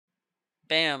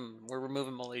Bam, we're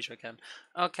removing Malaysia again.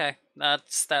 Okay,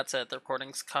 that's it. The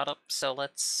recording's caught up, so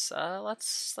let's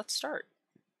start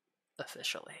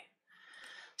officially.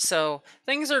 So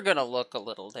things are gonna look a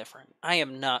little different. I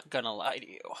am not gonna lie to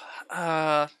you.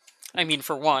 I mean,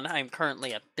 for one, I'm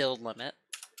currently at build limit.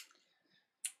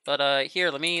 But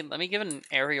here, let me give an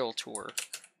aerial tour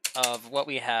of what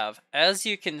we have. As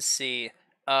you can see,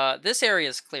 this area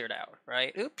is cleared out,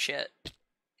 right? Oops, shit.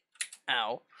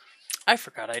 Ow. I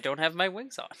forgot I don't have my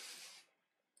wings on.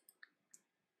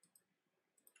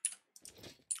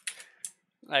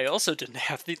 I also didn't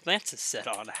have the lances set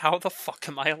on. How the fuck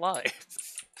am I alive?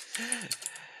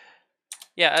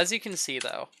 Yeah, as you can see,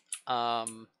 though,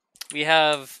 we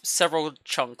have several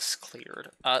chunks cleared.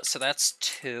 So that's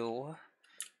 2.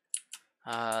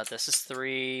 This is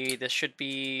 3. This should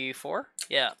be 4.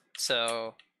 Yeah.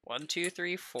 So 1, 2,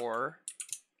 3, 4.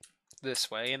 This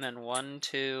way, and then 1,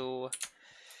 2,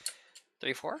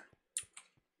 3, 4.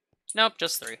 Nope,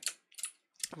 just 3.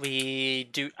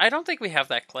 I don't think we have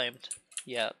that claimed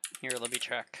yet. Here, let me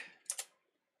check.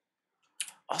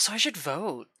 Also, I should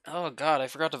vote. Oh god, I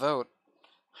forgot to vote.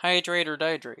 Hydrate or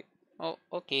dihydrate. Oh,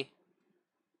 okay.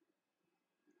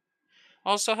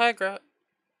 Also, hi,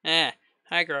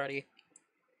 hi, Grotty.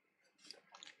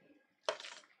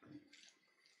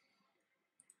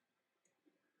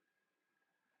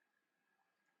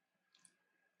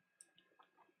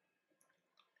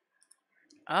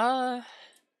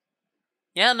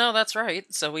 Yeah, no, that's right.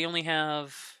 So we only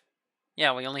have...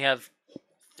 Yeah,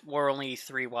 we're only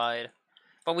 3 wide.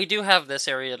 But we do have this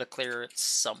area to clear at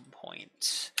some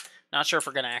point. Not sure if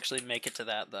we're going to actually make it to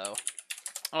that, though.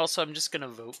 Also, I'm just going to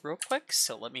vote real quick,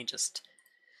 so let me just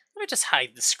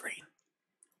hide the screen.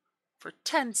 For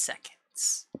 10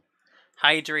 seconds.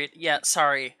 Hydrate, yeah,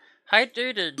 sorry.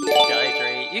 Hydrate or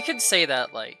dehydrate. You can say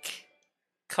that, like,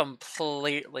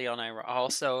 completely unironic.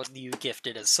 Also, you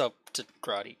gifted a sub to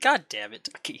Grotty. God damn it,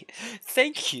 Ducky.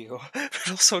 Thank you.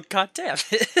 But also, god damn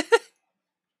it.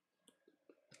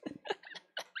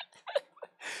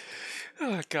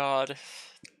 Oh, God.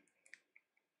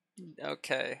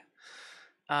 Okay.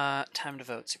 Time to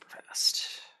vote super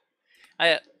fast.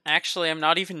 I'm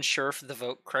not even sure if the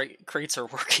vote crates are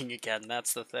working again.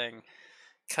 That's the thing.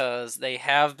 Because they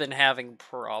have been having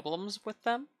problems with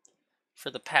them for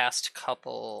the past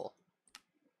couple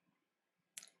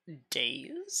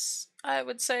days, I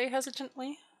would say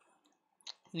hesitantly.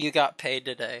 You got paid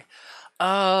today.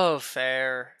 Oh,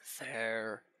 fair.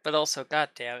 But also, god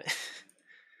damn it.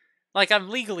 Like, I'm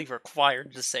legally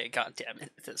required to say god damn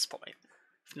it at this point.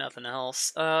 If nothing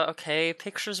else. Okay,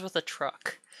 pictures with a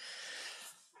truck.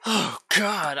 Oh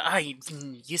god, I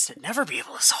used to never be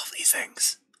able to solve these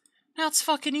things. Now it's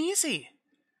fucking easy.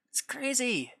 It's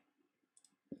crazy.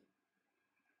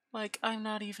 Like, I'm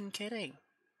not even kidding.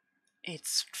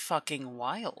 It's fucking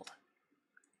wild.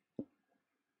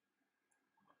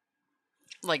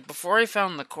 Like, before I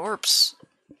found the corpse,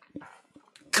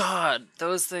 god,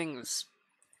 those things,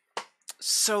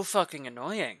 so fucking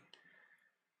annoying.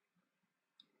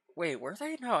 Wait, were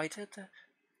they? No, I did that.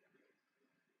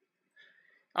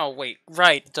 Oh, wait,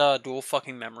 right, duh, dual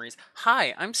fucking memories.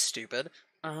 Hi, I'm stupid.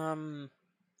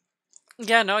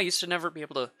 Yeah, no, I used to never be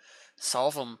able to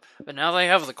solve them, but now that I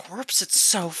have the corpse, it's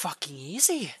so fucking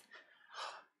easy.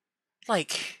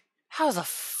 Like, how the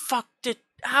fuck did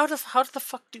the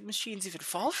fuck do machines even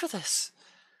fall for this?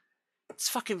 It's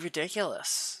fucking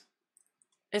ridiculous.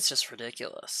 It's just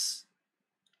ridiculous.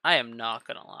 I am not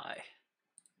gonna lie.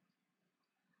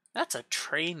 That's a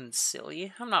train,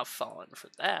 silly. I'm not falling for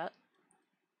that.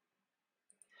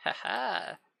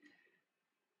 Haha.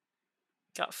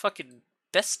 Got fucking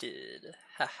bested.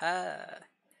 Haha.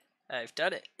 I've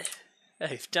done it.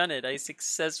 I've done it. I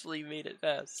successfully made it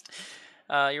fast.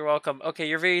 You're welcome. Okay,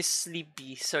 you're very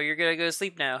sleepy, so you're gonna go to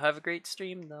sleep now. Have a great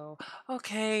stream, though.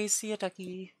 Okay, see ya,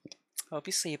 Ducky. Hope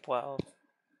you sleep well.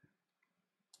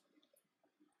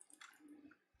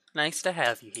 Nice to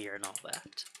have you here and all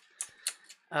that.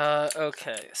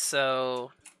 Okay,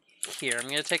 so... Here, I'm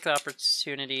gonna take the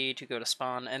opportunity to go to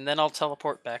spawn, and then I'll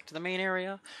teleport back to the main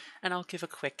area, and I'll give a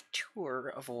quick tour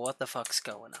of what the fuck's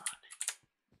going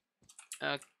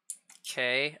on.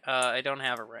 Okay, I don't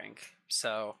have a rank,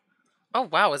 so... Oh,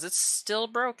 wow, is it still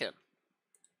broken?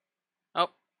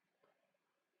 Oh.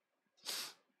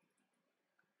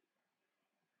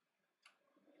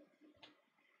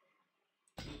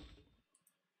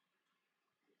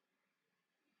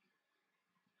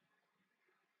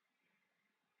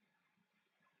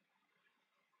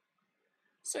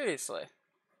 Seriously.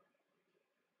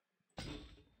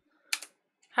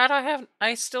 How do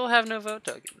I still have no vote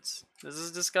tokens. This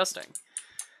is disgusting.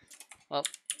 Well.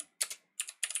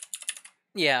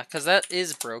 Yeah, because that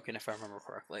is broken if I remember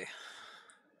correctly.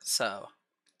 So,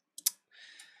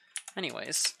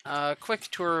 anyways, quick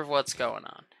tour of what's going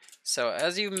on. So,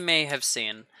 as you may have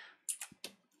seen,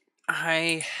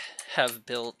 I have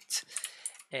built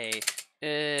a...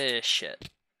 shit.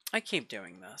 I keep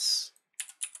doing this.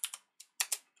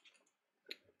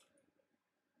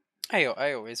 I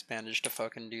always manage to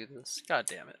fucking do this. God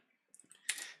damn it.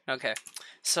 Okay,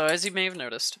 so as you may have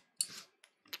noticed,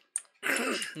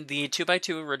 the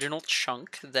 2x2 original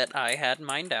chunk that I had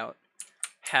mined out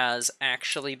has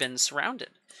actually been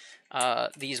surrounded.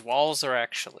 These walls are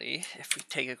actually, if we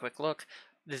take a quick look,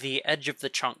 the edge of the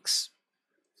chunks.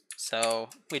 So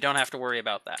we don't have to worry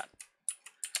about that.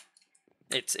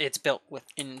 It's built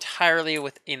entirely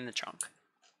within the chunk.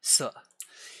 So,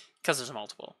 because there's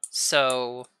multiple.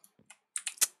 So,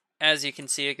 as you can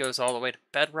see, it goes all the way to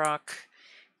bedrock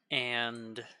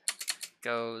and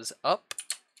goes up.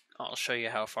 I'll show you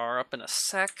how far up in a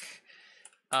sec.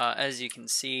 As you can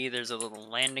see, there's a little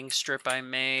landing strip I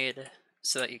made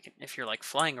so that you can, if you're like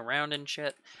flying around and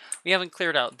shit. We haven't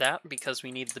cleared out that because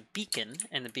we need the beacon,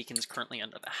 and the beacon's currently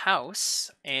under the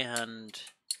house, and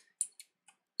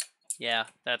yeah,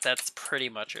 that's pretty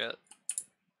much it.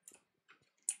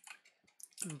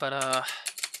 But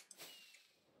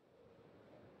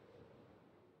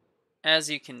as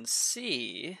you can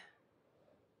see,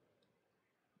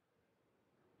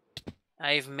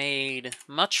 I've made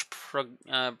much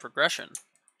progression.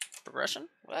 Progression?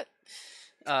 What?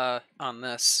 On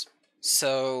this.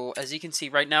 So, as you can see,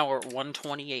 right now we're at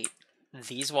 128.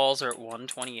 These walls are at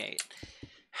 128.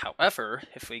 However,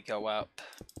 if we go up,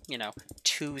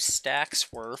 2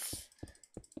 stacks worth.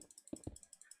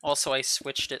 Also, I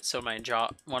switched it so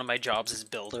one of my jobs is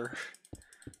builder.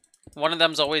 One of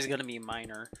them's always going to be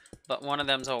miner, but one of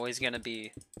them's always going to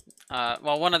be...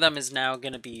 well, one of them is now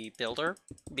going to be builder,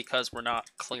 because we're not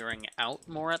clearing out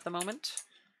more at the moment.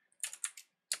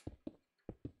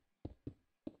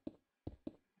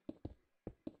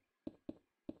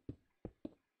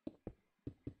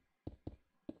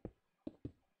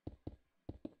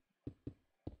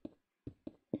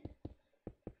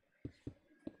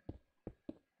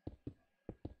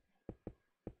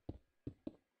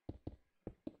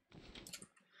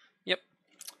 Yep.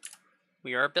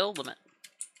 We are building it.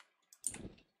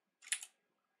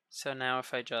 So now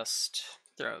if I just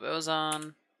throw those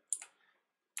on...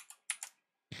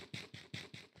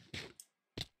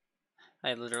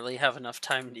 I literally have enough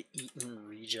time to eat and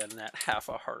regen that half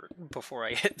a heart before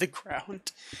I hit the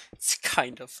ground. It's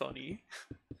kind of funny.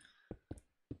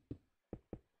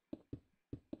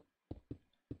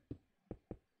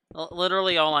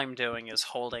 Literally all I'm doing is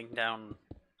holding down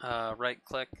right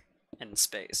click and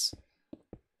space.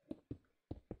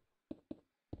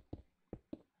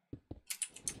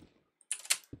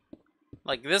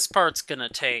 Like, this part's gonna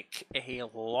take a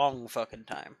long fucking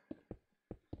time.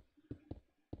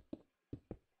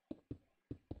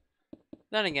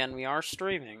 Then again, we are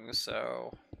streaming,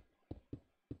 so...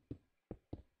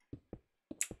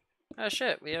 Oh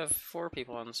shit, we have 4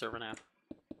 people on the server now.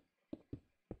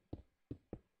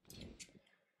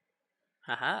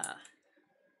 Haha.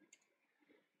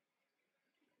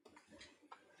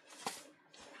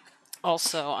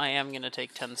 Also, I am gonna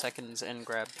take 10 seconds and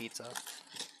grab pizza.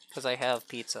 Because I have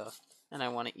pizza, and I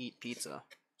want to eat pizza.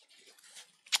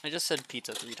 I just said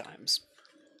pizza 3 times.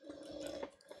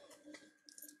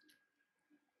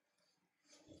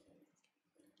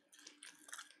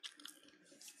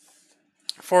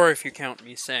 4 if you count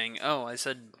me saying, oh, I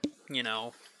said,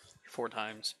 4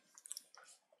 times.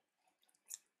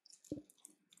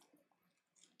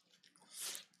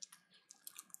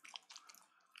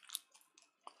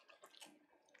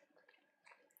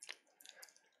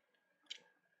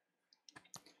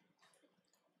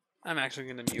 I'm actually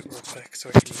going to mute real quick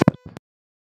so I can...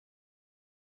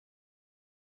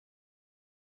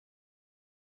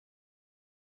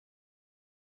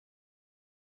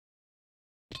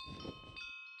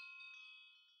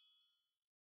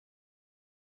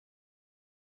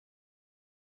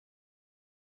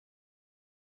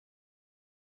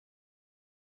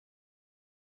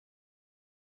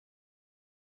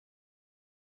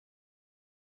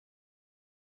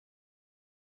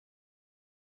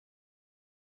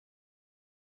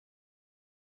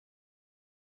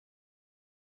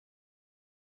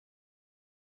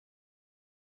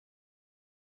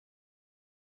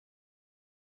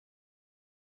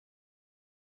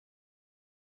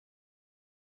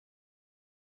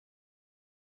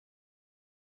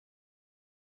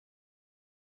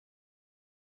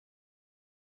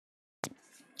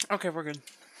 Okay, we're good.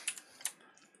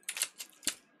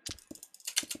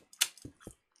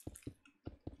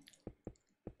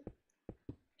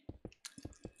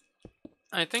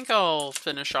 I think I'll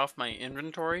finish off my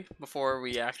inventory before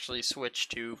we actually switch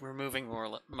to removing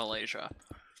more Malaysia.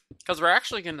 Because we're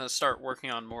actually going to start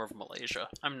working on more of Malaysia.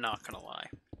 I'm not going to lie.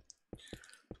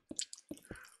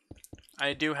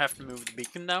 I do have to move the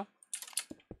beacon, though.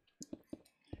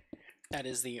 That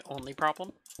is the only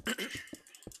problem.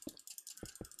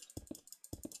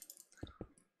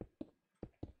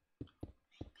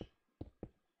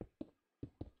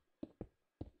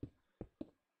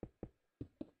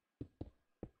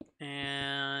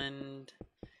 And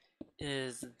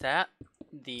is that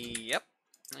the... Yep.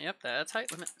 Yep, that's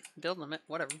height limit. Build limit,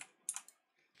 whatever.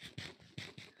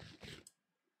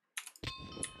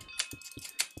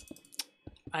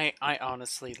 I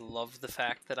honestly love the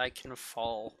fact that I can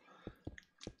fall.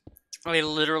 I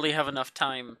literally have enough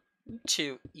time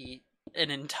to eat an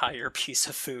entire piece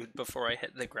of food before I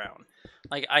hit the ground.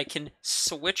 Like, I can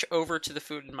switch over to the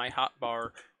food in my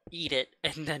hotbar, eat it,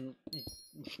 and then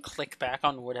click back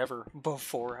on whatever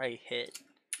before I hit.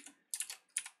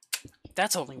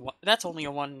 That's only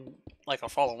a one, like a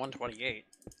fall of 128.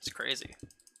 It's crazy.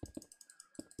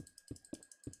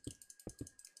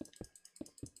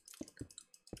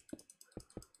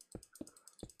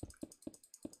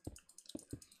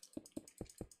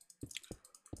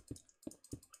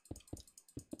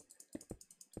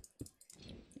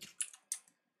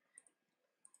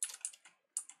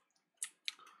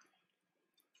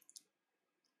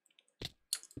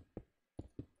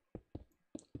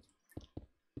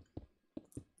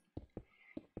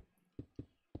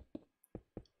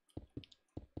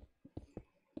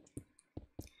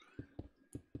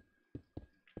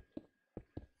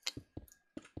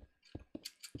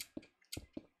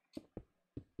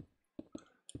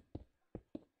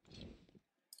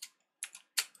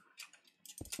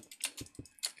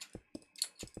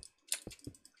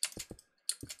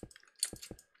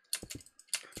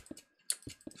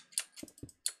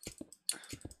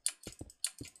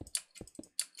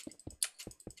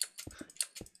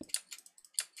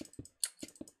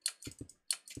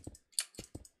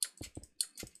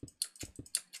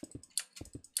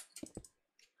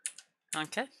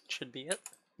 Okay, should be it.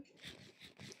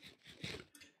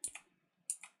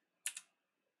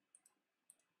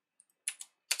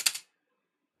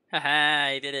 Haha,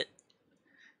 I did it.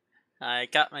 I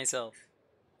got myself.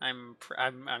 I'm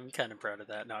kind of proud of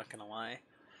that, not gonna lie.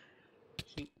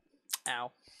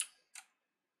 Ow.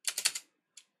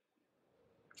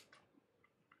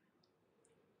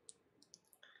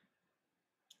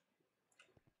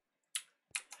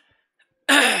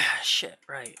 Shit,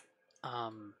 right.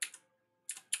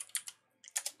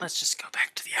 Let's just go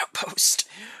back to the outpost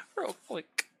real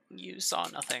quick. You saw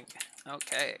nothing.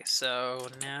 Okay, so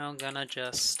now gonna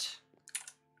just...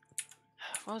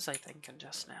 What was I thinking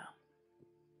just now?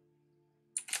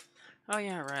 Oh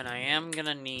yeah, right, I am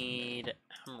gonna need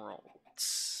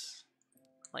emeralds.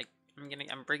 Like,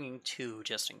 I'm bringing 2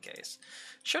 just in case.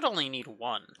 Should only need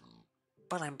 1,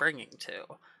 but I'm bringing 2.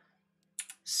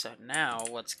 So now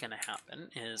what's gonna happen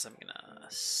is I'm gonna,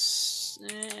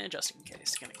 just in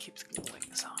case, gonna keep the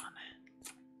wings on.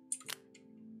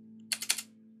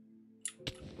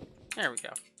 There we go.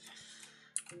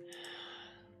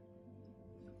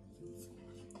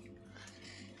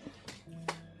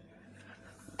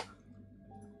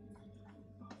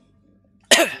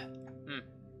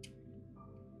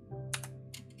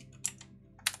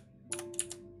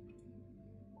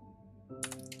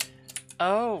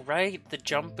 Oh, right, the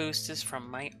jump boost is from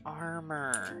my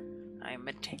armor. I'm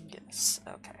a Tingus.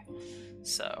 Okay,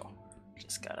 so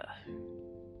just gotta...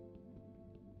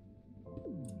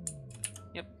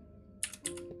 Yep.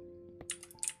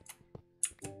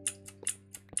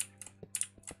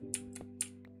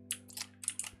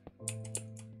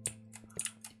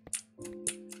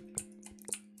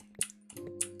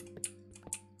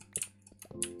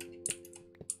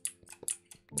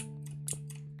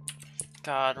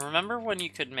 God, remember when you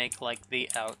could make, like, the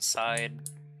outside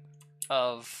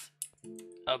of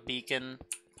a beacon,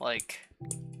 like,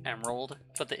 emerald,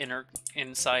 but the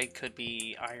inside could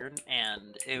be iron,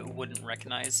 and it wouldn't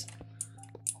recognize,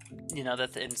 you know,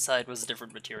 that the inside was a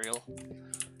different material?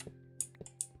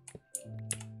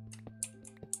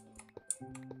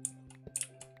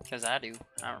 Because I do.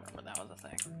 I remember that was a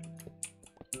thing.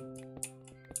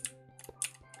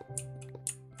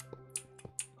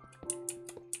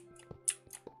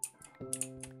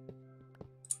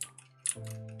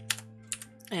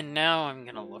 And now I'm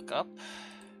gonna look up.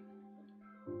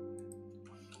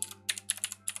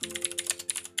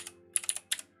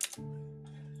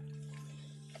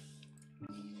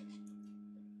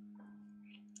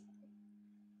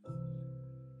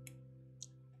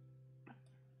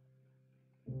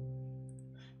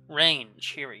 Range,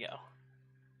 here we go.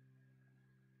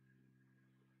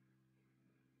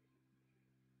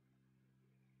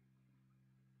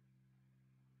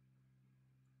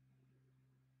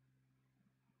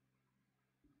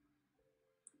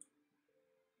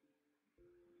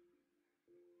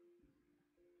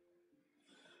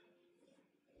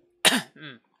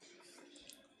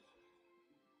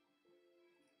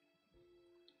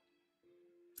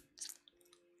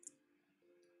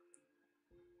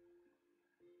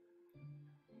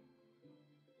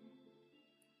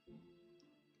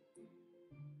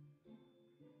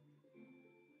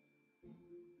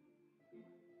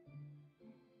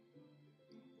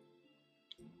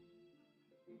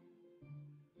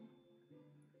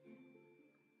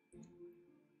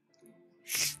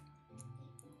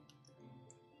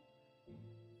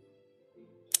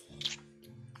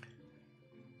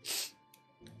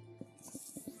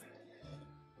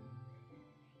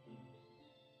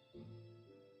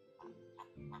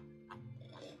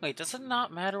 Wait, does it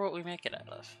not matter what we make it out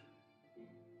of?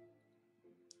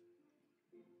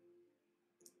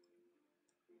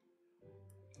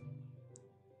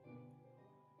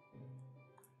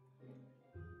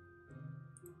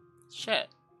 Shit.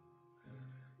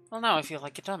 Well, now I feel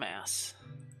like a dumbass.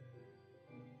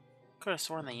 Could have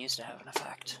sworn they used to have an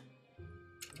effect.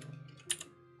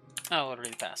 Oh, it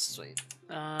already passed. Sweet.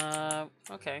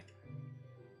 Okay.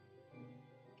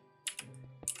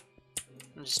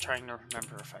 I'm just trying to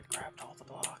remember if I grabbed all the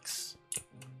blocks.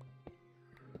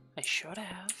 I should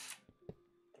have.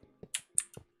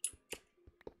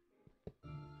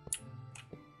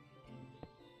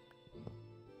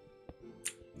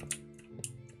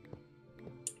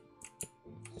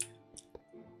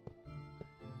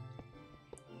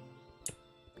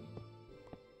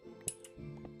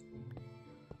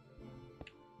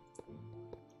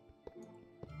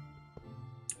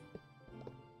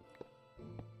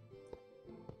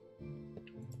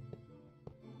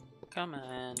 Come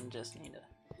on, just need to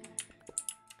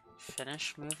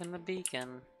finish moving the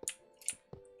beacon.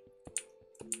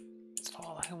 That's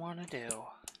all I want to do.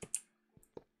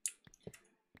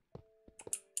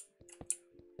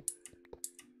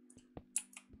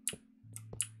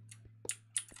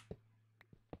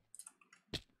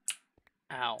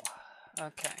 Ow.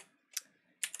 Okay.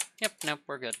 Yep, nope,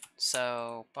 we're good.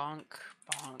 So, bonk,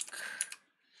 bonk.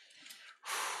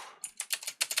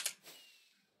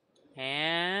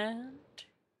 And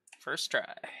first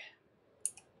try.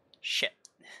 Shit.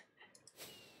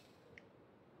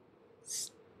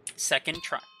 Second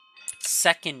try.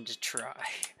 Second try.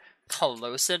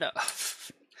 Close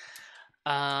enough.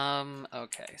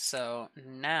 Okay, so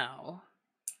now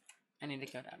I need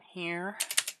to go down here.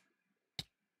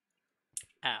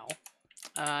 Ow.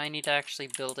 I need to actually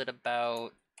build it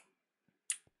about...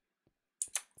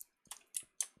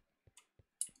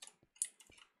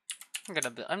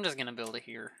 I'm just gonna build it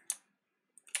here.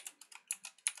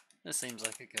 This seems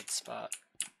like a good spot.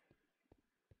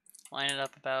 Line it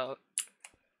up about...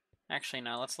 Actually,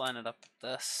 no, let's line it up with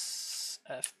this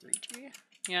F3G.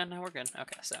 Yeah, no, we're good.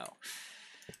 Okay, so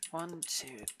 1, 2,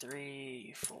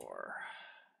 3, 4.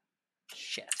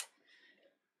 Shit.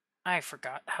 I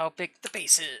forgot how big the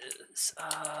base is.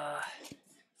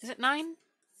 Is it 9?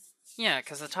 Yeah,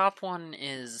 because the top one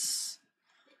is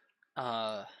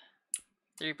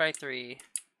 3 by 3.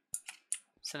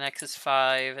 So next is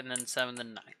 5, and then 7,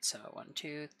 then 9. So 1,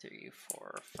 2, 3,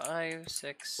 4, 5,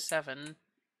 6, 7.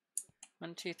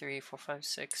 1, 2, 3, 4, 5,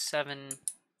 6, 7,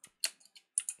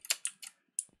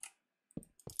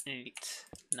 8,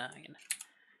 9.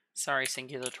 Sorry,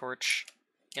 Singular Torch.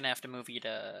 Gonna have to move you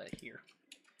to here.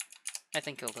 I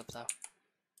think you'll live though.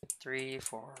 3,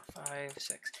 4, 5,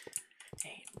 6,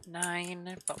 8,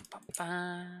 9. Bum, bum,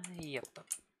 bum. Yep.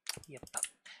 Yep.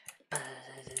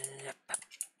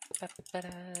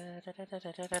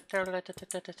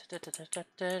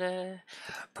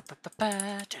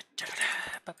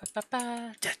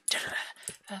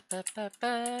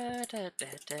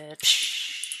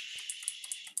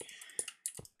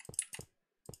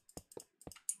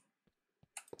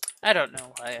 I don't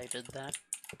know why I did that.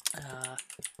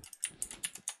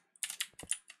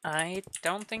 I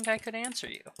don't think I could answer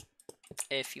you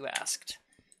if you asked.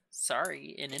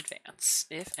 Sorry in advance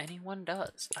if anyone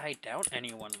does. I doubt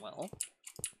anyone will.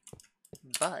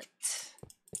 But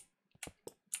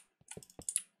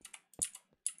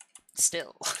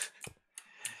still,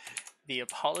 the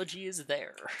apology is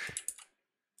there.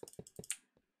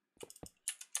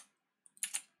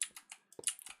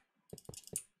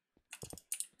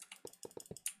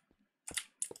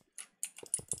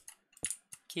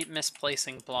 Keep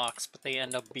misplacing blocks, but they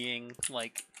end up being,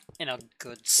 like, in a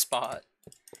good spot.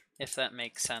 if that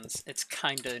makes sense. It's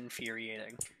kind of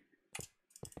infuriating.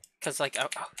 Because, like, oh,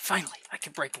 finally, I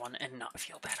can break one and not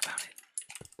feel bad about it.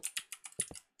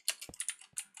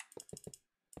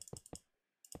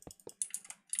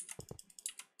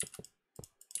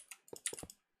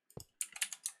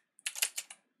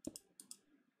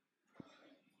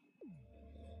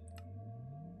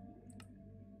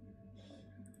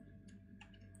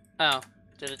 Oh,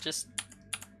 did it just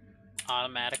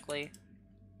automatically?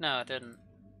 No, it didn't.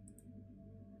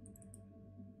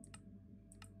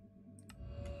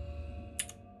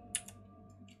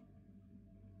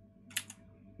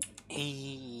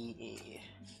 Hey,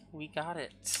 we got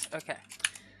it. Okay.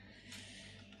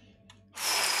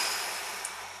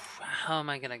 How am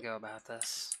I gonna go about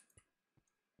this?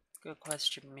 Good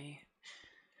question, me.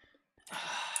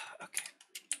 Okay.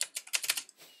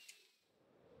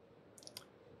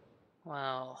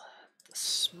 Well, the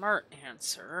smart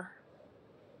answer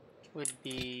would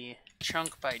be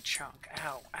chunk by chunk.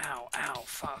 Ow, ow, ow,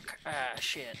 fuck. Ah,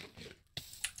 shit.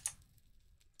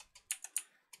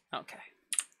 Okay.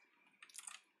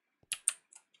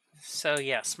 So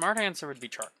yeah, smart answer would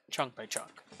be chunk by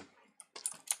chunk.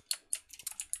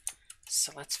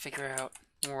 So let's figure out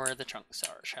where the chunks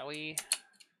are, shall we?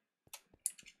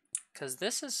 Because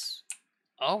this is...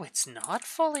 Oh, it's not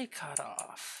fully cut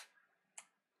off.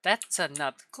 That's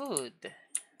not good.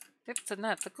 That's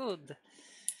not good.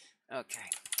 Okay.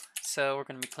 So we're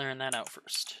going to be clearing that out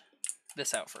first.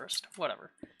 This out first.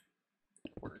 Whatever.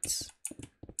 Words.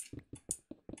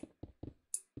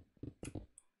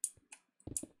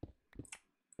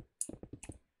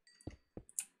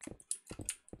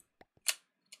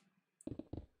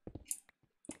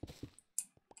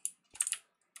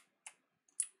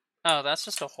 Oh, that's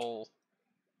just a hole.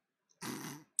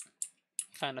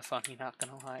 Kind of funny, not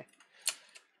gonna lie.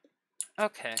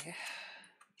 Okay.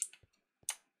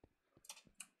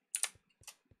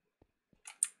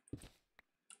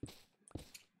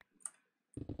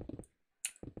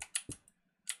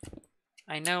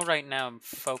 I know right now I'm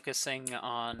focusing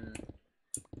on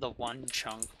the one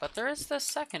chunk, but there is the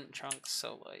second chunk,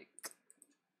 so like...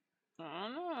 I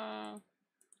don't know.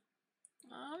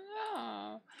 I don't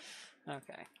know.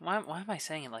 Okay. Why am I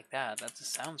saying it like that? That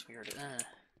just sounds weird.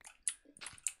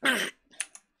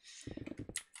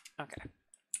 Okay.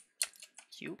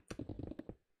 Cube.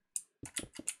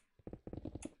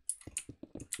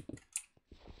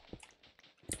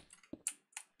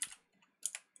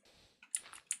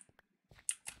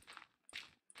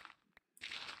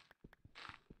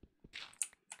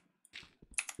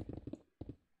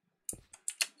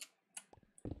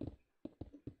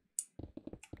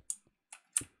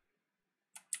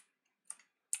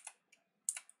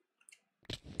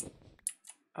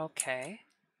 Okay.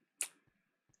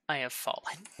 I have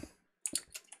fallen.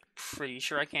 Pretty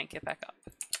sure I can't get back up.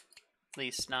 At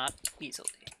least not easily.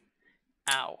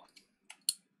 Ow.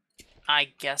 I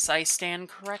guess I stand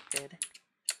corrected.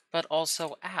 But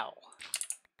also, ow.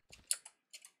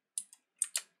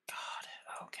 God,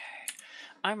 okay.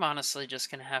 I'm honestly just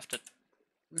gonna have to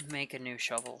make a new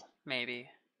shovel,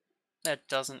 maybe. That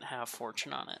doesn't have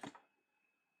fortune on it.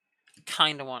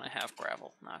 Kinda want to have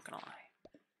gravel, not gonna lie.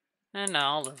 And no,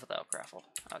 I'll live without gravel.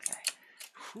 Okay.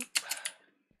 Whoop.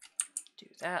 Do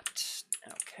that.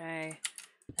 Okay.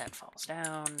 That falls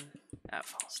down. That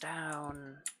falls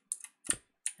down.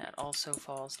 That also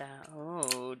falls down.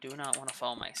 Oh, do not want to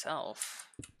fall myself.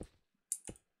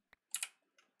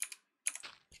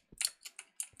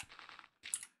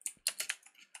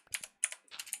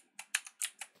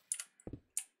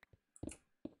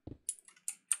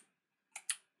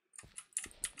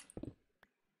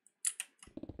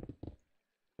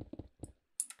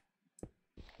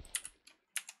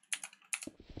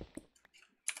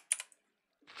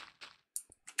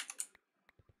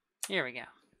 Here we go.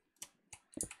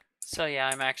 So yeah,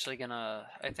 I'm actually gonna...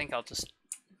 I think I'll just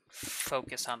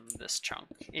focus on this chunk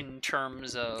in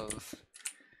terms of...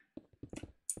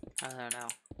 I don't know.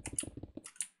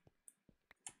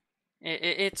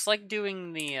 It's like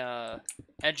doing the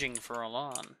edging for a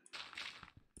lawn.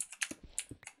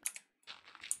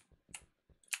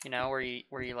 You know, where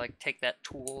you like take that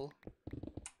tool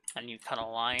and you cut a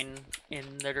line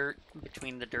in the dirt,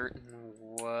 between the dirt and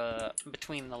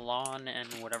between the lawn and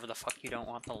whatever the fuck you don't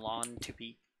want the lawn to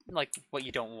be, like what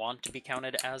you don't want to be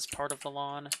counted as part of the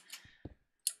lawn.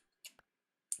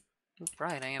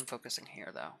 Right, I am focusing here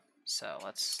though, so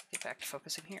let's get back to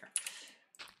focusing here.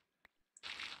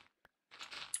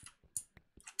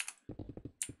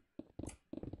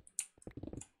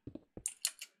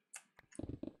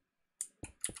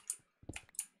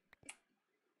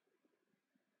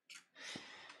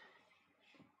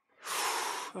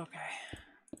 Okay.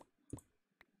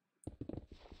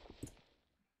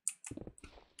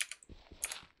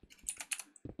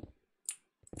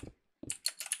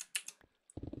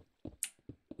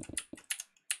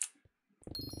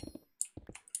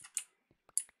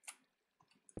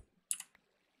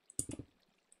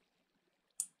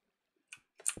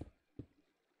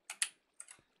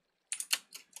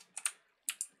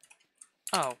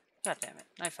 Oh, god damn it.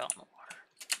 I fell in the water.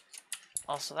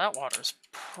 Also, that water's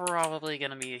probably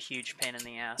gonna be a huge pain in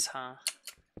the ass, huh?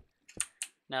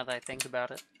 Now that I think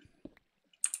about it.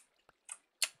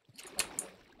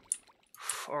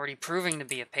 Already proving to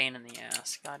be a pain in the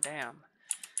ass. God damn.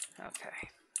 Okay.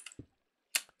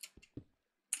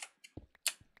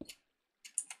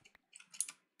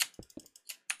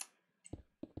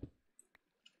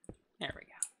 There we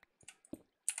go.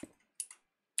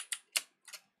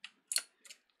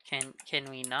 Can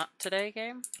we not today,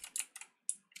 game?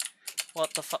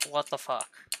 What the fuck? What the fuck?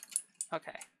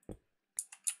 Okay.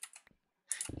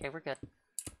 Okay, we're good.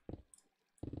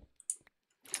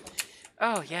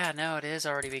 Oh, yeah, no, it is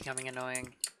already becoming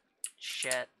annoying.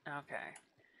 Shit. Okay.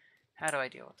 How do I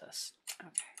deal with this? Okay.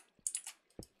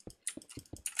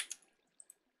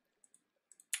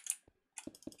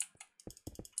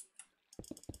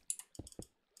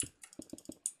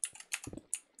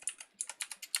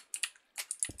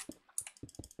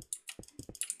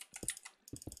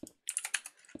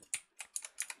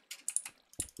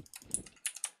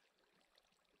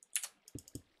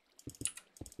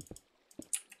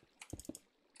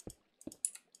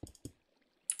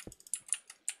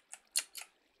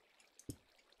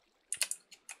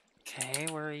 Okay,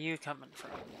 where are you coming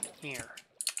from? Here.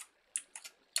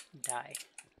 Die.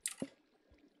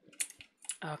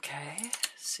 Okay,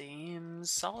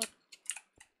 seems solid.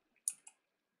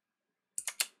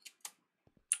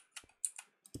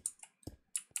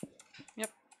 Yep,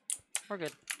 we're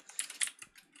good.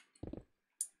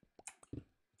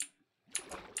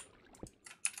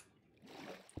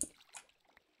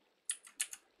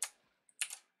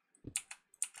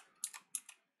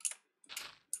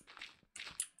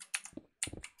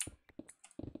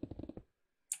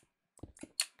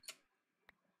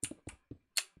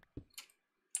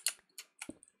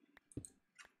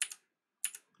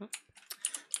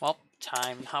 Well,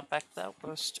 time to hop back to the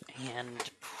outpost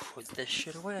and put this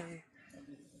shit away.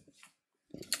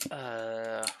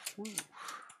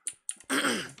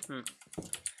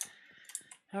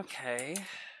 Okay.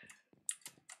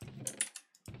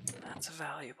 That's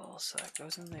valuable, so that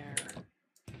goes in there.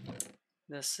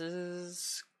 This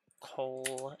is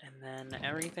coal, and then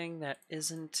everything that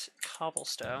isn't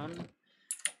cobblestone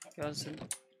goes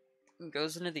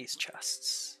into these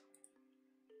chests.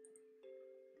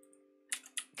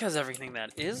 Because everything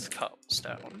that is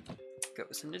cobblestone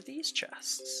goes into these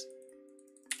chests.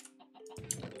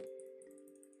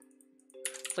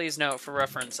 Please note for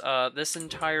reference, this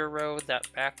entire row,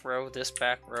 that back row, this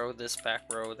back row, this back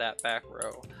row, that back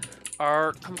row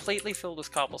are completely filled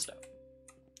with cobblestone.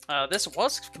 This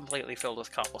was completely filled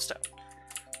with cobblestone.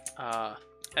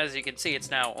 As you can see, it's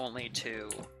now only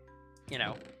to, you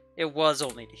know, it was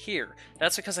only to here.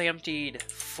 That's because I emptied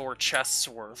 4 chests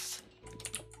worth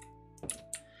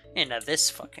into this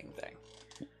fucking thing.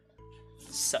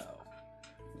 So,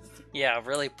 yeah,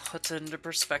 really puts it into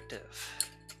perspective.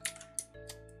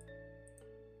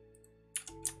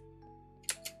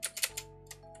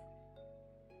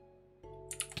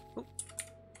 Oop.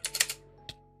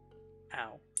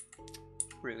 Ow.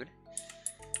 Rude.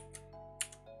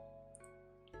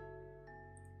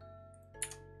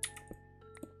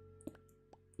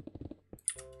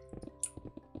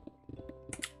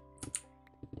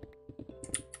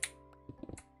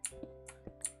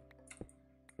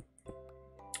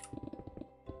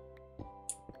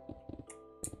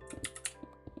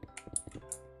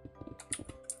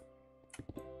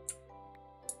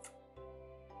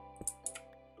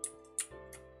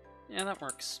 Yeah, that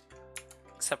works.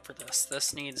 Except for this.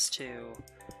 This needs to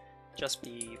just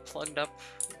be plugged up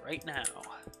right now.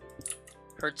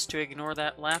 Hurts to ignore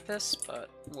that lapis, but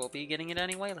we'll be getting it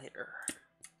anyway later.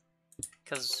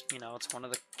 Because, you know, it's one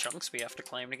of the chunks we have to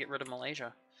claim to get rid of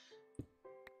Malaysia.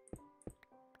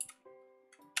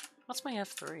 What's my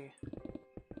F3?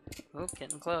 Oh,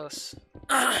 getting close.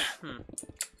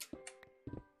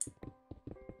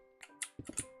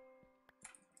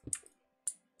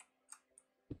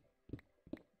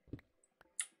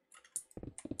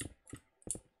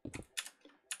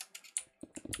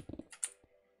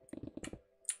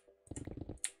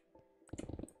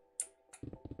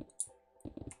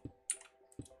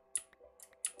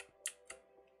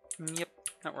 Yep,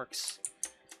 that works.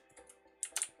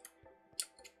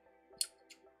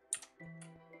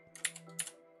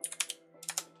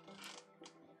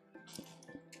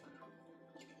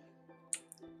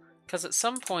 Because at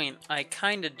some point, I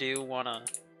kind of do want to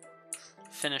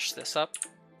finish this up.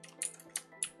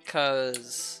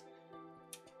 Because,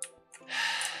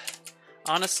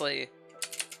 honestly,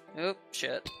 oop,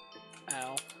 shit,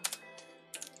 ow,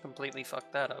 completely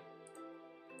fucked that up.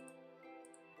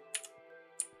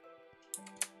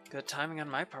 Good timing on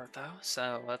my part, though.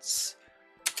 So let's...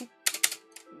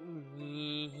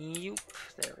 Yoop.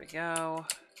 There we go.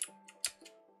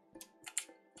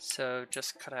 So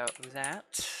just cut out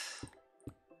that.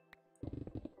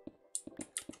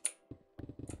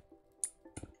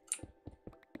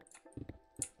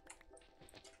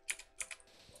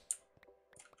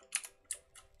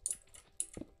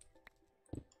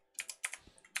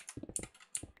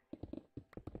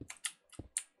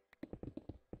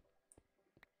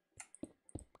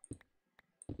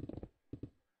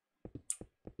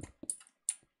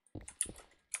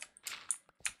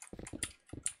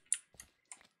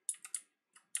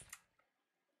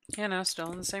 Yeah, no,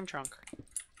 still in the same trunk.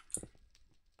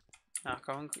 Not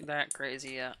going that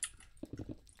crazy yet.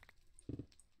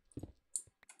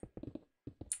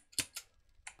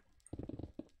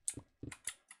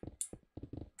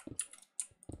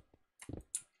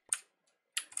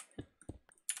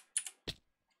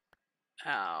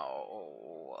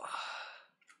 Ow.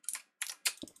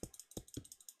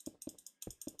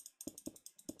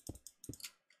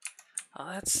 Well,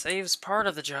 that saves part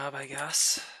of the job, I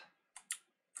guess.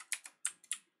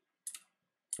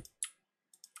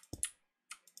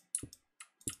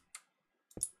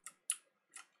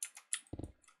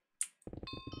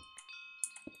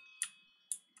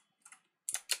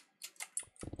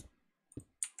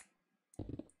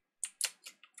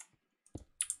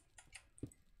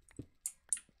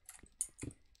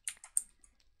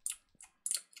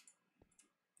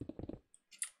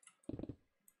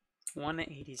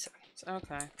 $180.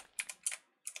 Okay.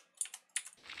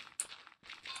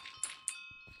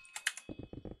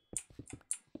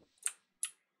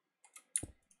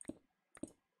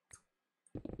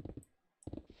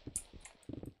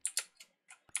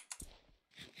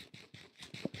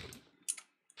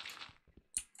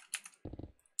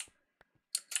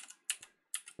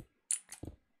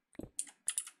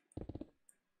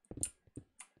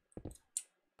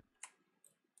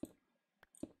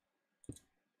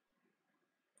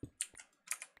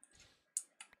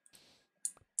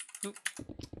 Oop.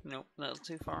 Nope, a little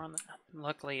too far on that.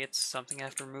 Luckily, it's something I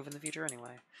have to remove in the future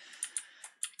anyway.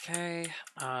 Okay,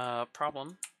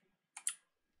 problem.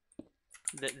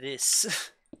 This.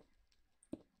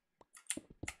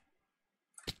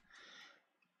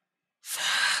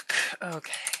 Fuck,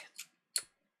 okay.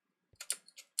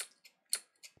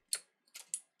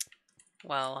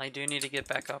 Well, I do need to get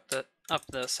back up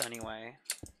this anyway.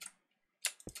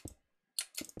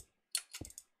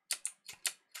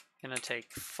 Gonna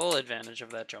take full advantage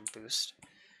of that jump boost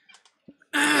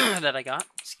that I got.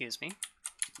 Excuse me.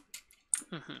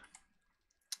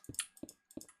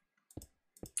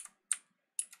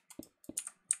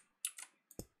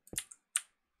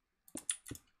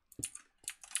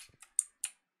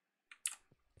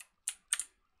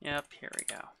 Yep, here we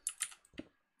go.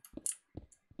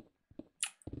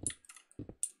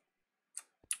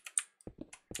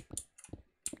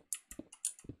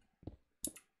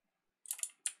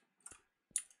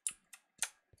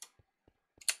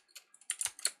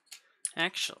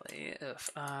 Actually,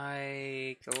 if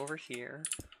I go over here,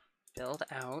 build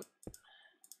out,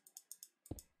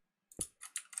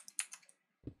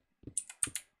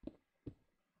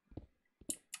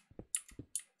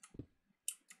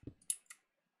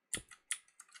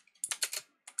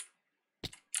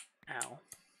 ow,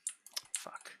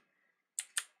 fuck.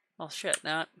 Well, shit,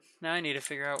 now I need to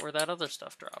figure out where that other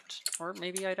stuff dropped. Or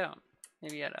maybe I don't.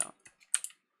 Maybe I don't.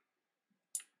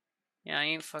 Yeah, I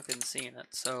ain't fucking seeing it,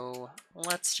 so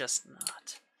let's just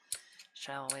not.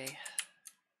 Shall we?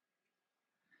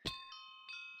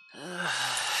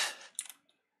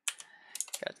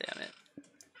 God damn it.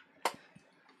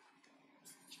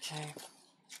 Okay.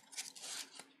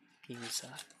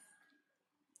 Pizza.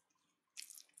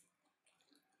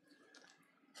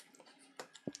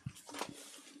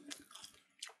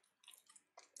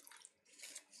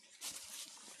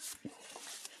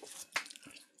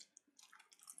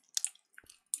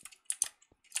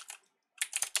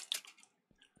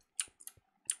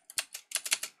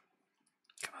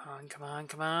 Come on, come on,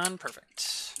 come on.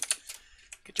 Perfect.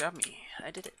 Good job, me.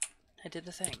 I did it. I did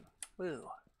the thing. Woo.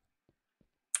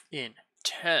 In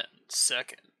 10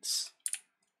 seconds.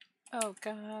 Oh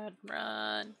god,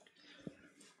 run.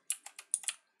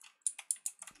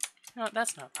 No,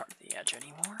 that's not part of the edge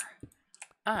anymore.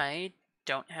 I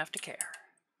don't have to care.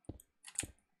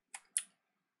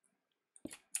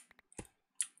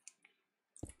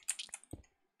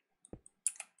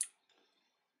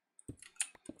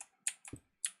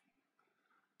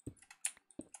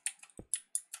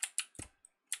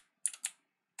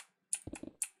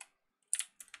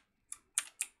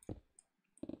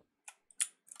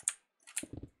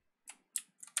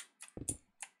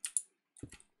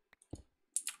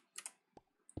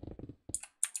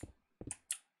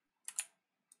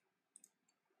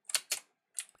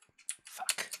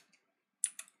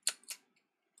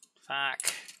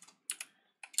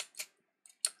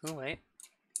 Oh, wait.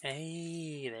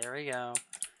 Hey, there we go.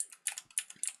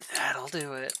 That'll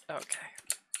do it. Okay.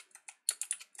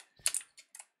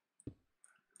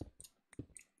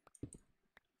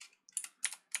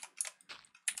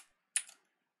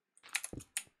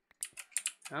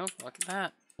 Oh, look at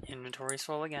that. Inventory's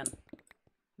full again.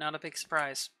 Not a big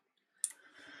surprise.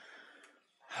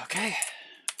 Okay.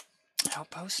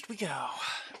 Outpost we go.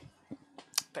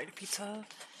 Bite of pizza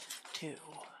 2.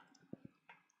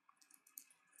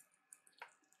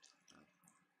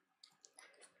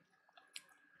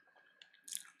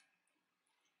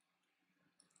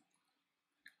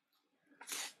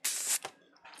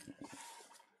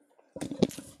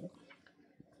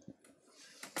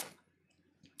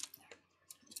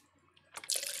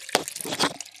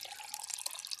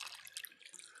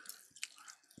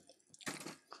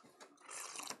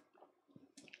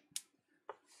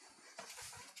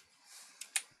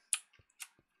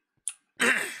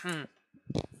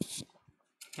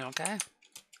 Okay.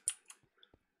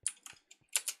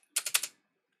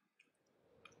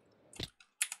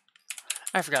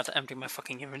 I forgot to empty my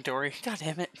fucking inventory. God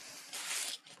damn it.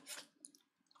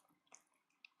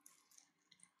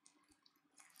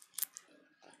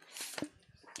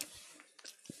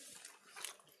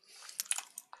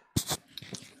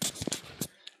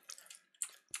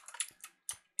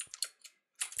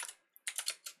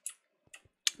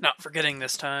 Not forgetting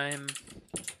this time.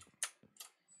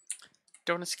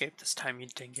 Don't escape this time, you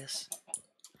dingus.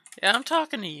 Yeah, I'm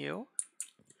talking to you.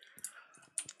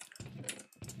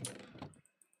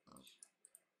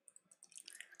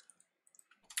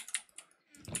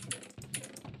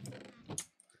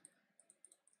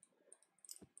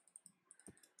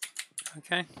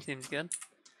 Okay, seems good.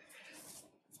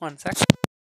 1 sec.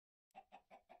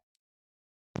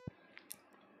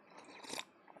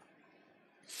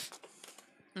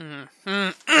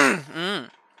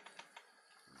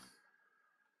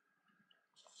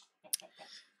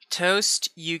 Toast,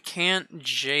 you can't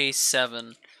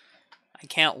J7. I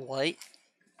can't what?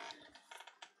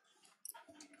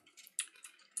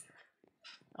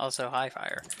 Also, high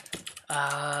fire.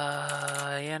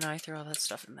 Yeah, no, I threw all that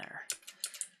stuff in there.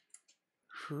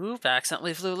 Oop,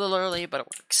 accidentally flew a little early, but it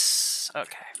works.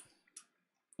 Okay.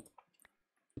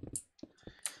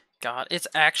 God, it's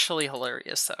actually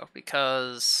hilarious, though,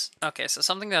 because... Okay, so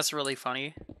something that's really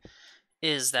funny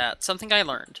is that something I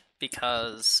learned,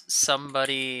 because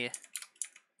somebody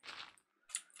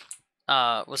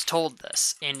was told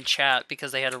this in chat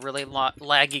because they had a really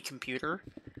laggy computer,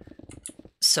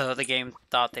 so the game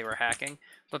thought they were hacking.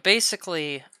 But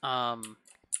basically, long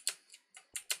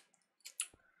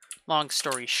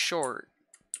story short-ish,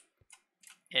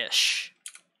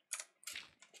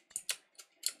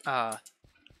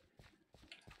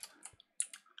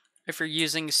 if you're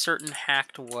using certain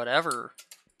hacked whatever,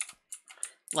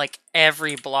 like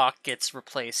every block gets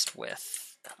replaced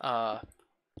with,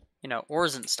 you know,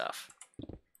 ores and stuff.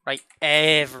 Right?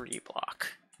 Every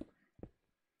block.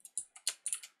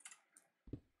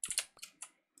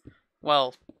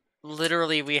 Well,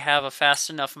 literally we have a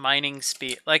fast enough mining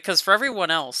speed. Like, because for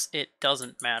everyone else, it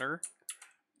doesn't matter.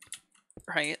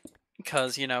 Right?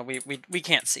 Because, you know, we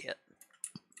can't see it.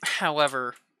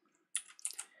 However,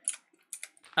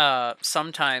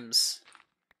 sometimes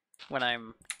when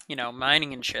I'm, you know,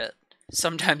 mining and shit,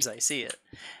 sometimes I see it.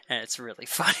 And it's really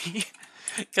funny.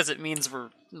 Because it means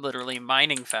we're literally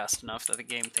mining fast enough that the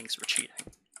game thinks we're cheating.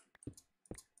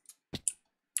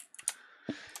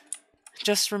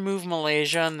 Just remove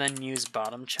Malaysia and then use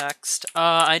bottom text.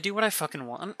 I do what I fucking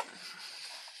want.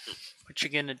 What you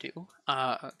gonna do?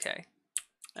 Okay.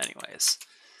 Anyways.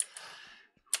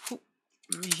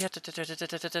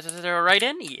 Right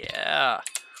in? Yeah.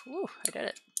 Whew, I did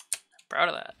it. Proud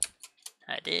of that.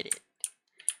 I did it.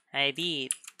 I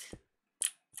beat.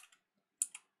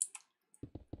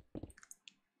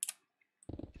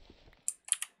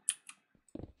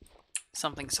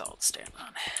 Something solid to stand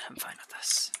on. I'm fine with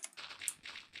this.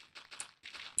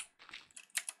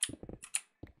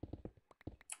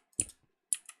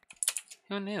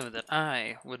 Who knew that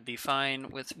I would be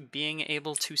fine with being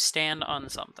able to stand on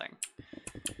something?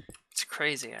 It's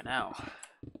crazy, I know.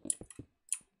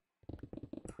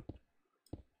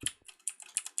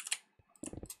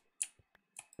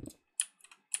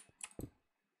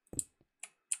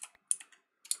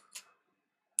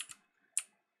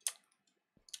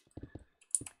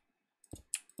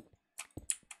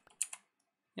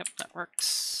 Yep, that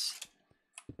works.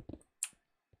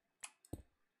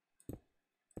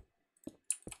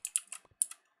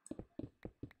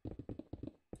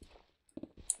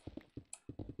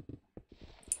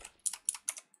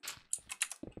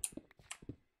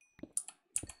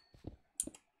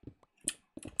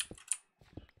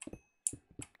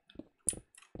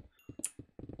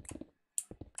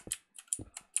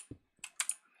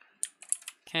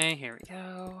 Okay, here we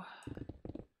go.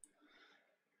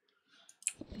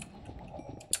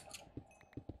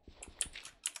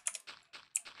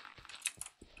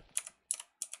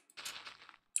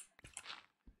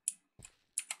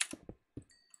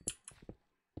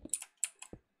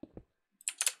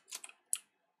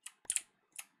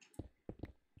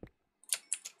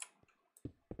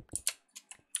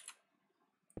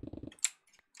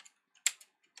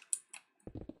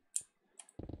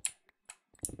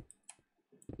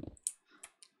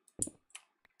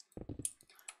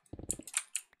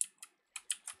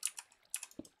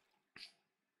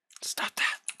 Stop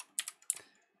that!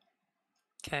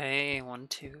 Okay, 1,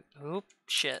 2. Oop,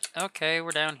 shit. Okay,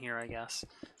 we're down here, I guess.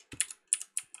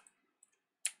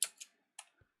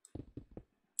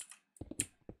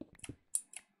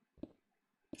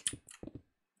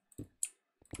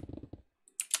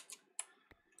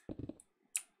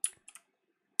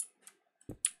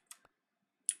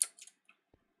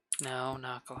 No,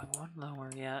 not going one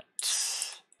lower yet.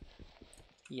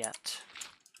 Yet.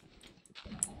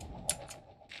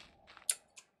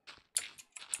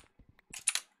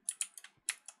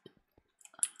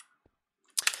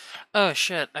 Oh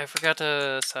shit, I forgot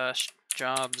to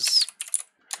jobs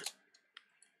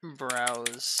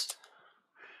browse.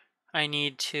 I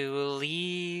need to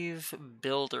leave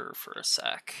builder for a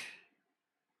sec.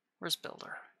 Where's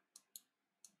builder?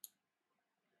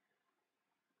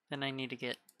 Then I need to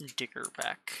get digger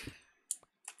back.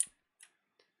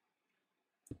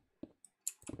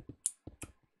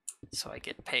 So I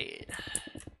get paid.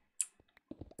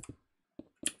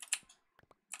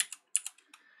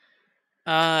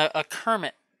 A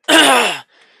Kermit.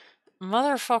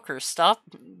 Motherfucker, stop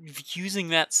using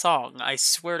that song. I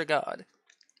swear to God.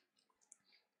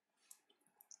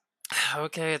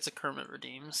 Okay, it's a Kermit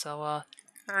redeem, so,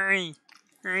 Hi,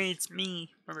 it's me,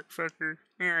 motherfucker.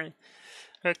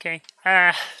 Okay,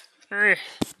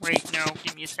 wait, no,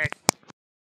 give me a sec.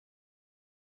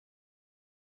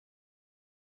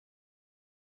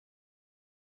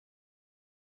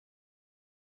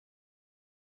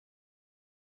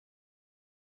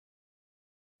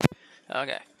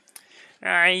 Okay.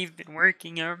 I've been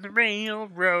working on the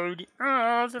railroad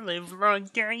all the livelong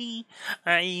day.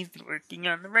 I've been working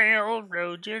on the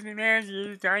railroad just as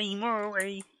the time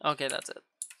away. Okay, that's it.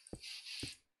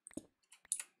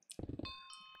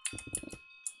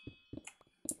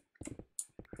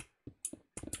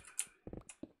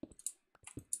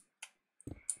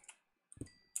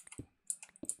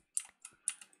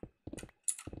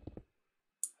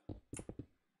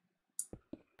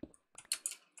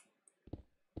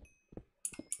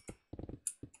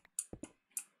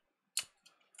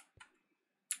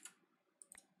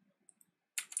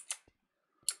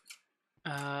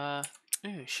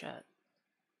 Ooh, shit.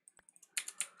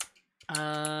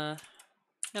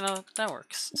 You know, that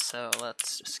works. So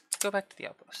let's just go back to the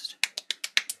outpost.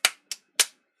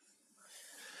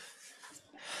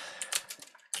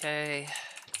 Okay.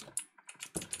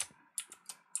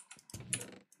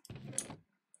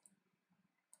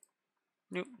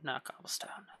 Nope, not cobblestone.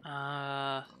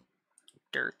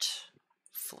 Dirt,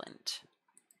 flint,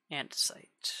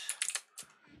 andesite.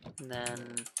 And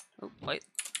then, oh, wait.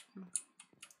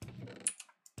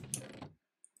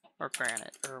 Or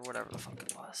granite, or whatever the fuck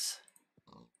it was.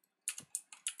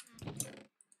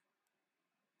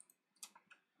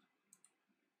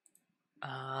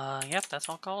 Yep, that's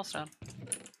all cobblestone.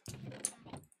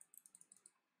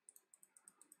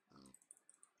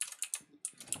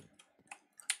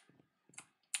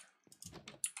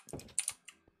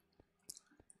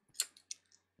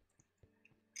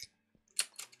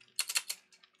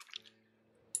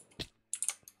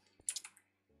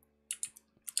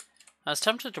 I was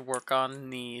tempted to work on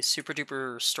the super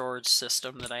duper storage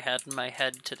system that I had in my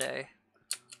head today.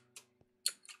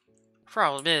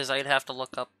 Problem is, I'd have to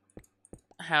look up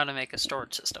how to make a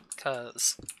storage system,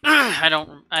 cause I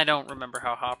don't remember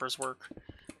how hoppers work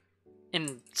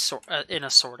in a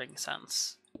sorting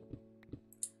sense.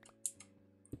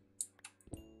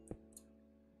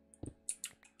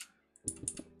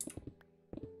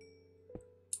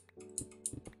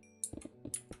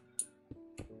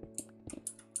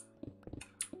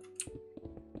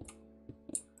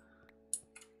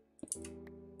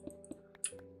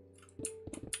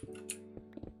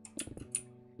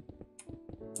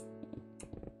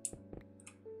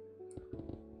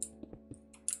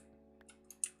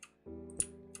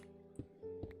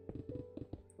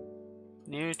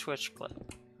 New Twitch clip.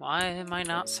 Why am I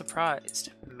not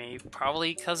surprised? Maybe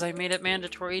probably because I made it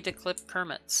mandatory to clip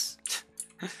Kermits.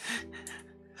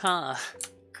 Huh.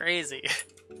 Crazy.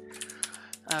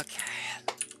 Okay.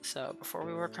 So before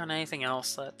we work on anything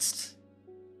else, let's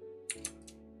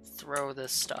throw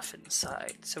this stuff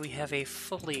inside so we have a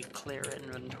fully clear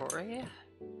inventory.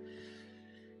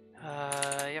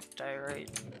 Yep,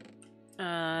 diorite.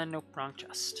 Nope, wrong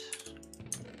chest.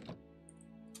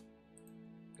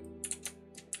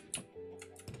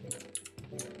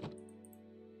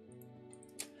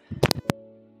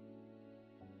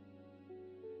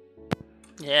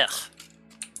 Yeah.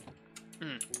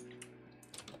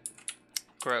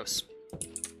 Gross.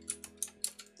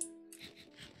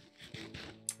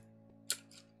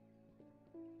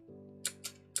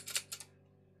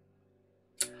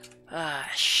 Ah,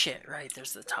 shit, right,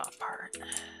 there's the top part.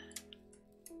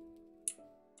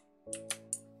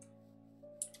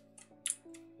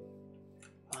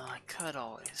 Well, I could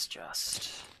always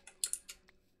just...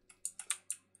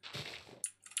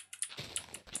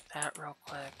 that real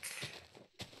quick.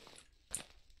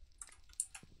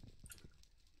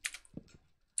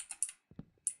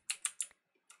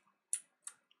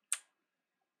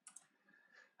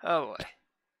 Oh boy.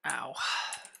 Ow.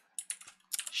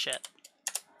 Shit.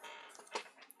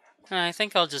 I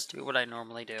think I'll just do what I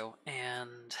normally do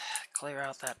and clear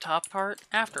out that top part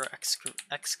after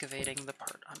excavating the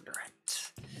part under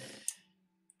it.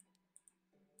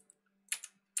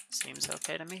 Seems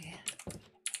okay to me.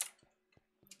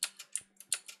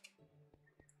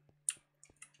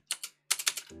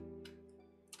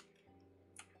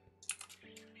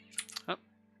 Oh,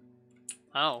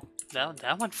 oh,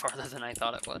 that went farther than I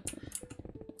thought it would.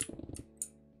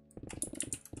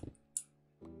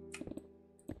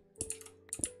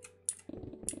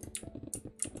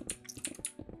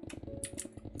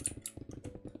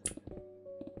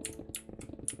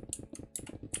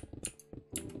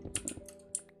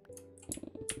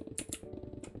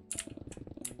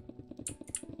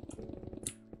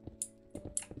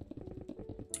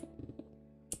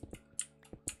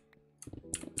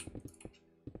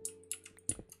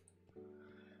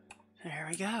 There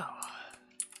we go.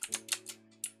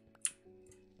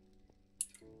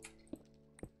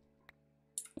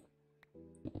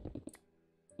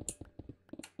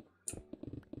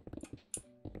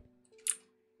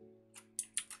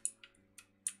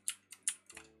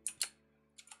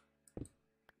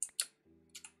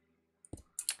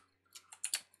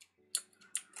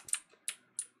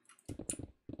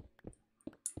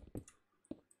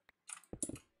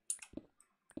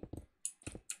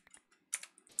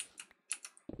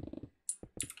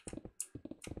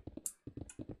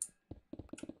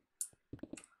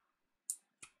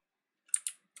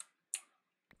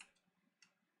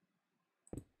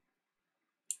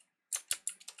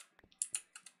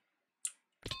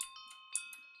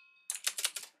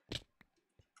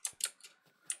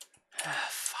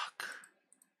 Fuck.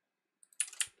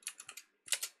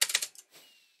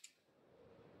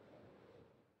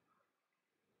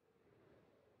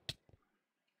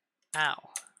 Ow.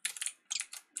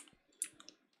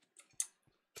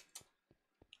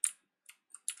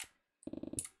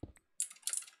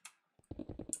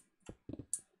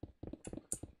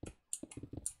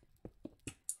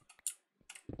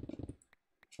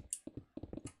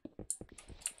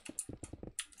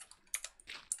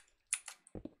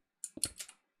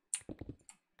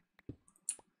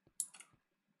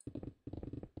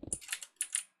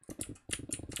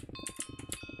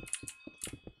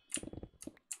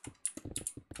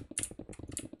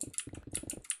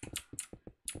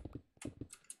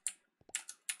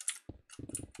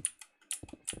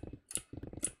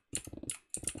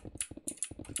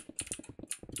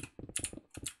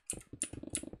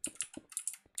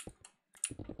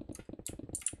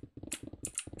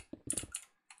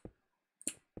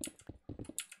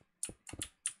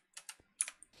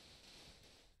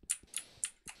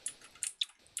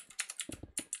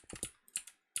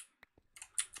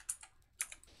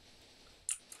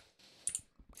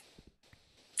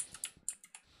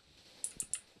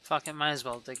 Fuck it, might as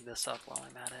well dig this up while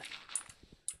I'm at it.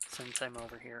 Since I'm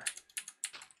over here.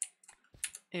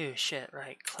 Ooh, shit,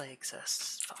 right, clay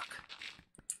exists. Fuck.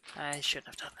 I shouldn't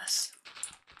have done this.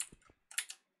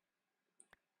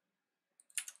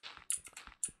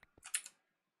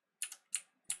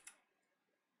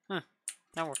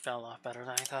 That worked out a lot better than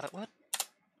I thought it would.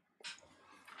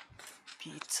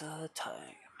 Pizza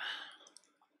time.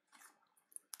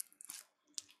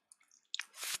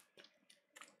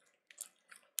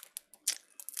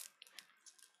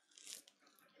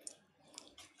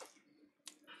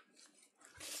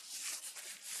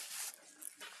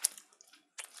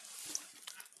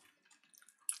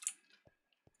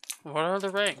 What are the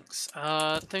rings?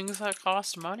 Things that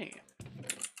cost money.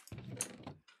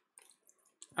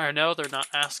 I know they're not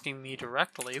asking me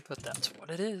directly, but that's what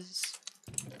it is.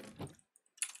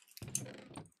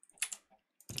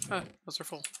 Those are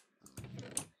full.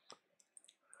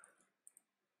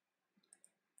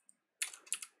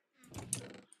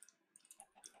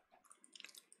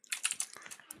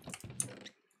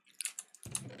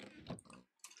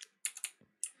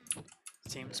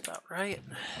 about right.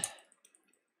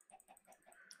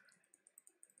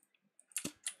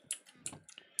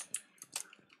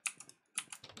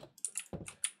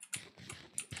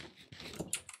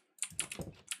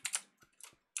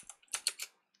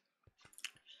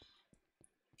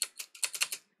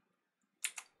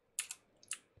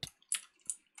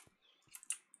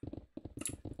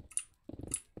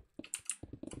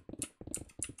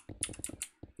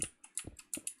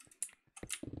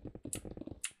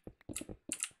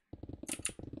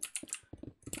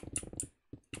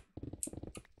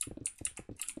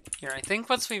 Here, I think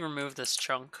once we remove this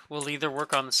chunk, we'll either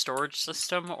work on the storage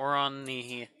system or on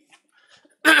the...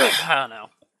 I don't know.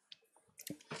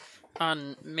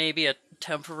 On maybe a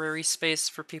temporary space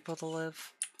for people to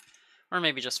live. Or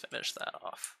maybe just finish that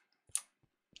off.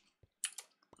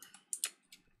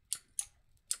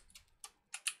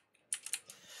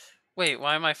 Wait,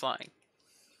 why am I flying?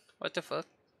 What the fuck?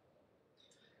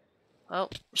 Oh,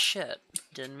 shit.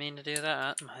 Didn't mean to do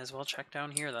that. Might as well check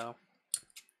down here, though.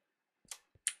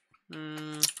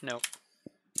 Nope.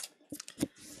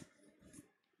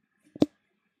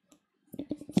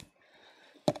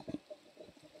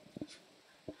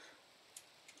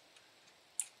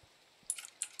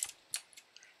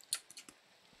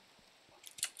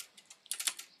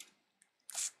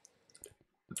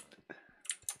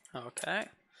 Okay.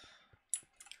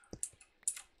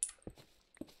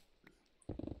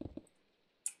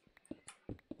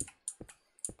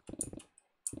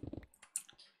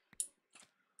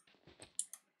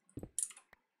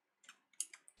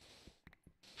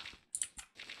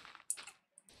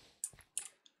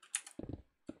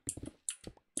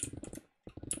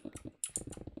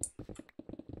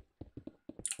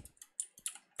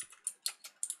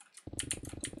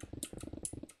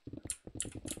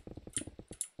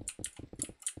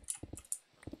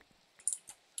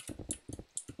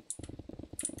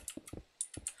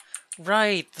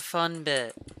 Right, the fun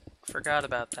bit. Forgot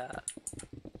about that.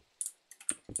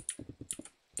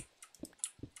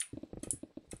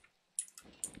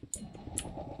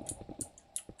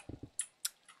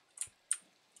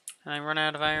 And I run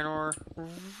out of iron ore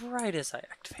right as I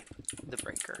activate the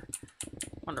breaker.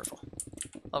 Wonderful.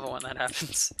 Love it when that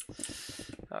happens.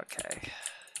 Okay.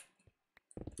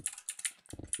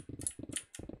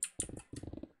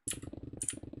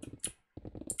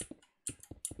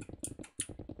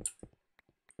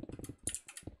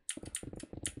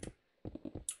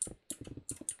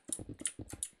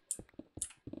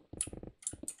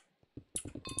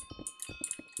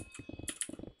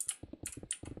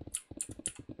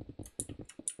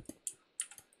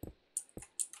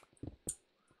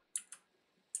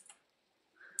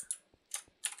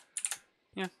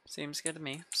 Yeah, seems good to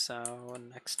me. So,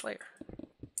 next layer.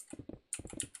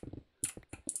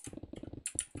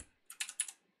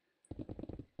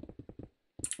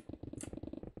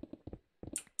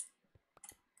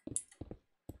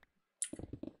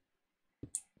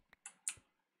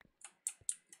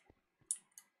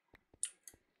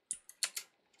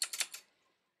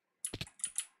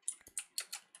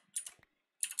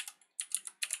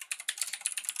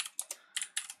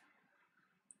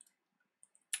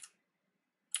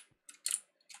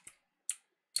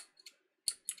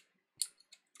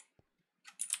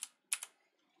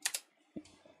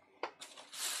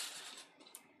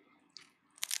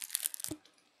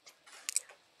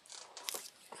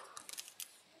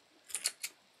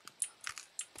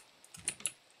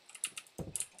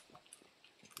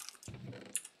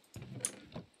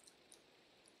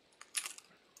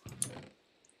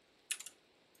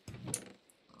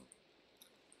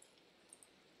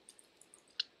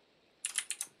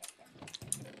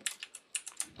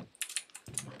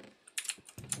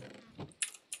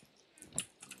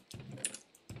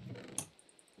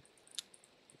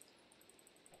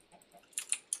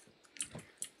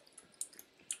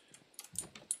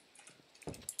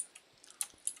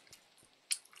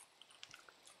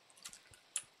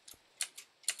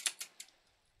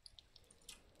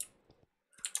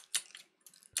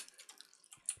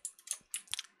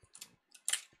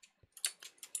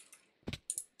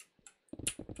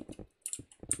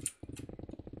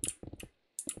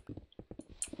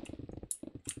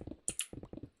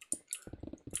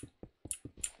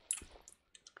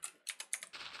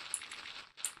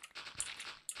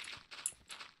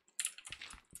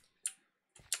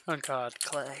 Oh god,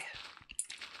 clay.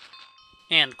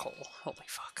 And coal. Holy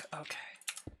fuck. Okay.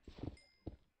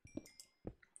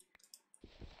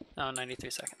 Oh,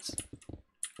 93 seconds.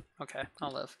 Okay,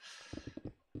 I'll live.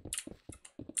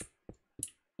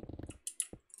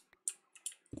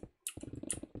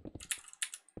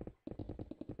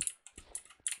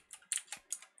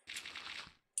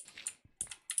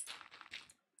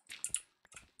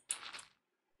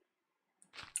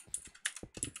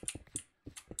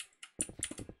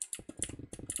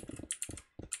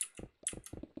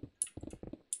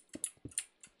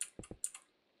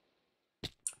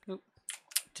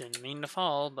 Didn't mean to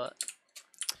fall, but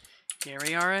here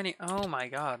we are oh my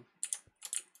god.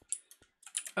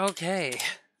 Okay.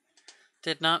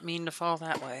 Did not mean to fall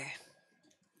that way.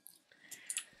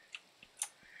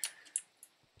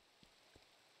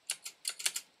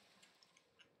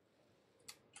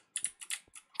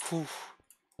 Whew.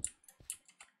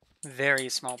 Very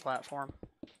small platform.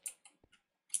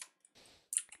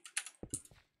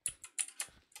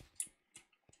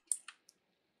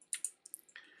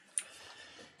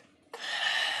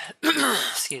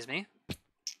 Excuse me.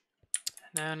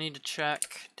 Now I need to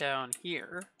check down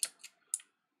here.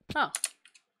 Oh.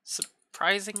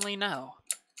 Surprisingly, no.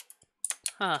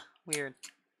 Huh. Weird.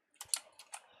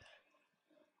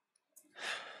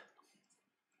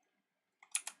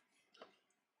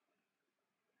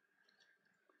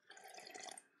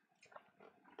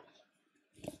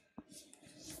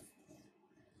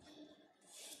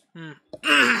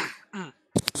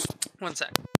 One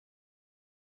sec.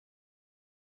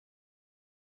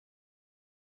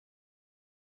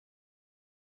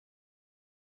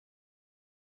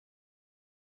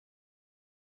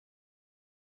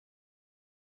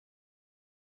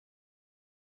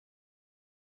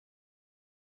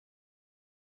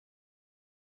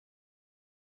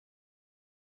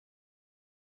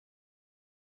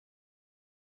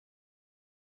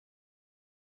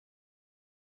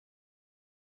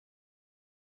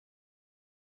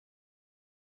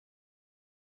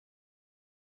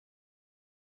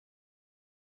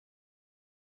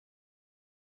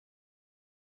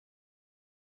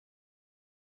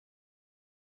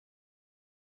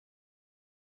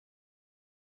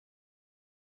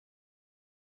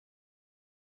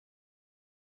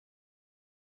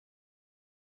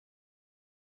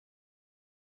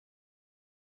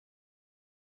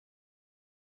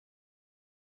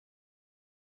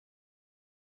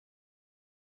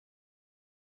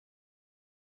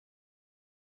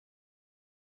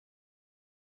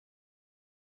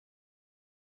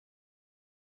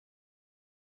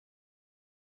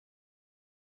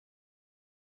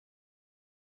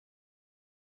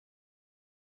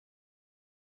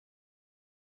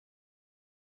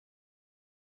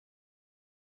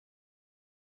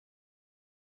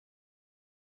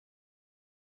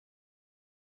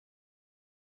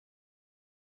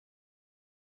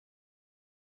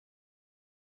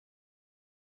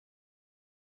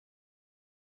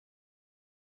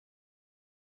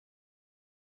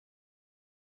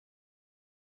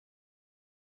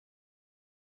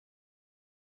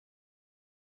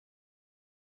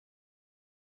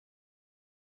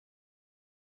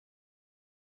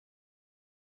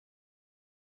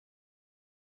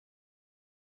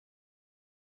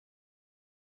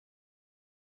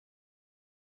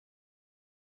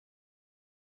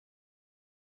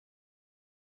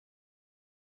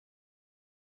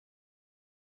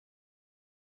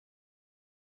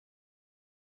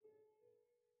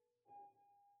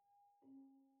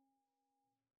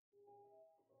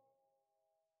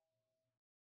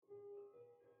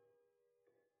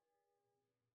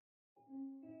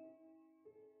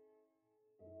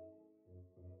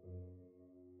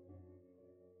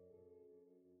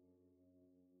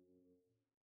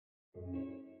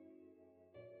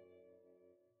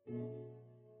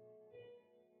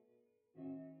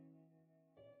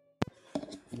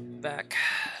 Back.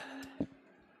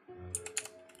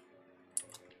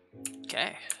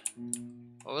 Okay.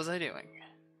 What was I doing?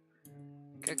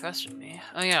 Good question, me.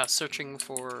 Oh yeah, searching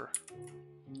for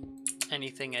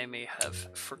anything I may have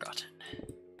forgotten.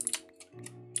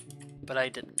 But I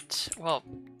didn't. Well,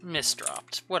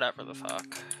 misdropped. Whatever the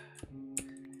fuck.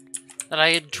 That I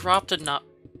had dropped and not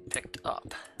picked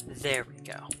up. There we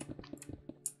go.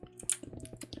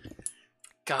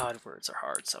 God, words are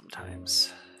hard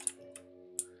sometimes.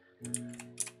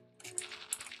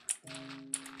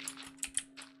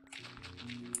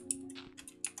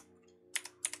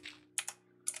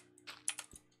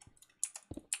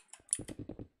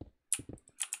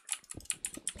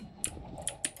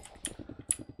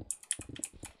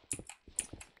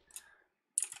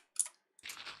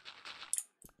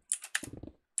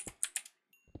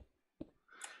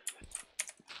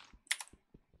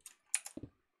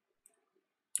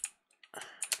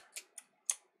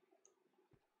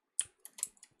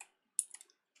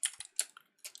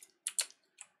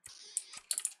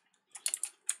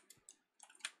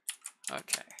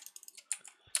 Okay.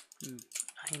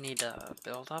 I need to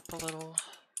build up a little.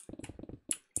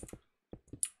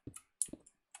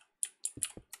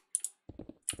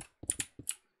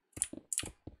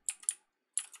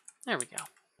 There we go.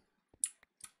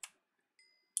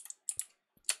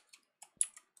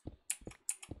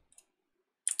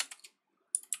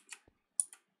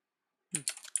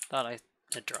 Thought I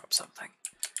It dropped something.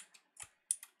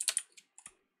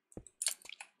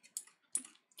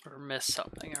 Or missed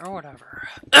something, or whatever.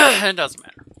 It doesn't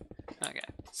matter. Okay,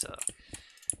 so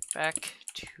back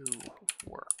to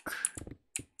work.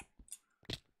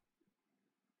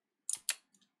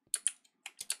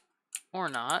 Or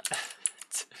not.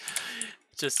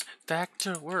 Just back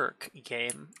to work,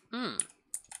 game.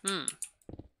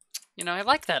 You know, I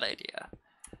like that idea.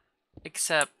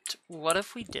 Except, what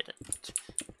if we didn't?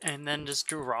 And then just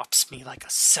drops me like a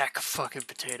sack of fucking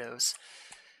potatoes.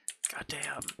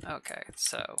 Goddamn. Okay,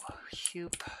 so,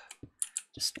 Hupe.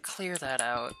 Just clear that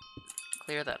out.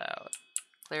 Clear that out.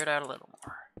 Clear it out a little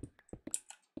more.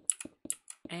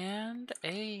 And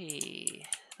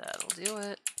that'll do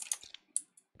it.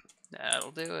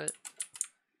 That'll do it.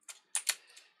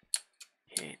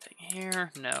 Anything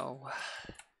here? No.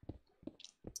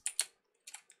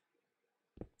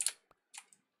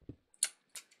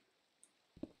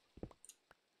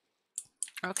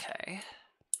 Okay.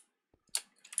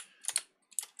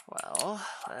 Well,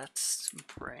 let's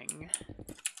bring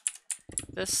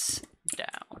this down.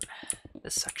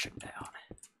 This section down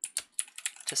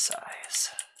to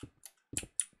size.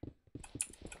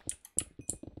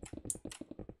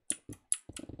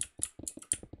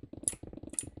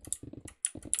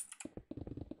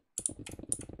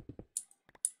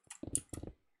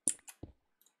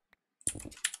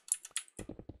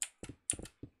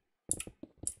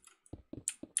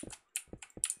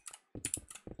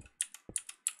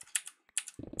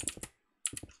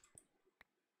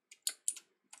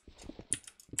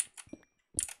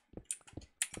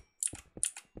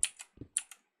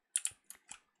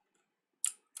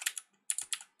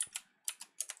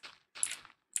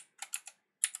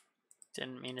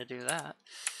 Didn't mean to do that.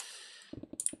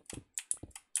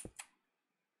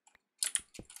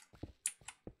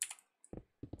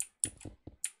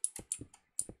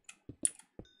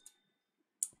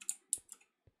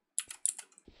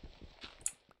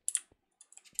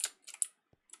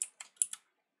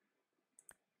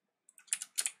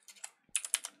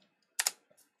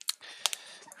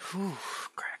 Whew,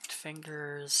 cracked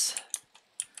fingers.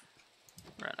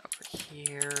 Run over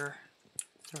here.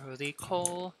 Throw the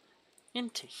coal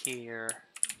into here.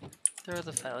 Throw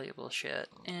the valuable shit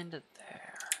into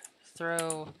there.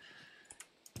 Throw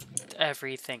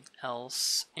everything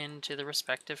else into the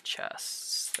respective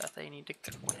chests that they need to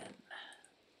go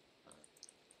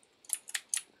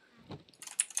in.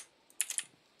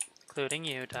 Including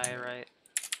you, Diorite.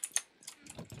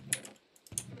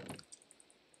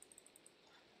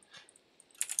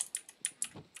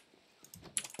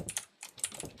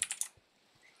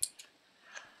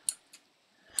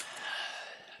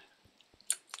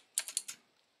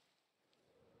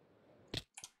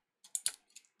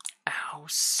 Ow,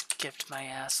 skipped my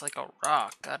ass like a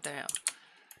rock, goddamn.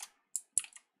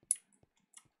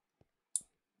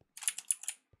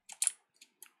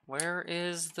 Where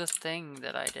is the thing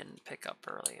that I didn't pick up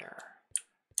earlier?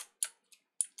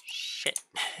 Shit.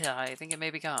 Yeah, I think it may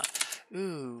be gone.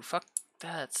 Ooh, fuck.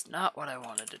 That's not what I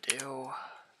wanted to do.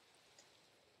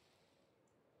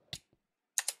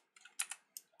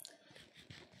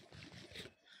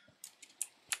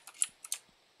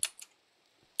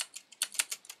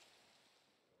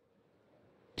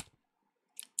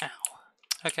 Ow.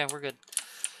 Okay, we're good.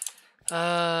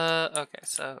 Okay,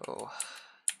 so...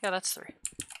 yeah, that's 3.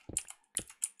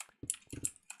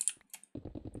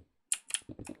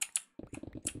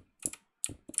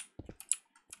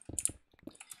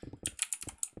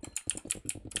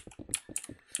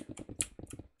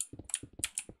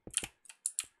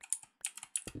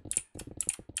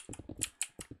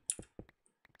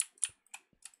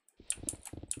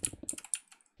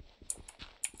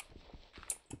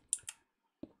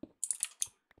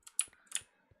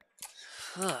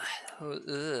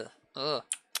 Ugh.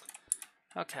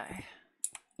 Okay.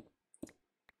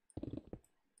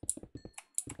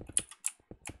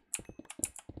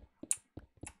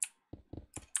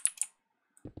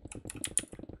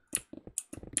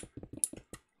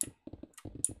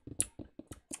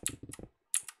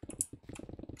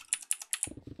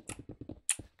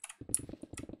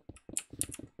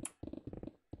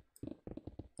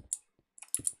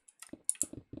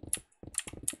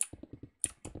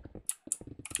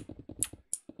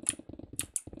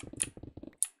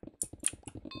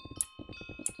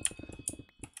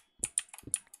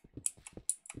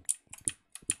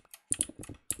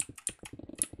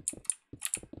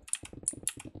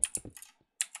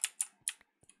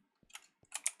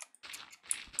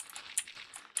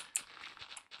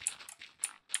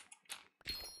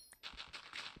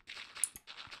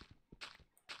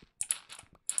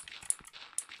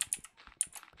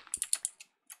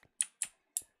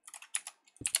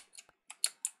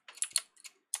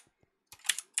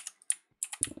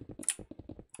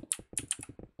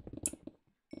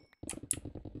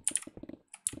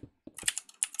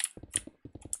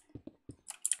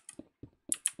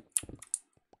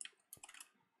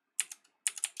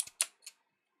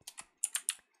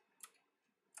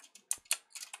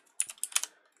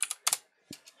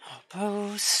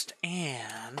 Post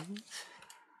and...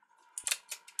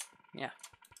 yeah.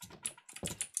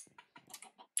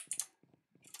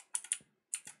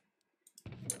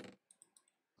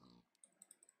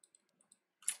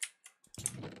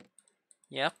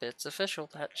 Yep, it's official.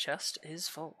 That chest is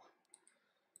full.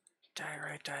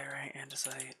 Diorite,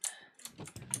 andesite.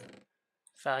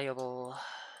 Valuable.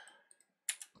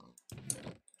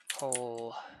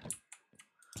 Coal.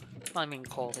 I mean,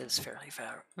 coal is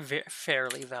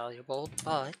fairly valuable,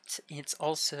 but it's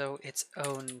also its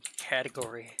own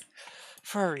category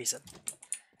for a reason.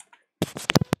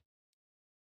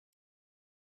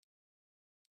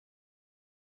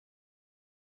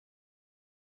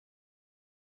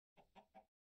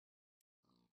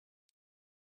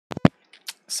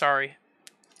 Sorry.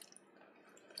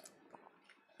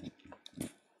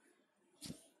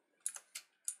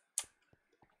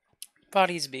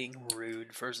 Body's being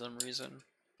rude for some reason.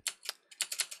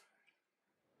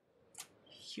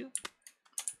 Yup.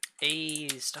 Hey,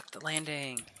 stuck the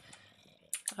landing.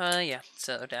 Yeah,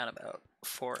 so down about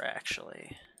 4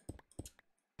 actually.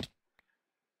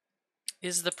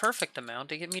 Is the perfect amount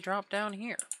to get me dropped down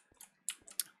here,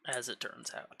 as it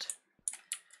turns out.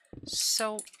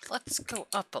 So let's go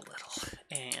up a little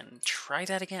and try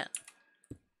that again.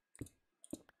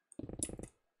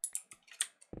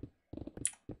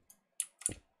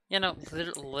 You know,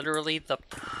 literally the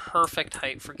perfect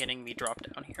height for getting me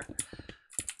dropped down here.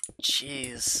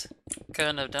 Jeez.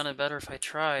 Couldn't have done it better if I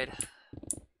tried.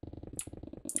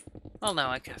 Well, no,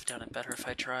 I could have done it better if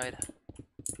I tried.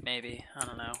 Maybe. I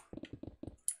don't know.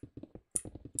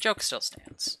 Joke still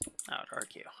stands, I would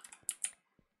argue.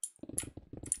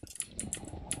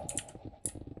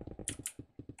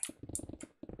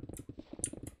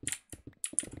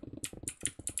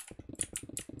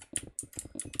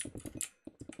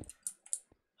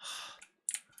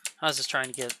 I was just trying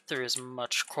to get through as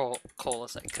much coal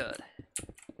as I could.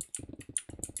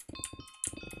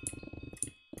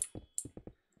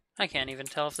 I can't even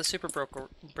tell if the super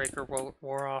breaker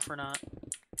wore off or not.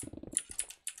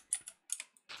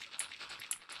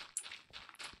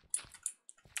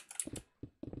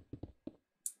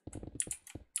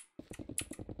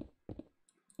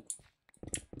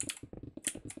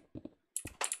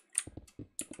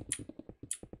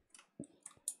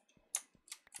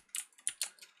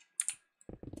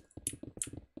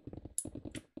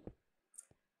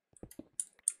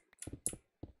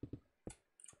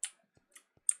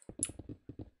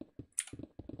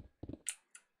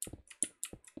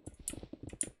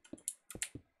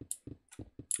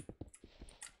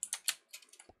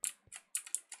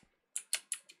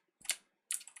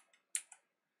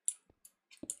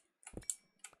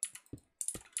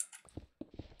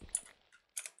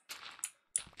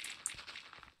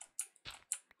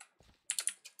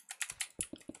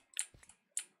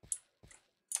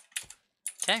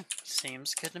 Okay,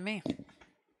 seems good to me.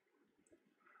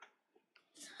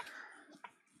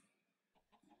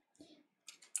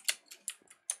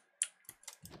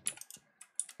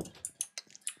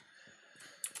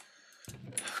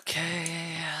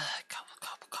 Okay,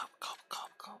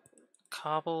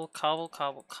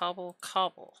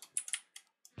 cobble.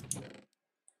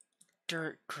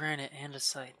 Dirt, granite,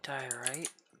 andesite,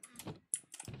 diorite.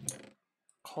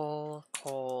 Coal,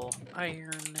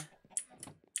 iron.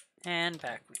 And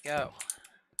back we go.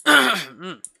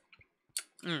 I'm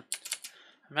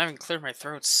having cleared my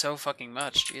throat so fucking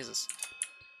much, Jesus.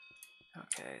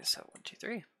 Okay, so 1, 2,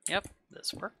 3. Yep,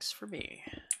 this works for me.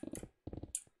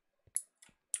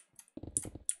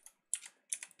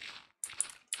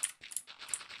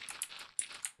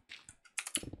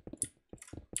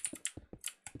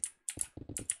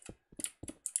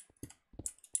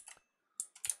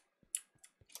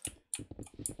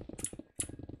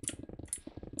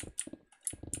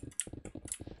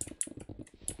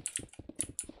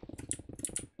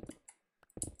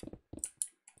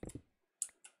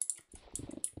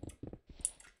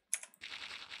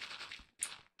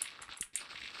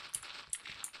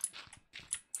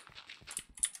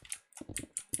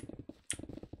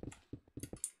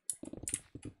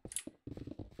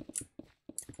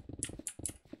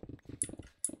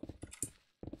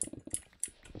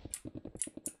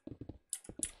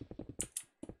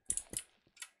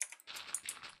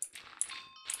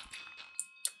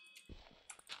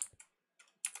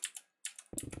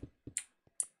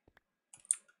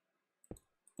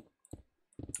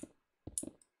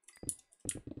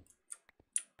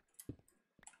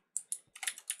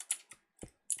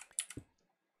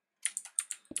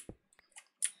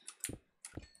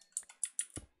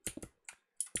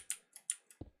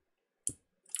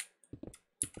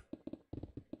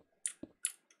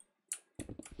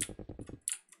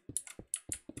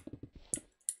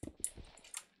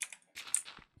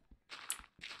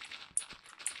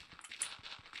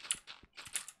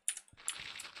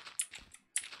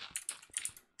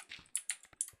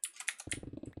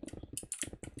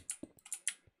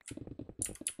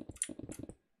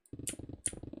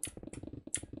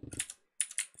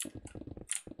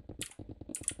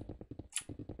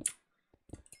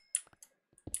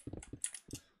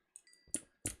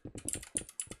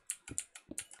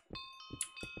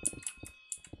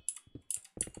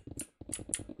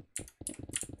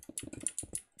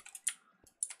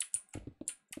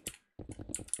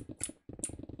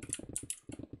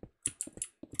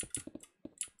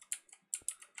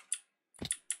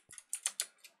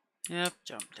 Yep,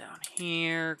 jump down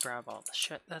here, grab all the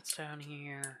shit that's down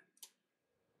here.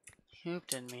 Oop,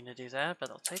 didn't mean to do that, but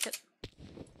I'll take it.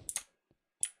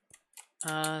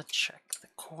 Check the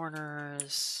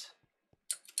corners.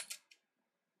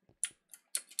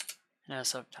 Yeah,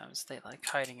 sometimes they like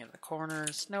hiding in the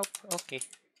corners. Nope, okay.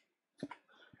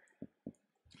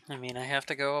 I mean, I have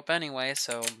to go up anyway,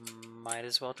 so might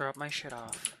as well drop my shit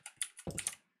off.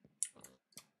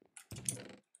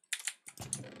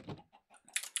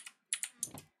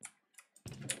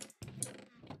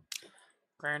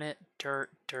 Granite, dirt,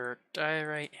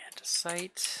 diorite,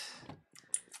 andesite.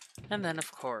 And then,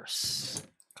 of course,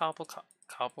 cobble.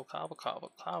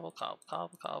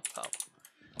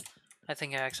 I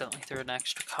think I accidentally threw an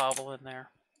extra cobble in there.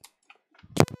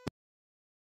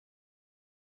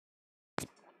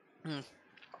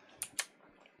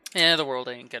 Yeah, the world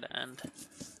ain't gonna end.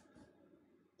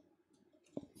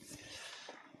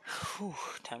 Whew,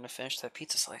 time to finish that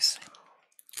pizza slice.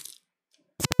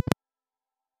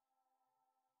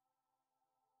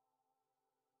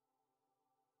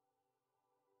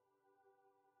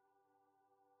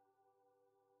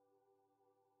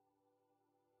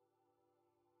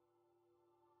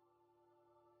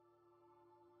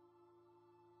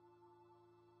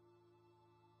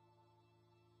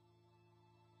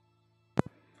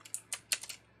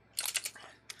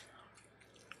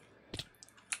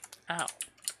 Ow.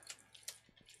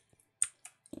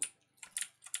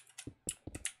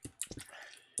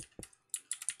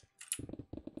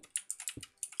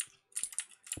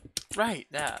 Right,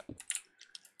 that.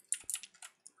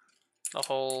 The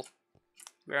whole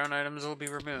ground items will be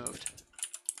removed.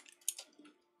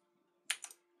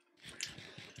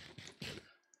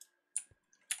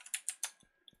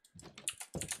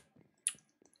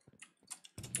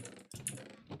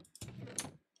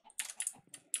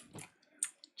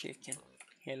 Chicken.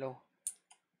 Hello.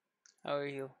 How are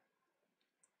you?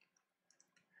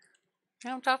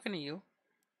 Yeah, I'm talking to you.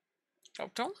 Oh,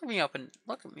 don't look me up and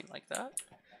look at me like that.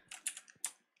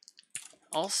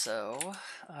 Also,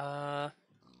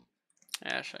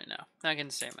 actually no. I can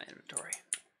stay in my inventory.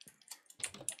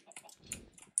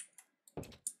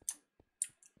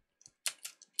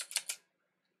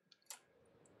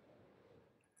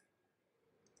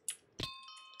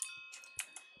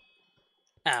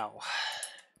 Ow.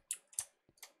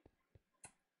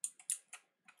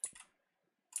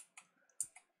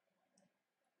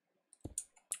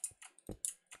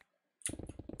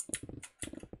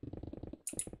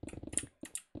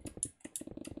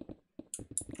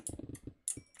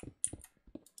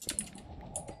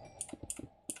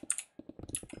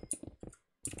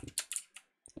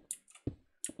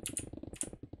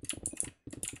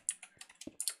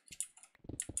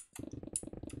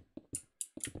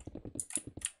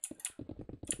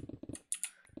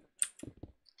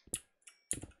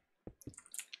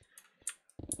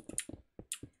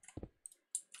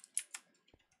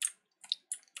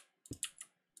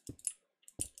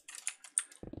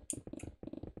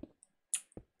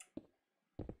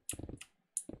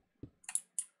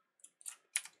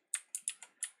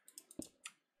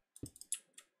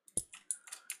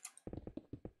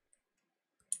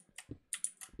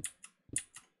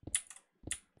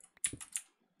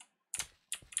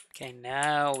 Okay,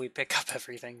 now we pick up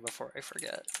everything before I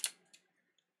forget.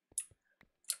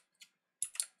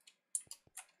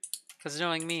 Because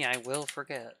knowing me, I will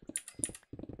forget.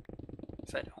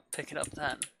 If I don't pick it up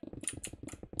then.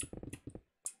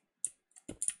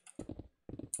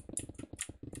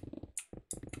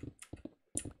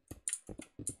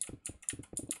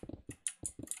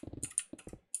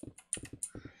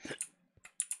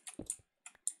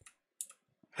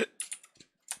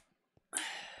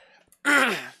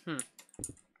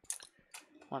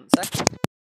 One sec.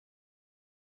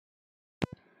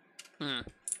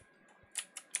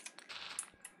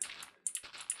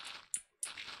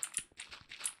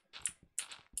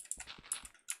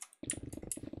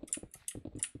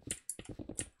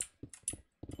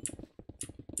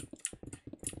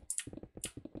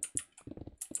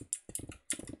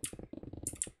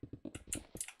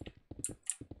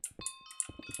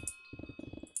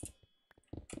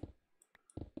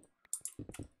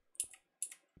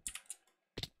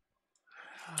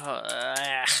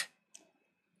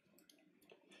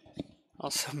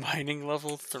 Also, mining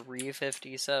level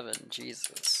 357.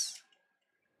 Jesus.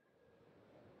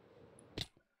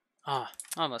 Ah,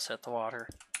 almost hit the water.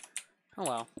 Oh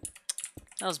well.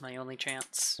 That was my only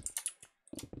chance.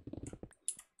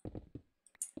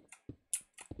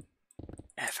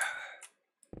 Ever.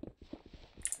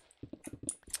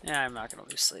 Yeah, I'm not gonna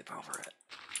lose sleep over it.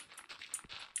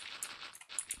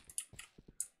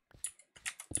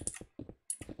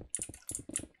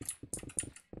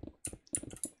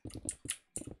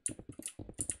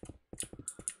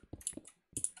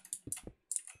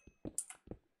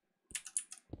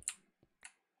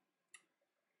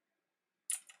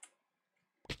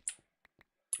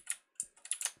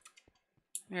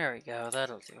 There we go,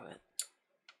 that'll do it.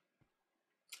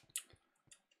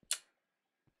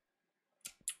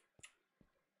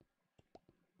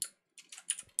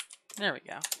 There we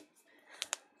go.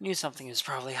 Knew something was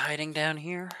probably hiding down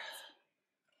here.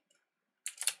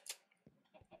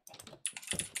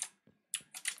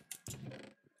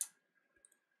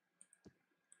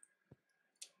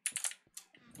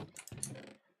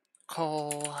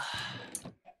 Coal.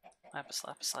 Lapis,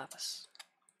 lapis, lapis.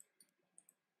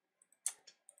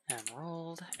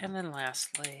 Emerald. And then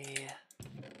lastly...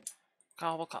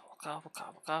 Cobble, cobble, cobble,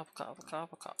 cobble, cobble, cobble,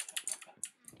 cobble, cobble.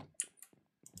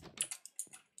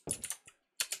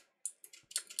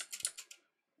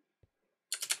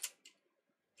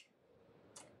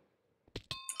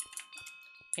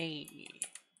 Hey.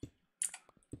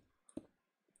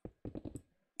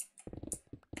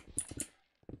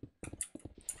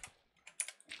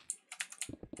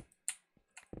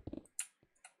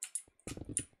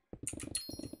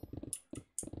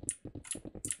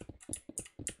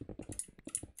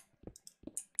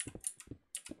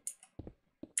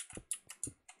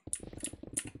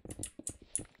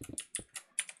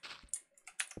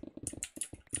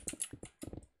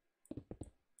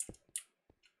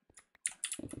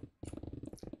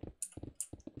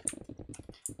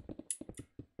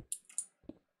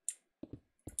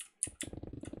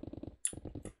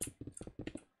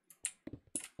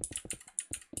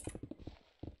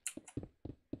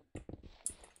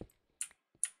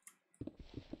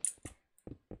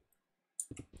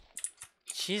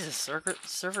 Jesus,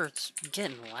 server's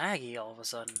getting laggy all of a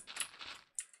sudden.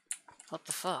 What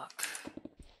the fuck?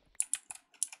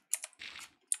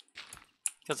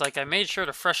 Because, like, I made sure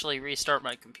to freshly restart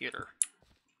my computer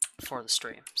for the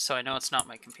stream, so I know it's not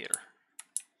my computer.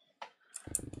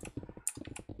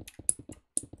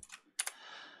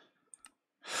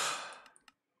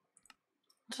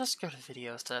 Just go to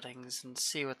video settings and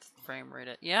see what the frame rate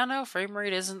is. Yeah, no, frame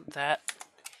rate isn't that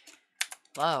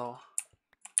low.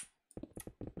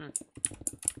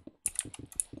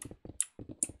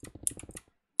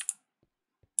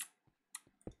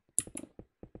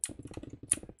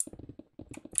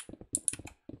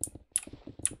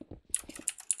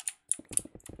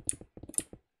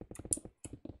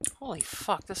 Holy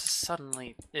fuck, this is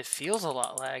suddenly... It feels a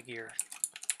lot laggier.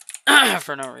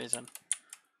 For no reason.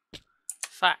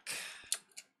 Fuck.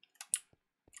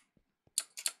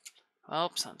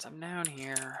 Well, since I'm down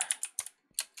here...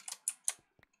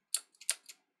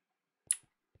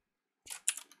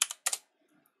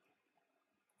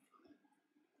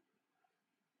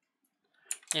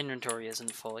 Inventory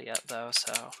isn't full yet, though,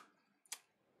 so...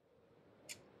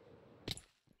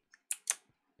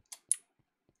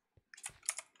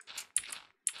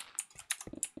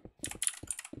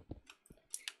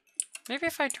 Maybe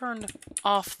if I turned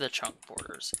off the chunk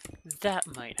borders, that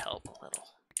might help a little.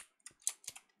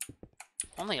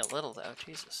 Only a little, though,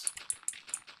 Jesus.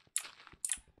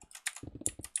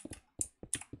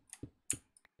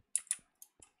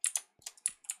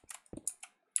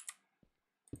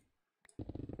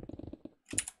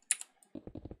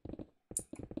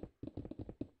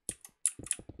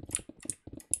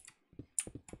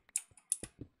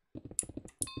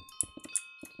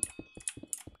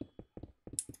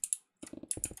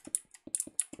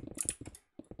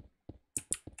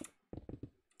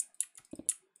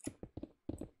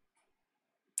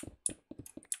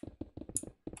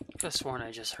 I could have sworn I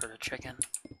just heard a chicken.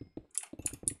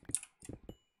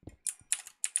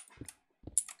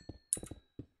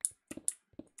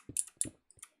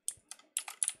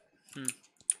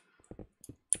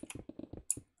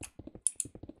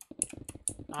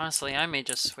 Honestly, I may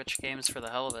just switch games for the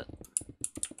hell of it.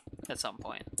 At some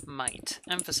point. Might.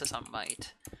 Emphasis on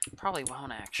might. Probably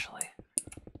won't, actually.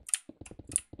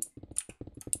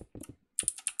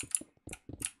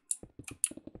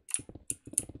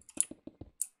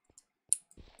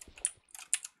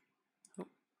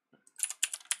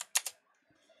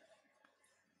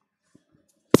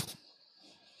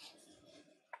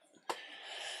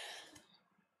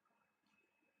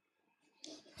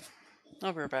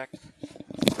 I'll be right back.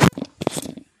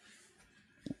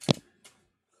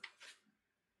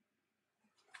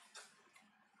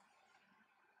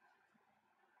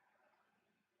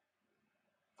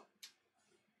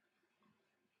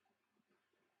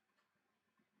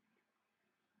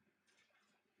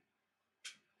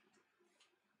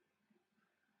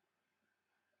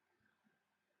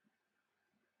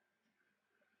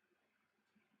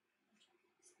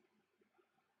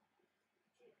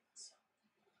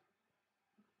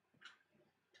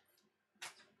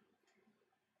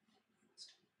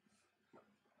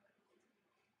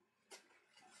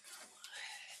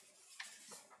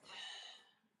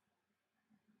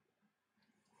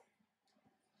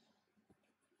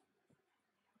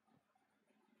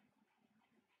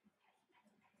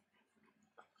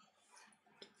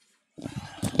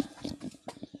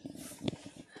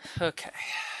 Okay.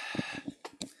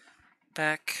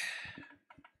 Back.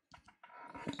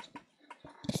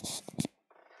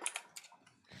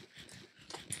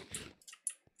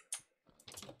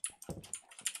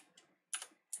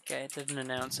 Okay, it didn't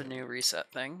announce a new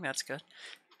reset thing. That's good.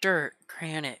 Dirt,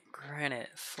 granite,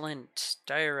 flint,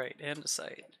 diorite,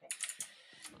 andesite,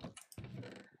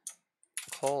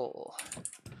 coal,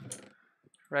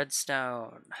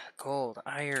 redstone, gold,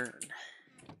 iron,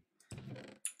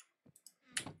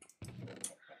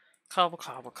 cobble,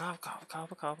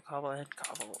 and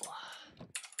cobble.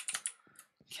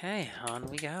 Okay, on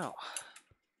we go.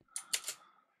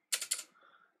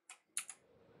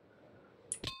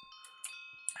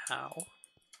 Ow.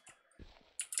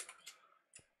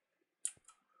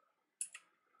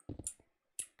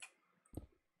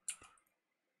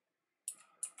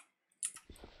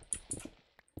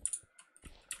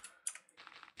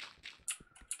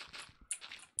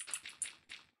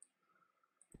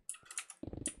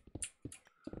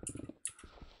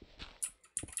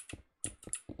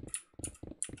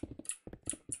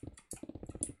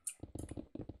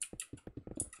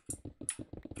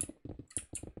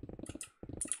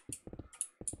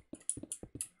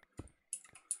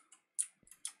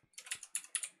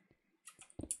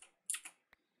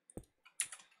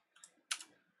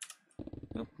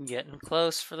 Oop, getting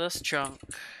close for this chunk.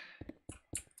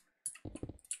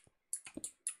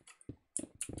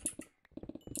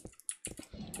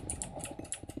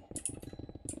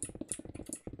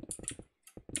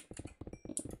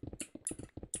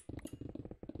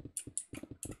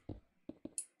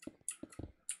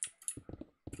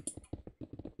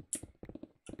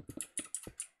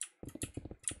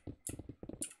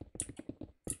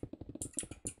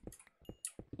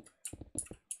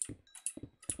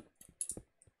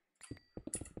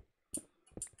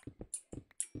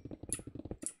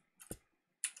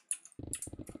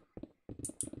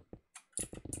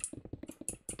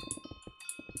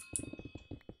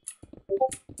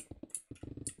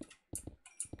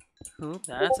 Ooh,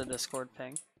 that's a Discord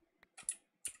ping.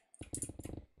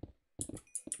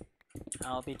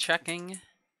 I'll be checking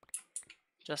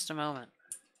just a moment.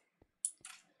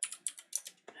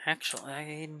 Actually,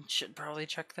 I should probably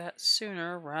check that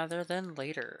sooner rather than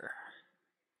later.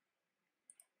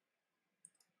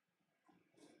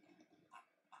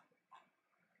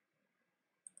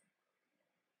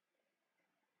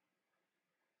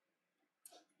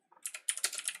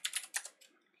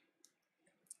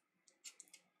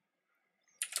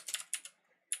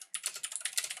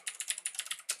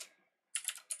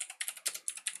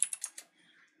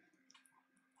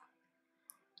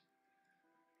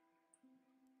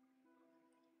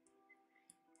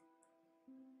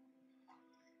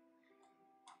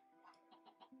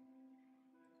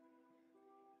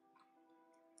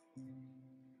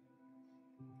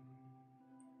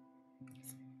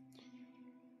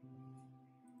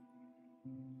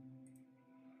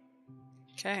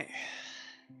 Okay.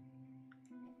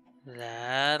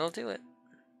 That'll do it.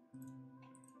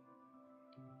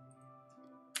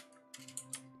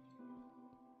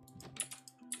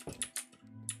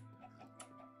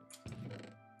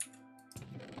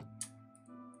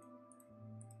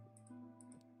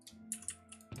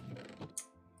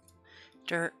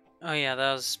 Dirt. Oh yeah,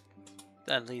 that was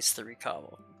at least 3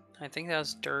 cobble. I think that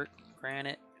was dirt,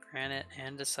 granite,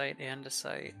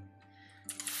 andesite,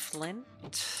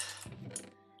 flint,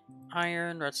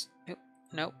 iron,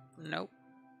 nope,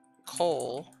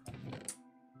 coal,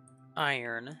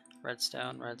 iron,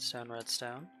 redstone.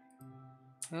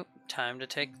 Oop, time to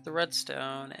take the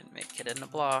redstone and make it into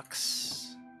blocks.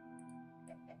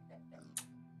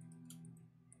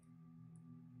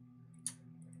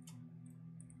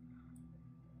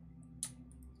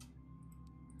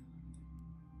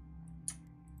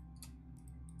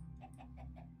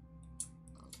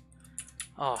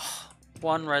 Oh,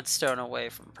 1 redstone away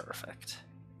from perfect.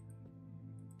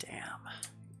 Damn.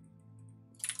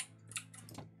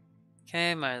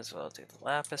 Okay, might as well do the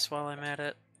lapis while I'm at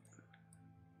it.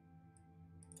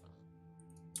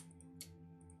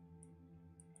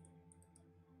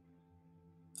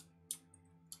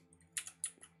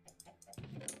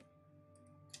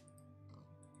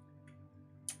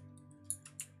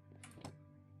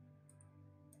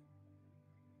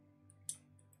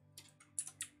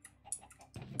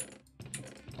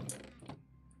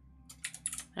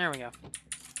 There we go.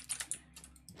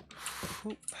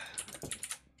 Whoop.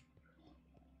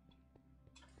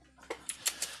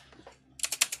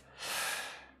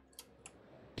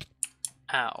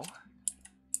 Ow.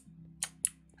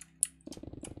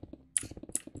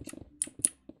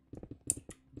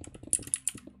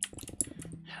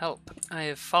 Help, I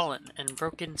have fallen and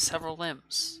broken several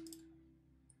limbs.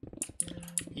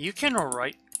 You can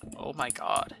right... Oh my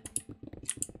god.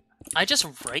 I just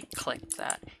right-clicked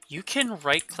that. You can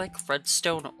right-click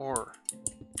redstone ore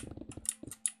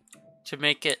to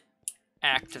make it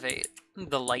activate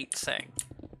the light thing.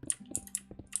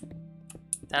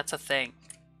 That's a thing.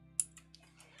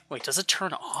 Wait, does it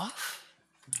turn off?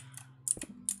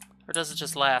 Or does it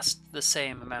just last the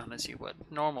same amount as you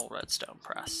would normal redstone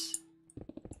press?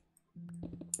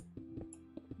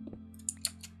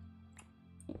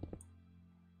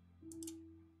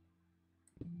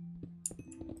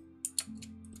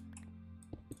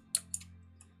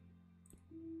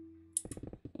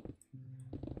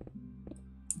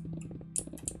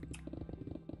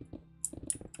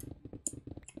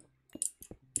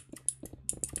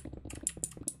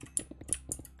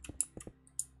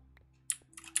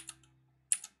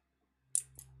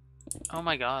 Oh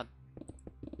my god.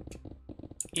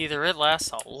 Either it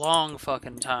lasts a long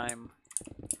fucking time,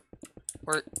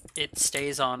 or it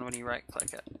stays on when you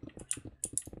right-click it.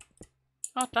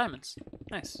 Oh, diamonds.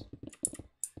 Nice.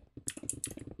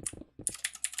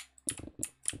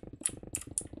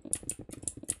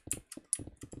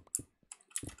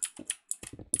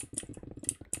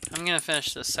 I'm gonna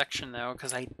finish this section though,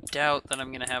 because I doubt that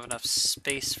I'm gonna have enough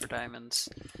space for diamonds.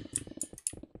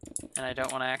 And I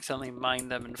don't want to accidentally mine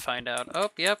them and find out,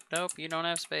 oh, yep, nope, you don't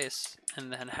have space.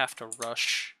 And then have to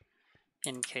rush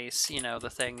in case, you know, the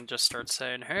thing just starts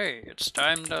saying, hey, it's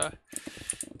time to,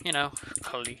 you know,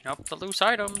 clean up the loose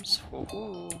items.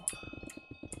 Woohoo.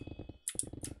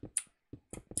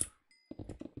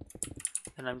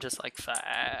 And I'm just like, fuck.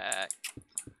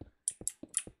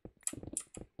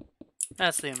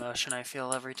 That's the emotion I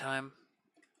feel every time.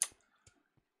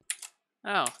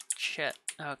 Oh, shit.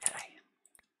 Okay.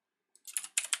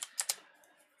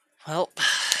 Well,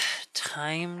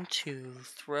 time to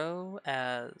throw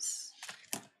as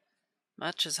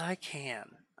much as I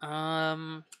can.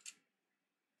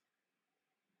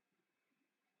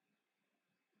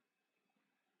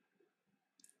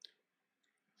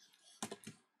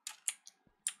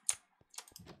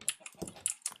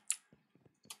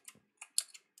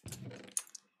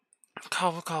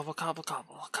 Cobble, cobble, cobble,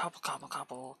 cobble, cobble, cobble,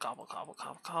 cobble, cobble, cobble,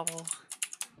 cobble, cobble.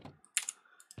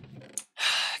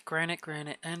 Granite,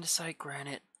 granite, andesite,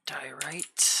 granite,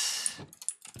 diorite.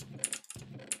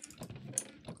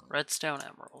 Redstone,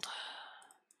 emerald.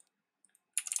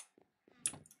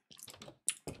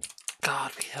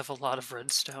 God, we have a lot of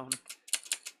redstone.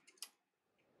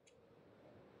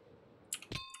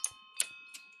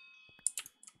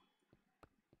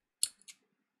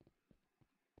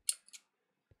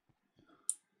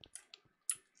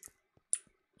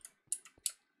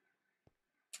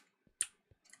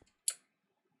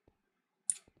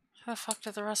 How the fuck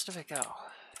did the rest of it go?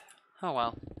 Oh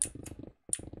well.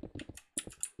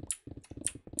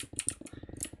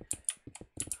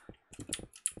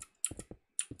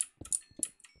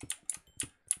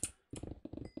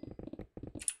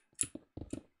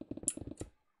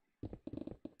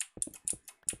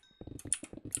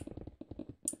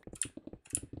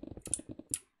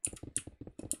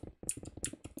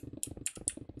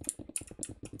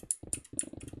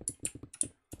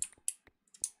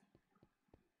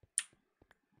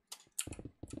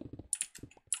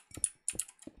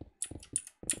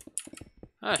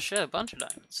 Oh shit, a bunch of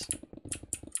diamonds.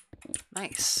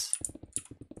 Nice.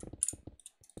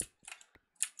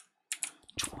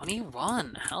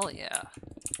 21, hell yeah.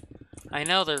 I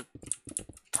know they're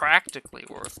practically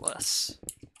worthless,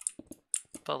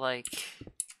 but like,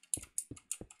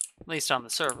 at least on the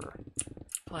server.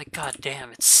 But like, god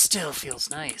damn, it still feels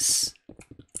nice.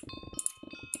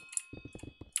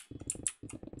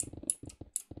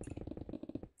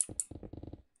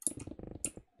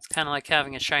 It's kind of like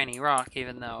having a shiny rock,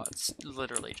 even though it's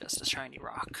literally just a shiny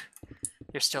rock.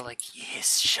 You're still like,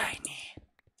 yes, shiny.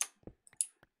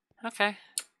 Okay.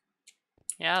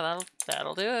 Yeah,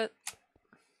 that'll do it.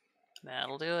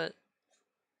 That'll do it.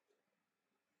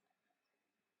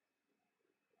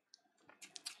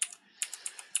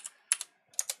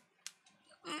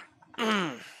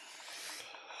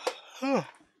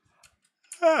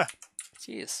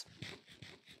 Jeez.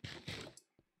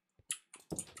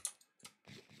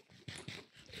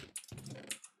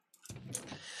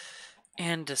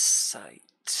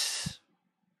 Andesite.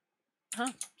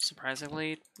 Huh.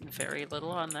 Surprisingly, very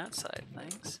little on that side.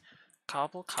 Thanks.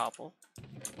 Cobble, cobble.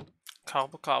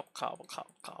 Cobble, cobble, cobble,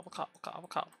 cobble, cobble, cobble, cobble,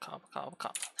 cobble, cobble, cobble,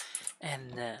 cobble.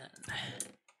 And then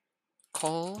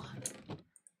coal,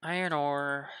 iron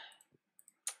ore,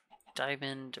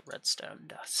 diamond, redstone,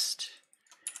 dust.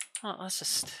 Well, let's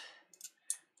just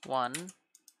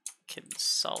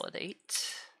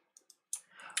consolidate.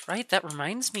 Right, that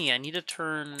reminds me, I need to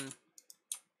turn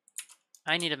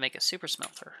I need to make a super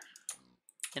smelter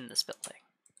in this building.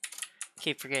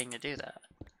 Keep forgetting to do that.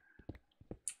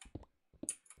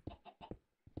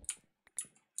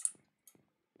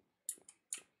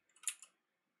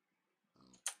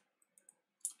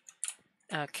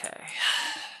 Okay.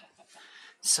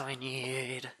 So I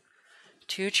need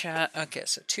two okay,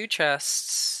 so two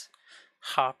chests,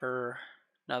 hopper,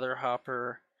 another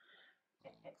hopper,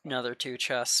 another two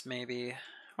chests maybe,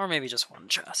 or maybe just one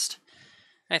chest.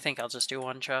 I think I'll just do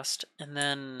one chest, and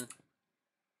then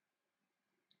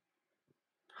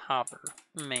hopper,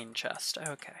 main chest.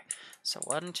 Okay, so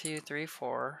 1, 2, 3,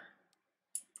 4,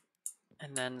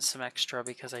 and then some extra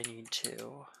because I need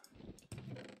to,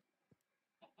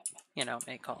 you know,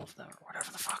 make all of them or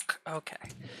whatever the fuck.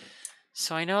 Okay,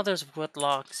 so I know there's wood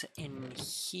logs in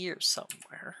here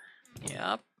somewhere.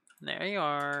 Yep, there you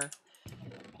are.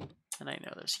 And I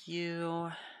know there's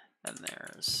you, and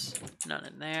there's none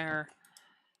in there.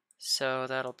 So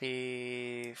that'll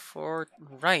be 4.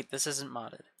 Right, this isn't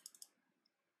modded.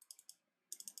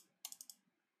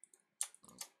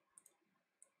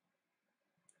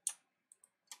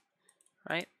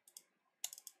 Right?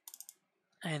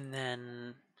 And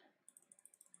then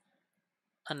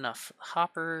enough for the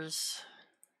hoppers.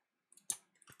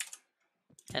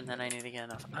 And then I need to get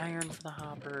enough iron for the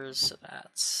hoppers, so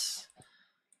that's...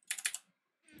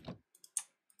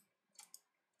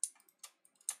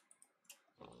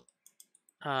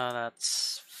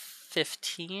 that's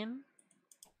 15.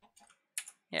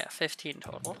 Yeah, 15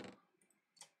 total.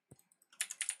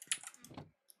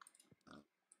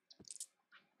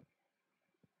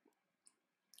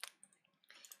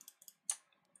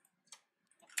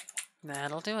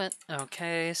 That'll do it.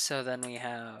 Okay, so then we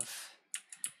have...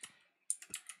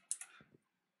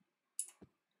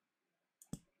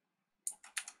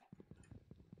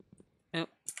 Oop.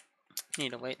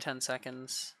 Need to wait 10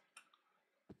 seconds.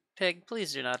 Pig,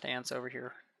 please do not dance over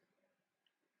here.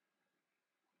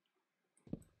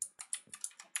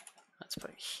 Let's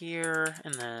put it here,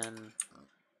 and then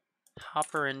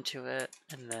hopper into it,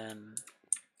 and then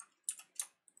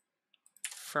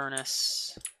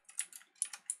furnace.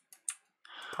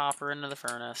 Hopper into the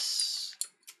furnace.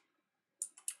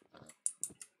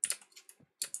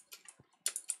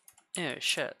 Oh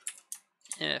shit.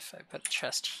 If I put a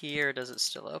chest here, does it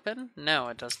still open? No,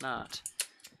 it does not.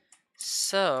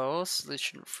 So,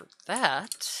 solution for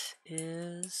that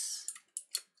is...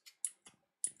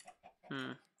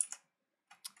 Move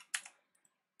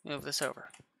this over.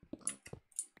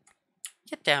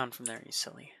 Get down from there, you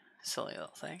silly little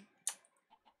thing.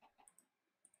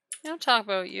 Don't talk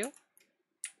about you.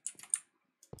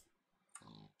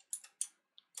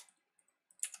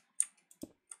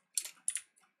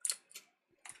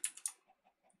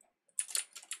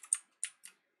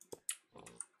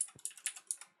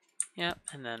 Yep,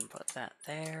 and then put that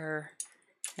there.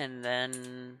 And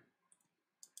then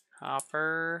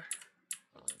hopper.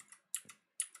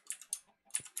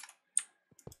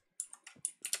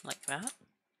 Like that.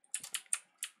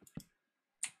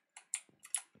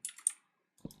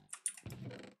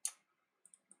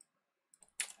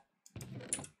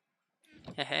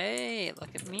 Hey,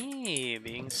 look at me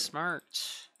being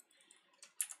smart.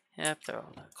 Yep, throw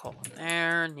that coal in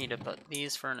there. Need to put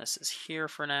these furnaces here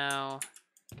for now.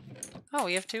 Oh,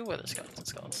 we have 2 wither skeleton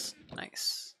skulls.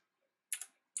 Nice.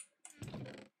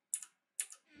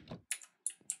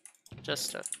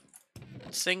 Just a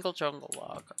single jungle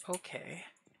log. Okay.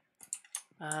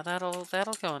 That'll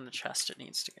go in the chest it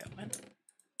needs to go in.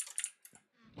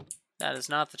 That is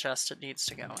not the chest it needs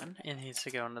to go in. It needs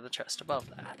to go into the chest above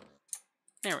that.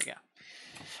 There we go.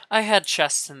 I had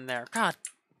chests in there. God.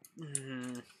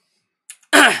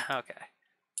 Okay.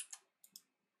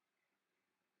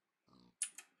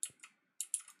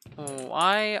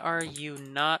 Why are you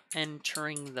not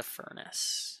entering the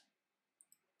furnace?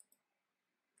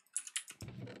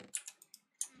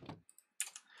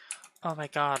 Oh my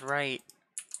god, right.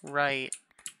 Right.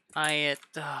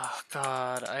 Oh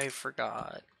god, I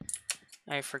forgot.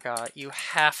 You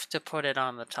have to put it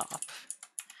on the top.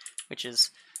 Which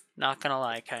is, not gonna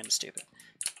lie, kind of stupid.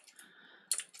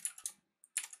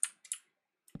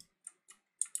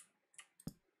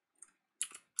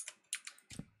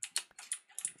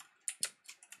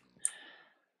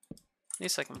 At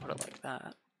least I can put it like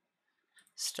that.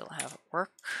 Still have it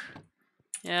work.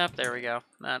 Yep, there we go.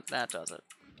 That does it.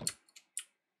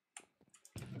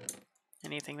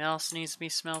 Anything else needs to be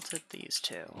smelted? These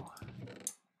 2.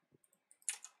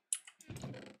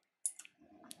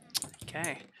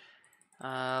 Okay.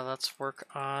 Let's work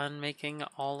on making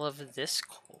all of this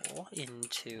coal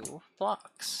into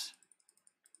blocks.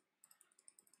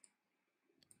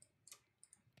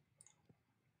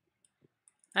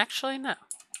 Actually, no.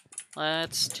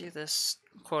 Let's do this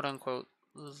quote-unquote...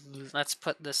 Let's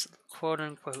put this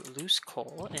quote-unquote loose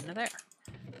coal into there.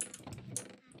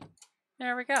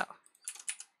 There we go.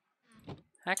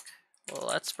 Heck, well,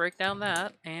 let's break down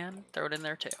that and throw it in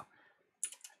there too.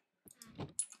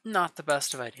 Not the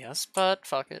best of ideas, but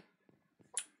fuck it.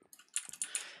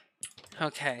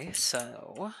 Okay,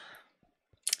 so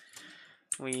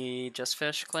we just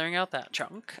finished clearing out that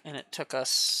chunk, and it took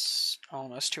us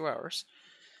almost 2 hours.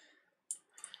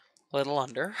 Little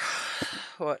under.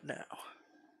 What now?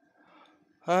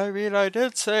 I mean, I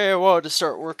did say I wanted to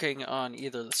start working on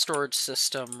either the storage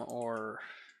system or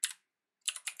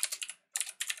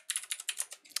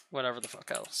whatever the fuck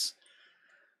else.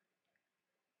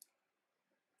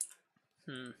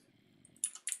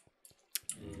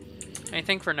 I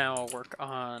think for now I'll work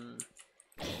on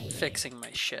fixing my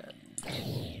shit.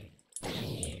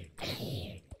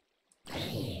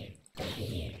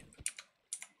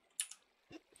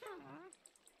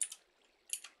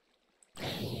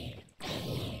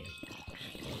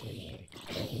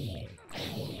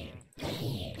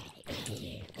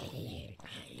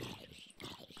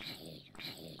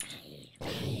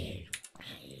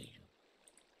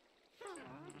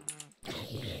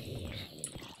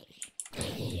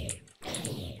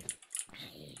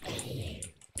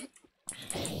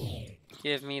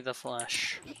 Give me the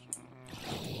flesh.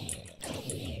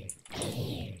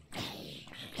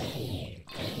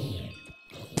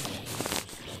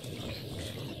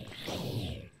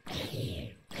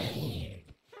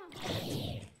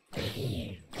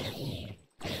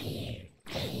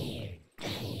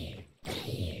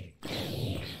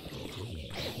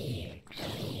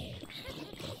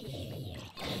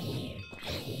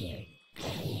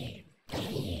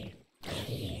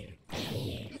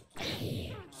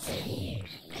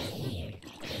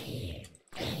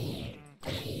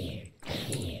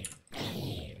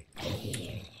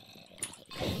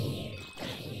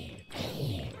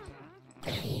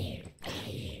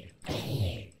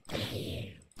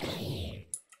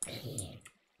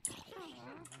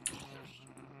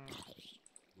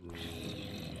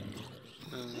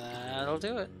 That'll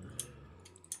do it.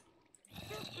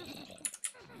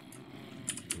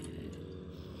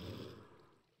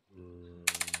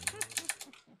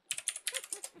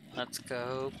 Let's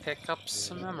go pick up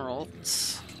some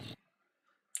emeralds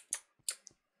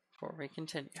before we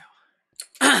continue.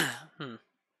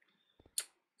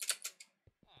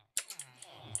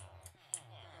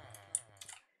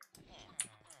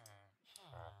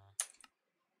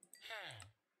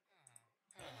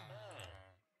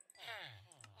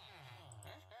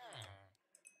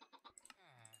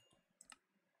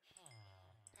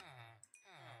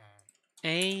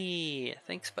 Hey,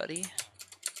 thanks, buddy.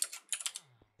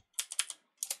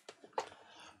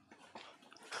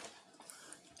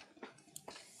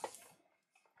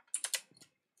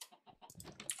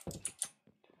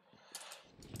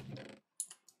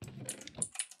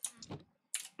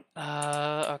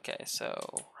 Okay, so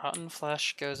rotten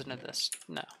flesh goes into this.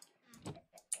 No.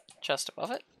 Chest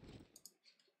above it.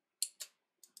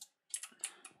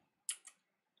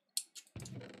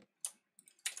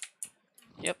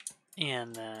 Yep.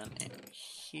 And then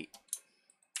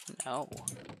no.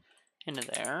 Into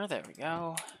there. There we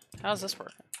go. How's this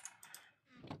working?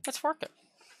 It's working.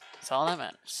 That's all that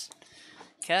matters.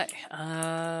 Okay.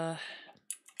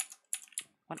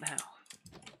 What now?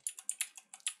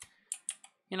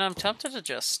 You know, I'm tempted to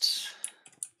just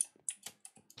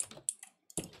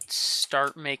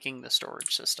start making the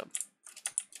storage system.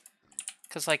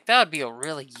 Because, like, that would be a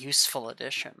really useful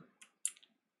addition.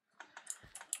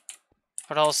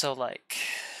 But also, like,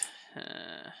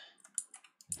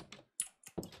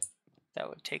 that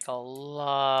would take a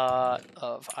lot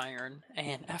of iron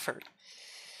and effort.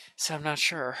 So I'm not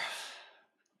sure.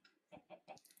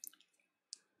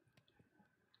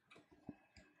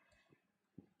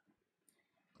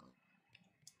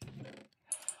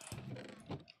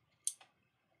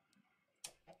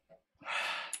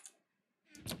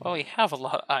 Well, we have a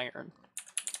lot of iron.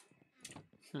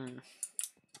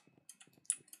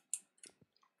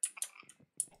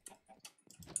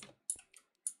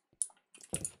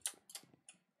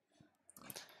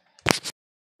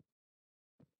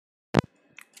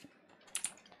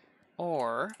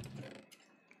 Or...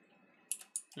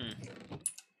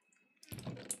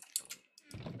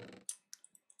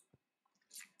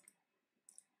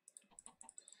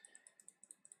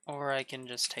 Or I can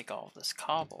just take all of this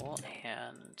cobble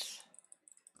and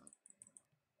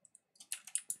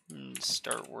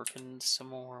start working some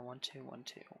more. 1, 2, 1,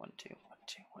 2, 1, 2, 1,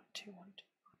 2, 1, 2, 1,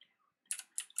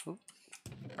 2. Oop.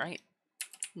 Right.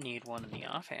 Need one in the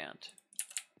offhand.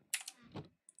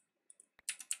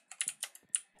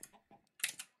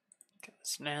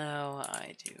 now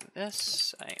I do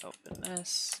this, I open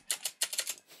this,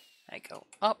 I go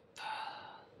up.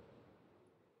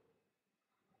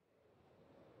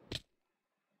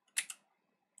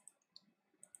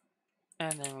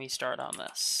 And then we start on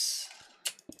this.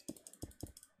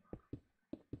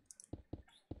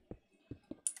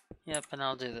 Yep, and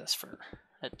I'll do this for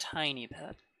a tiny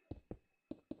bit.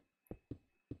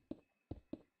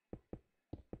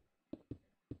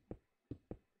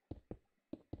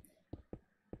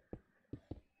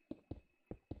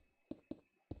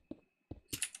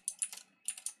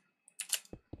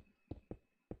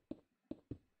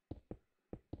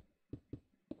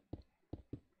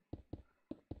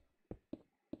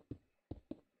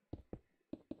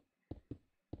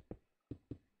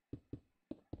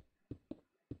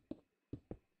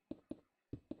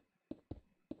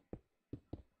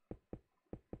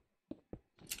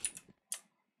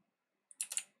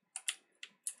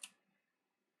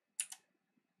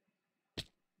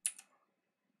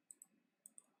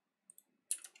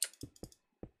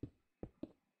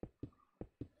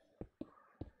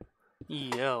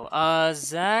 Yo,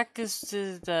 Zach is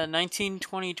the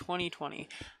 1920-2020.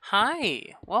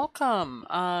 Hi, welcome.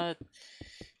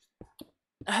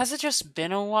 Has it just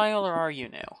been a while or are you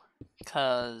new?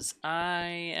 Cause I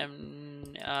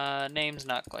am, name's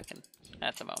not clicking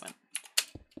at the moment,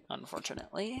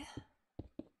 unfortunately.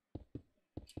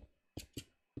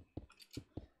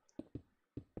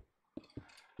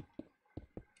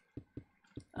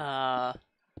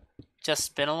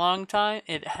 Just been a long time?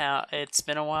 It's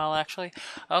been a while, actually.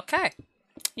 Okay.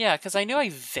 Yeah, because I knew I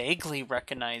vaguely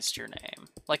recognized your name.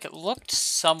 Like, it looked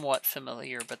somewhat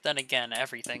familiar, but then again,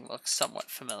 everything looks somewhat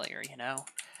familiar, you know?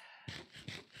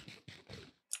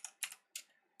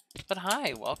 But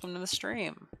hi, welcome to the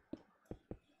stream.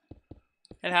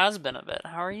 It has been a bit.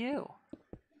 How are you?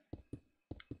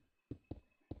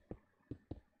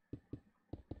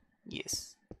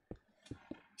 Yes.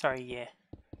 Sorry, yeah.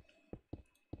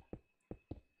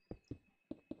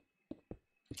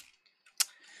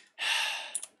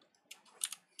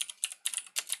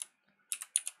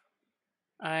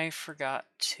 I forgot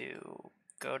to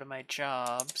go to my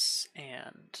jobs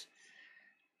and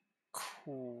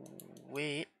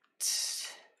quit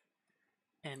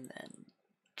and then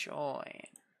join.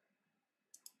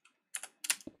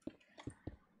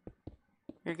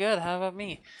 You're good, how about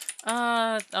me?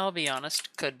 I'll be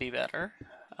honest, could be better.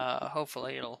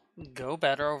 Hopefully it'll go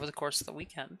better over the course of the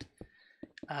weekend.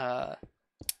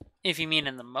 If you mean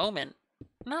in the moment,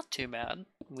 not too bad.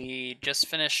 We just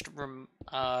finished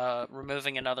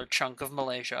removing another chunk of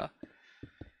Malaysia.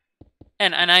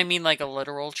 And I mean like a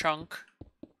literal chunk.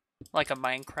 Like a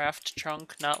Minecraft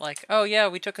chunk, not like, oh yeah,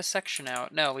 we took a section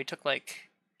out. No, we took like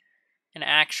an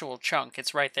actual chunk.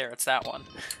 It's right there, it's that one.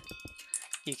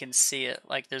 You can see it.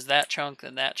 Like, there's that chunk,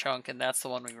 and that's the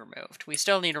one we removed. We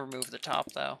still need to remove the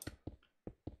top, though.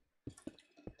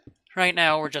 Right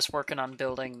now, we're just working on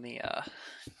building the,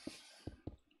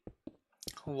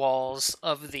 walls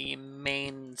of the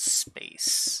main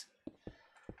space.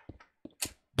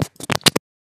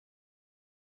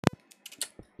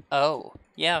 Oh,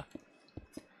 yeah.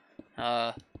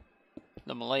 The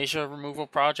Malaysia removal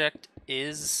project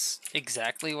is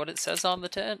exactly what it says on the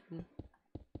tent.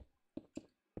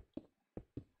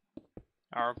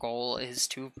 Our goal is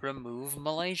to remove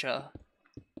Malaysia.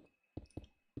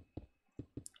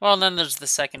 Well, and then there's the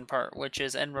second part, which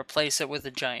is, and replace it with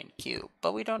a giant cube.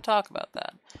 But we don't talk about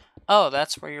that. Oh,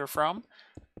 that's where you're from?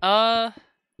 Well,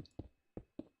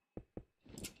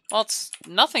 it's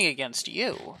nothing against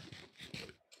you.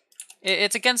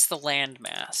 It's against the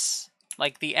landmass.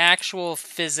 Like, the actual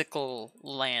physical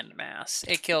landmass.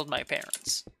 It killed my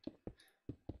parents.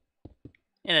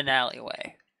 In an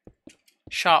alleyway.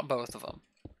 Shot both of them.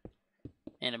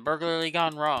 In a burglary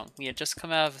gone wrong. We had just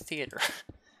come out of a theater.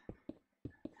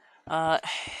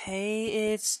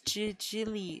 Hey, it's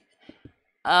Jilly.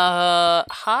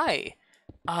 Hi.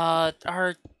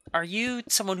 Are you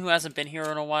someone who hasn't been here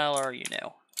in a while, or are you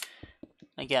new?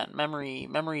 Again,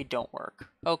 memory don't work.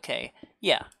 Okay,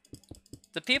 yeah.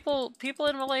 The people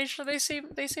in Malaysia, they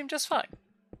seem just fine.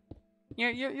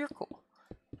 You're cool.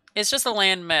 It's just the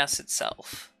landmass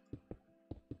itself.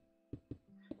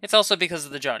 It's also because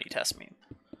of the Johnny Test meme.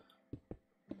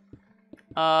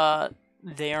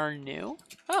 They are new?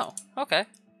 Oh, okay.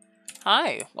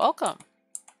 Hi, welcome.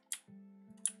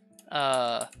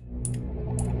 Oh.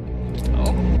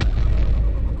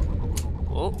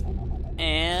 Oh.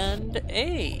 And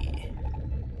A.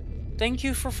 Thank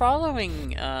you for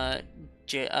following,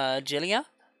 Jilia?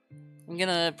 I'm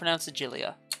gonna pronounce it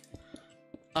Jilia.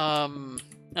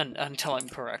 Until I'm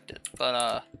corrected.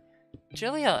 But,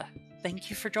 Jilia, thank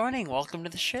you for joining. Welcome to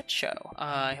the shit show.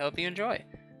 I hope you enjoy.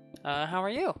 How are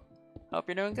you? Hope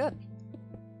you're doing good.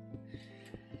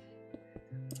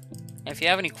 If you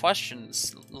have any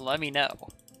questions, let me know.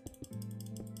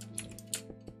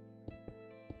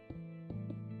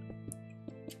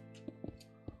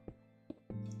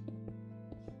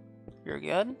 You're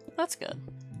good? That's good.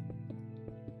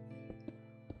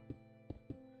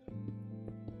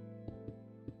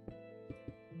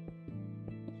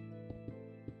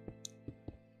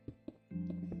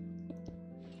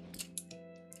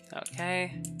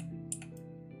 Okay.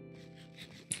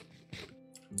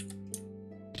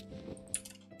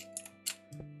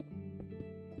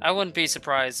 I wouldn't be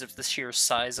surprised if the sheer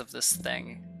size of this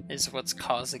thing is what's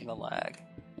causing the lag.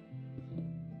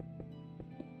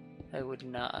 I would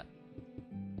not.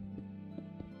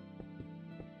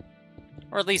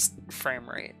 Or at least frame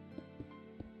rate.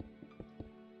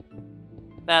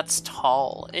 That's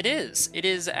tall. It is. It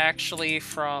is actually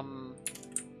from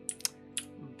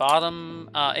bottom.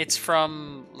 It's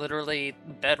from literally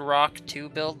bedrock to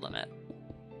build limit.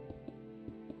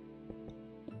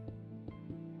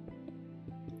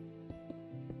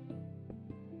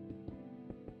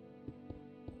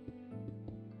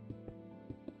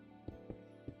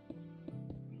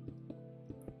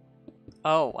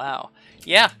 Oh, wow.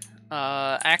 Yeah.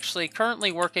 Actually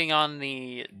currently working on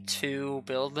the 2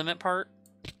 build limit part.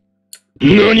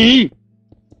 NANI?!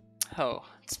 Oh,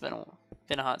 it's been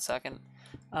a hot second.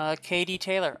 Katie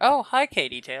Taylor. Oh, hi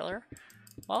Katie Taylor.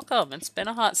 Welcome. It's been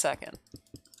a hot second.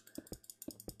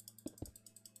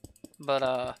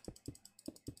 But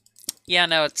yeah,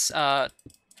 no, it's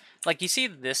like you see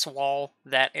this wall,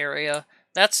 that area,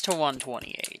 that's to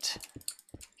 128.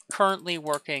 Currently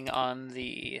working on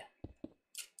the,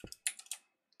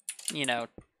 you know,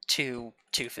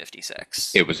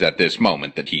 256. It was at this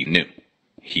moment that he knew.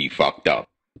 He fucked up.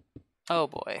 Oh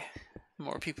boy.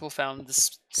 More people found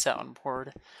this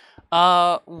soundboard.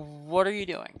 What are you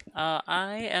doing?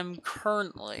 I am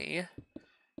currently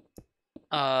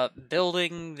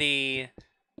building the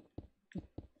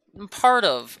part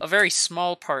of, a very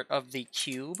small part of the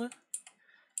cube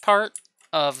part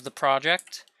of the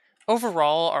project.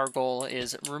 Overall, our goal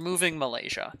is removing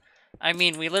Malaysia. I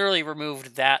mean, we literally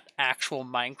removed that actual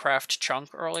Minecraft chunk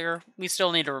earlier. We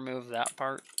still need to remove that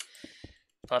part.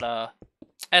 But,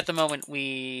 at the moment,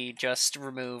 we just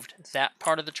removed that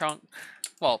part of the chunk.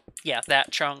 Well, yeah,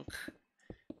 that chunk.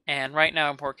 And right now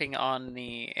I'm working on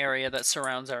the area that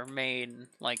surrounds our main,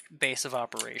 like, base of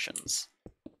operations.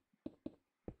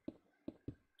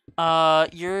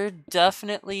 You're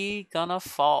definitely gonna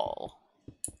fall.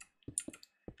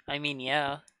 I mean,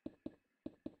 yeah.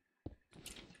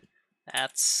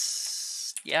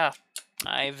 That's... yeah.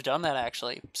 I've done that,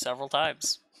 actually, several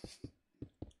times.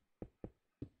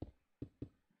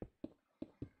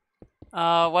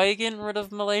 Why are you getting rid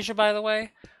of Malaysia, by the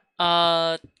way?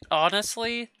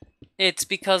 Honestly, it's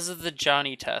because of the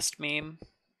Johnny Test meme.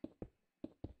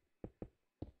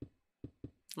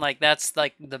 Like, that's,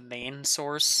 like, the main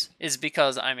source, is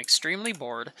because I'm extremely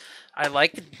bored, I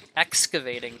like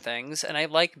excavating things, and I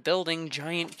like building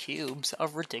giant cubes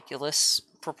of ridiculous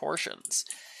proportions.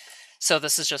 So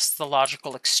this is just the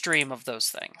logical extreme of those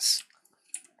things.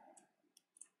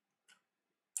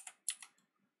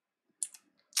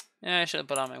 Yeah, I should have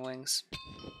put on my wings.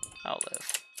 I'll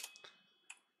live.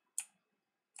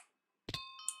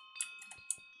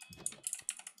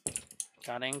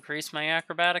 Gotta increase my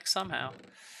acrobatics somehow.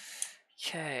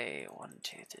 Okay, 1,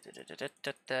 2.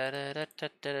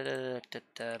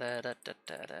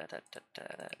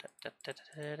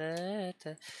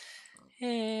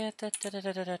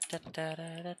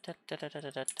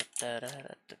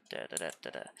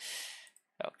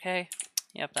 Okay,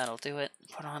 yep, that'll do it.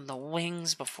 Put on the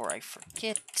wings before I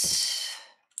forget.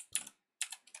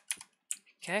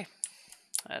 Okay,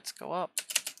 let's go up.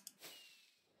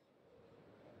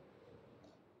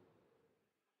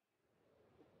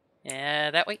 Yeah,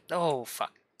 that way. Oh,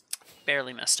 fuck.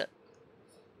 Barely missed it.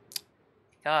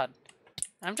 God.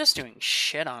 I'm just doing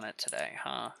shit on it today,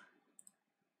 huh?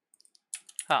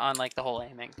 On, like, the whole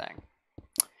aiming thing.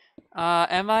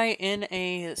 Am I in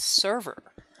a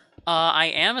server? I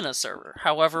am in a server.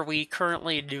 However, we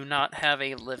currently do not have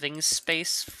a living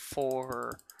space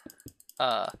for,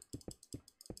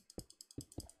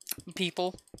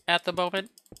 people at the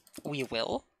moment. We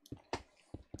will.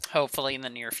 Hopefully in the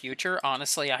near future.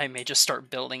 Honestly, I may just start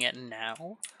building it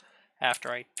now, after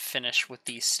I finish with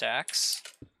these stacks.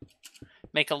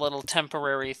 Make a little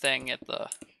temporary thing at the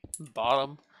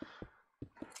bottom.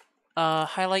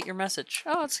 Highlight your message.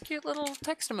 Oh, it's a cute little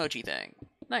text emoji thing.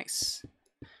 Nice.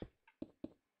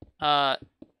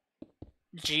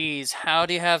 Jeez, how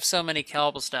do you have so many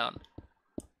cobblestone?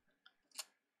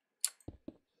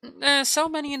 So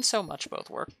many and so much both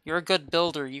work. You're a good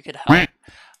builder, you could help.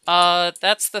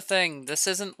 That's the thing. This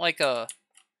isn't like a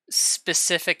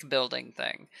specific building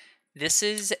thing. This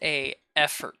is a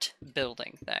effort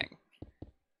building thing.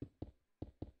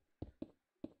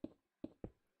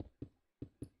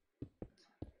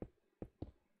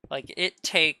 Like, it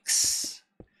takes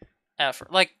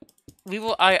effort. Like,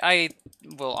 I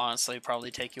will honestly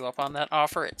probably take you up on that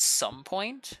offer at some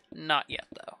point. Not yet,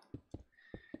 though.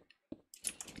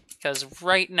 Because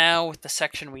right now, with the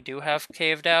section we do have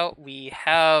caved out, we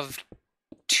have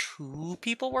 2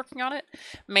 people working on it.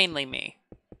 Mainly me.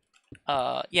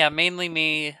 Yeah, mainly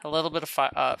me. A little bit of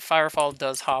Firefall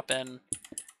does hop in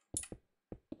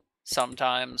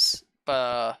sometimes,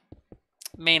 but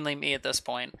mainly me at this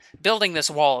point. Building this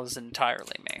wall is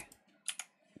entirely me.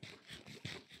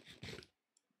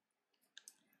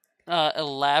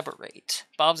 Elaborate.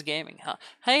 Bob's Gaming, huh?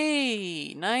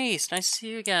 Hey, nice to see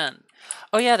you again.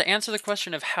 Oh yeah, to answer the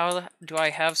question of how do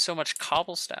I have so much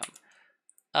cobblestone?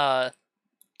 I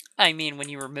mean, when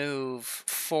you remove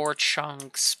 4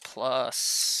 chunks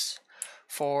plus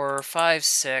 4, 5,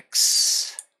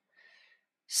 6,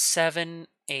 7,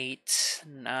 8,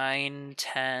 9,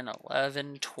 10,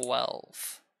 11,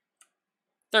 12,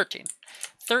 13.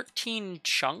 13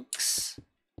 chunks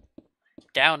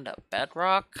down to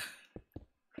bedrock.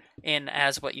 And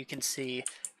as what you can see,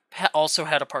 also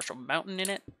had a partial mountain in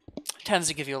it. Tends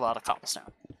to give you a lot of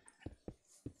cobblestone.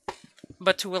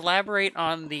 But to elaborate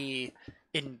on the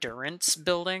endurance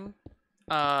building,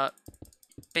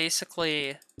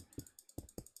 basically,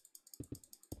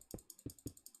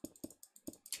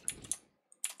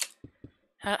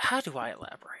 how do I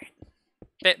elaborate?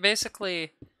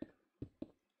 Basically,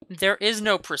 there is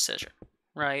no precision,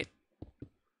 right?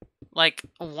 Like,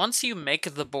 once you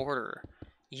make the border,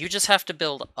 you just have to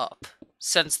build up,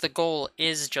 since the goal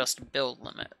is just build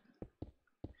limit.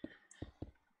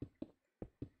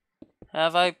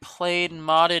 Have I played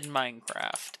modded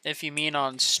Minecraft? If you mean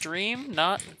on stream,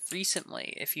 not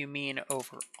recently. If you mean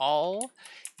overall,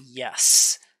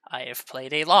 yes. I have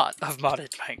played a lot of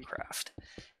modded Minecraft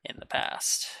in the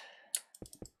past.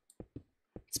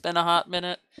 It's been a hot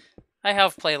minute. I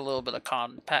have played a little bit of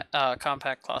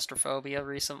compact claustrophobia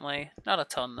recently. Not a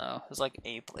ton, though. It was like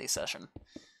a play session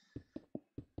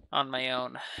on my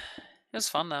own. It was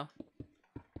fun, though.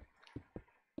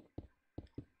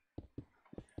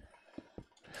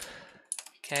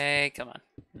 Okay, come on.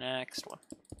 Next one.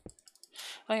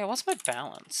 Oh yeah, what's my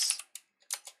balance?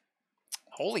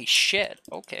 Holy shit,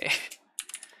 okay.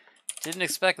 Didn't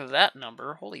expect that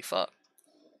number. Holy fuck.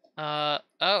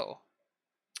 Oh.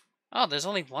 Oh, there's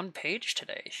only 1 page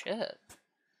today. Shit.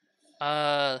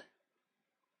 10.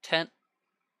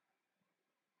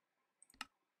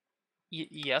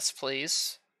 Yes,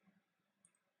 please.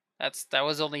 That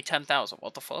was only 10,000.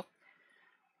 What the fuck?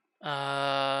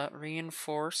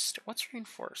 Reinforced. What's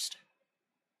reinforced?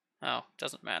 Oh,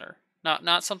 doesn't matter.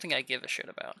 Not something I give a shit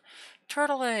about.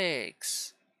 Turtle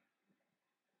eggs.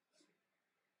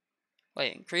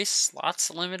 Wait, increase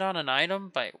slots limit on an item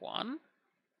by 1?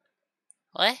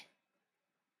 What?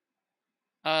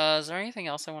 Is there anything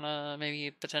else I want to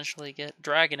maybe potentially get?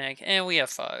 Dragon egg. And we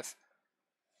have 5.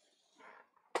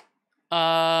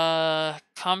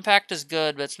 Compact is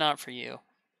good, but it's not for you.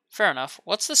 Fair enough.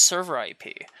 What's the server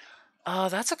IP?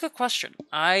 That's a good question.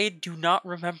 I do not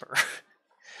remember.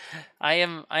 I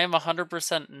am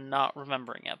 100% not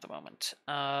remembering at the moment.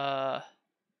 I'll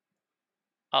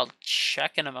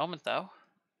check in a moment though.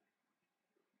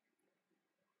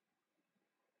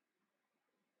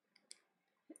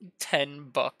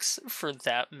 $10 for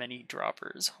that many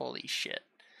droppers. Holy shit.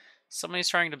 Somebody's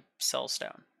trying to sell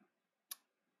stone.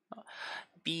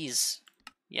 Bees.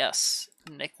 Yes.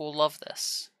 Nick will love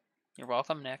this. You're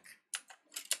welcome, Nick.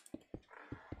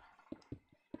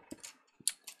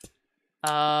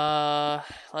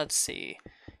 Let's see.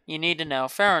 You need to know.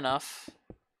 Fair enough.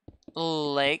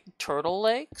 Turtle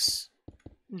legs?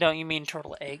 Don't you mean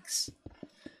turtle eggs?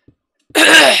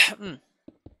 How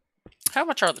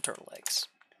much are the turtle eggs?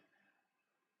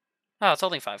 Oh, it's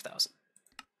only 5,000.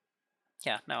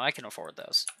 Yeah, no, I can afford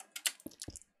those.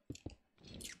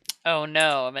 Oh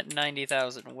no, I'm at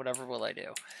 90,000. Whatever will I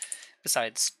do?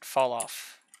 Besides, fall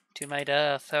off to my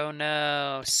death. Oh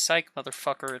no. Psych,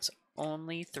 motherfucker. It's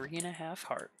only 3.5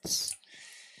 hearts.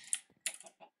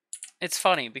 It's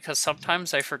funny, because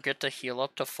sometimes I forget to heal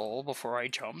up to full before I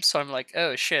jump, so I'm like,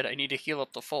 oh shit, I need to heal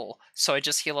up to full. So I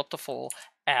just heal up to full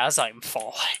as I'm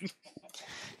falling.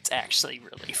 It's actually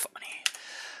really funny.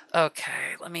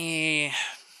 Okay, let me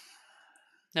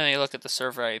look at the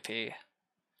server IP.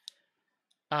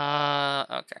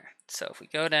 Okay. So if we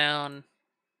go down,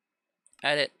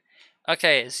 edit.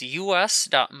 Okay, it's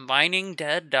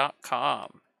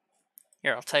us.miningdead.com.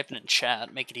 Here, I'll type it in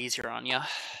chat, make it easier on you.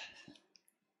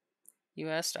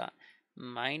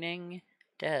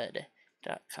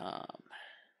 us.miningdead.com.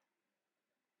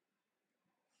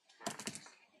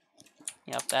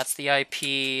 Yep, that's the IP.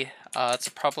 It's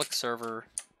a public server.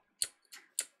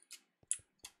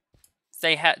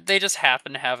 They just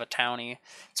happen to have a townie.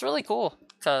 It's really cool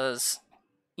because,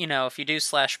 you know, if you do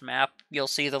 /map, you'll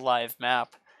see the live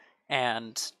map,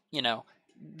 and you know,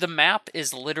 the map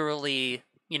is literally,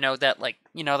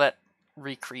 that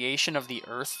recreation of the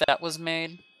Earth that was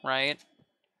made, right?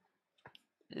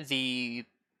 The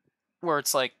Where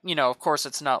it's like, of course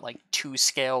it's not like to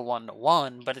scale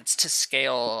 1-to-1, but it's to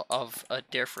scale of a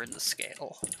different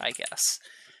scale, I guess.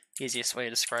 Easiest way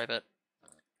to describe it.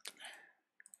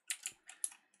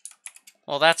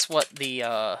 Well, that's what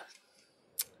the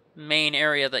main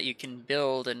area that you can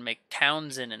build and make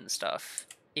towns in and stuff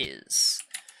is.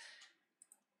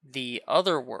 The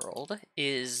other world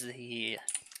is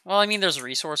well, I mean, there's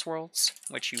resource worlds,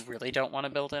 which you really don't want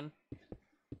to build in.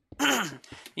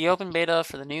 The open beta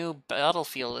for the new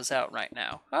Battlefield is out right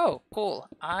now. Oh, cool.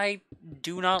 I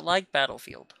do not like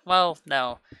Battlefield. Well,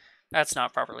 no, that's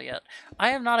not properly it. I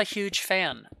am not a huge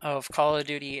fan of Call of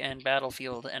Duty and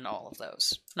Battlefield and all of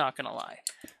those. Not gonna lie.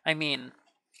 I mean,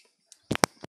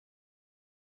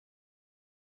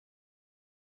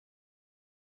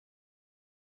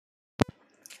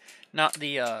 not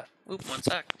the, oop, one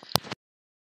sec.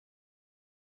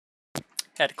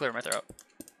 Had to clear my throat.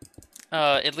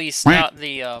 At least not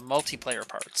the, multiplayer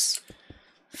parts.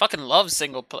 Fucking love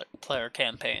single player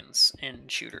campaigns in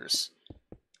shooters.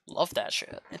 Love that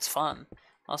shit. It's fun.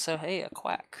 Also, hey, a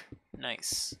quack.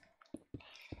 Nice.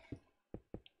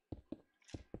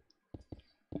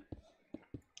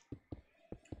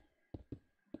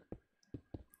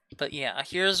 But yeah,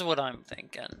 here's what I'm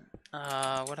thinking.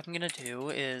 What I'm gonna do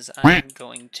is I'm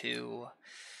going to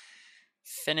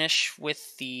finish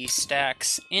with the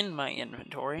stacks in my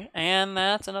inventory, and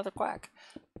that's another quack.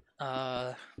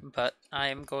 But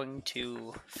I'm going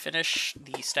to finish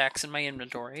the stacks in my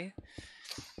inventory,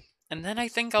 and then I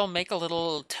think I'll make a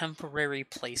little temporary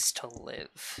place to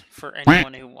live for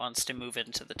anyone who wants to move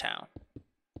into the town.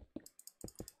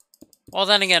 Well,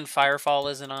 then again, Firefall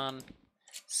isn't on.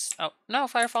 Oh, no,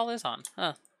 Firefall is on.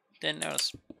 Huh. Didn't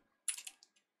notice.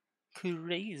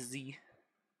 Crazy.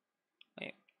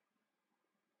 Wait.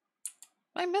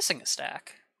 Am I missing a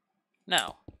stack?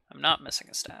 No, I'm not missing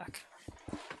a stack.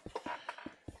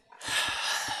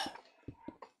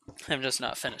 I'm just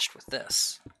not finished with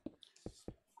this.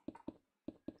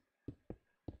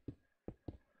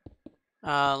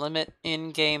 Limit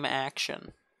in-game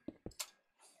action.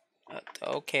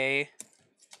 Okay.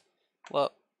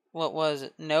 What was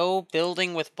it? No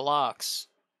building with blocks.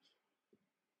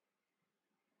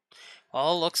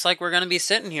 Well, looks like we're gonna be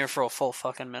sitting here for a full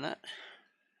fucking minute.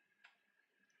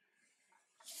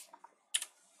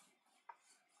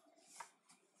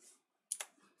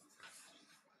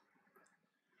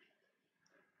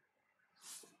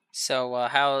 So,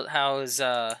 how's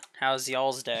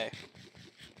y'all's day?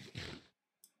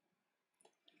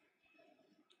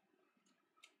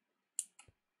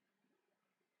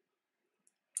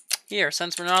 Here,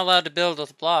 since we're not allowed to build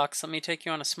with blocks, let me take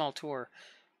you on a small tour.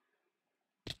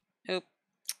 Oop.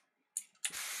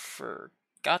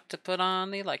 Forgot to put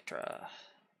on the Electra.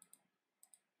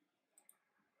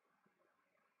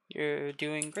 You're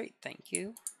doing great, thank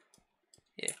you.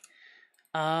 Yeah.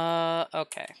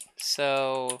 Okay.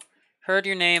 So, heard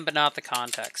your name, but not the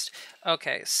context.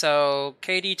 Okay, so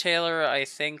KD Taylor, I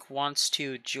think, wants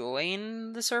to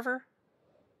join the server.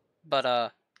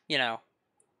 But,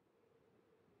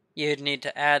 you'd need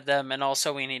to add them, and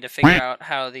also we need to figure out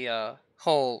how the,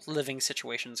 whole living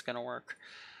situation's gonna work.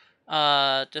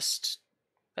 Just...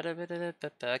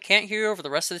 Can't hear you over the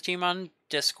rest of the team on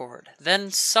Discord. Then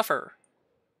suffer.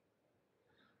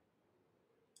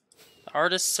 The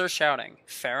artists are shouting.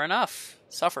 Fair enough.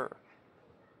 Suffer.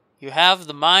 You have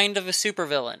the mind of a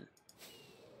supervillain.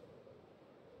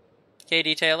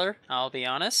 KD Taylor, I'll be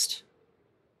honest.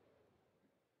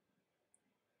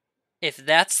 If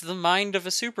that's the mind of a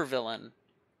supervillain,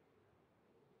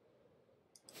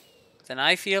 then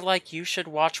I feel like you should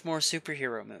watch more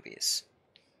superhero movies.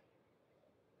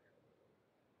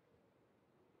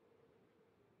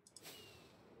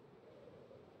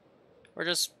 Or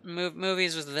just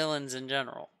movies with villains in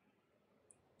general.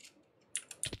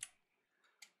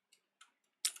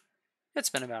 It's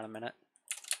been about a minute.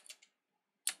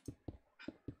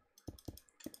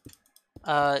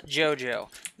 Jojo.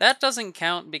 That doesn't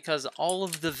count because all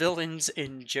of the villains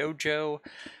in JoJo...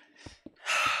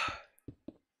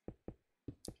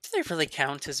 Do they really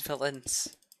count as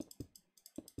villains?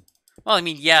 Well, I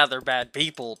mean, yeah, they're bad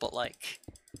people, but like...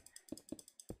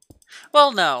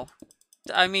 Well, no.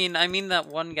 I mean that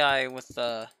one guy with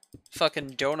the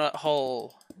fucking donut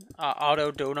hole,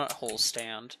 auto donut hole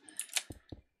stand.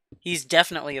 He's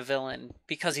definitely a villain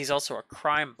because he's also a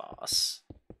crime boss.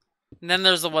 And then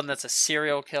there's the one that's a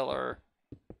serial killer.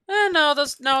 No,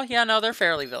 they're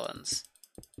fairly villains.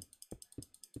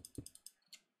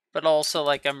 But also,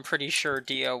 like, I'm pretty sure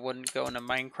Dio wouldn't go into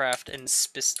Minecraft and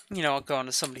go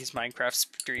into somebody's Minecraft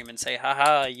stream and say,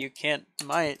 "Haha, you can't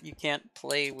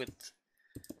play with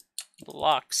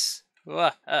blocks."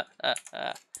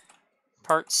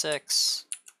 Part 6.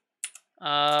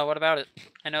 What about it?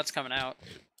 I know it's coming out.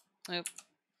 Oop.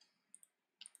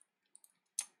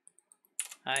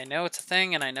 I know it's a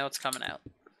thing, and I know it's coming out.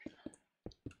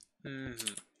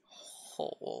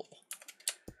 Oh.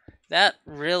 That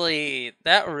really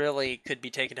could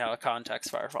be taken out of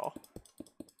context, Firefall.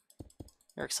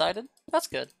 You're excited? That's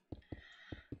good.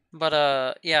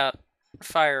 But, yeah,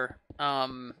 Fire.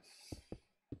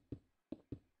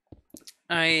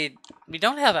 We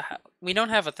don't have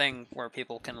a thing where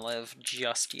people can live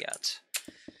just yet,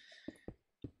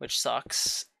 which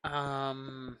sucks.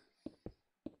 The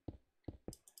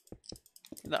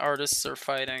artists are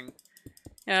fighting.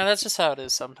 Yeah, that's just how it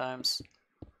is sometimes.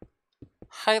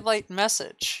 Highlight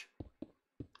message.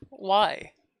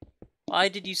 Why? Why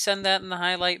did you send that in the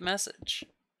highlight message?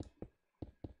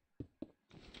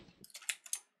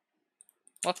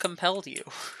 What compelled you?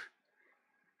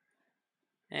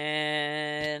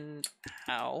 And...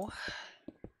 Ow.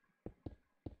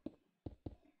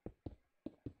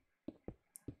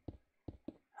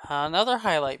 Another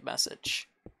highlight message.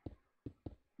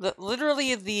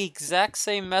 Literally the exact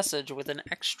same message with an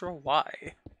extra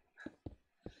Y.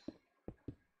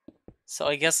 So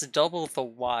I guess double the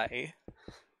Y.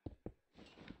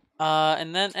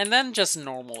 And then just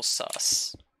normal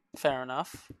sus. Fair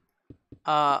enough.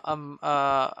 Among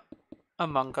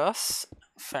Us.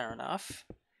 Fair enough.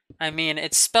 I mean,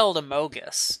 it's spelled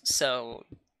Amogus, so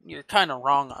you're kind of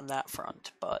wrong on that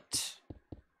front, but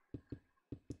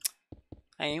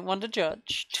I ain't one to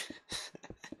judge.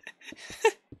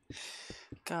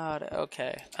 God,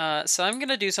 okay. So I'm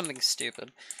gonna do something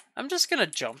stupid. I'm just gonna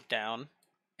jump down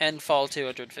and fall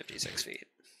 256 feet.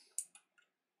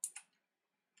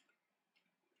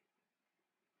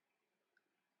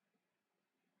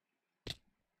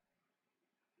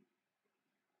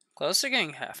 Close to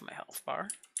getting half my health bar.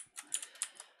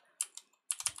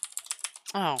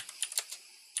 Oh.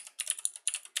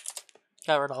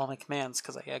 Got rid of all my commands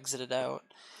because I exited out.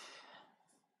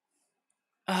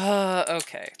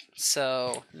 Okay.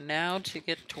 So, now to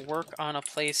get to work on a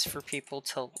place for people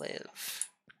to live.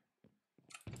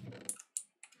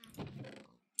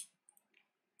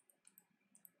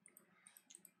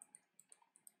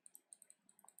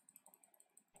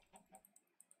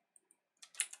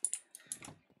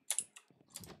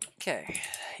 Okay,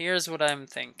 here's what I'm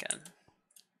thinking.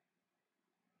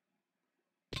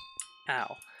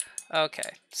 Ow.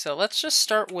 Okay, so let's just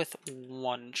start with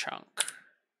one chunk.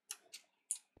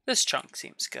 This chunk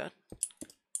seems good.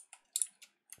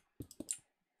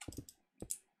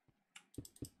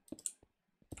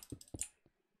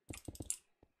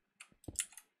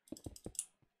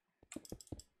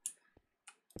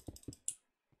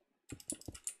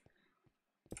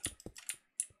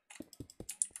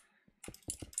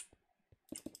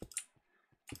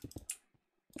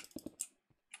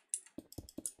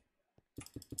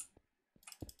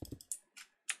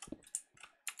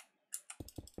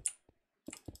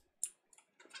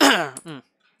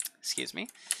 Excuse me.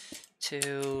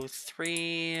 2,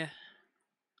 3.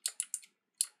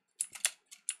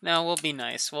 No, we'll be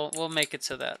nice. We'll make it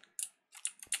so that.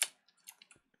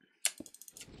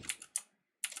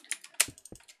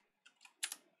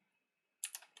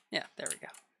 Yeah, there we go.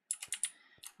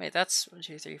 Wait, that's 1,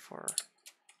 2, 3, 4.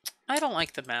 I don't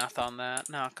like the math on that,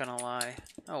 not gonna lie.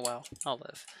 Oh well, I'll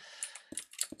live.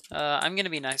 I'm gonna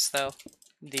be nice though.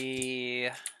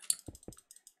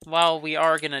 While we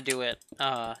are gonna do it,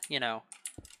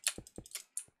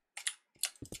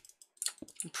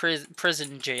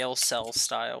 prison jail cell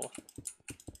style,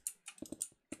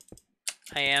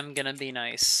 I am gonna be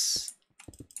nice.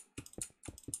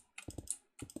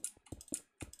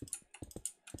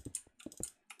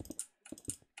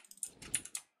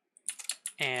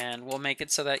 And we'll make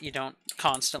it so that you don't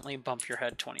constantly bump your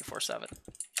head 24/7.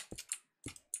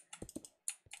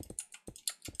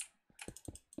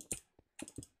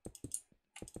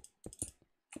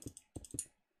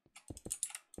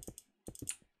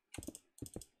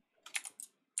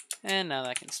 And now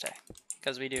that can stay,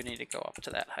 because we do need to go up to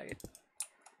that height.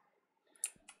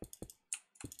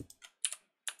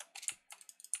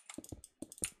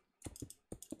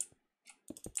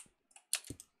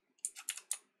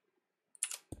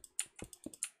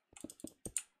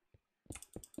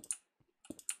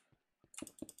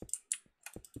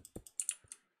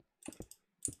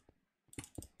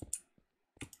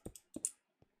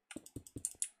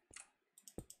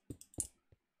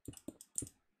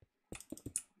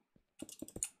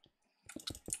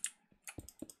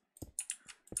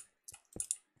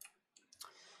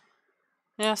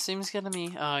 Yeah, seems good to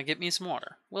me. Get me some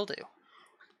water. Will do.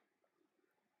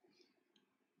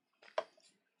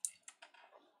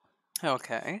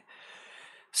 Okay.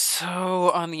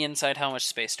 So, on the inside, how much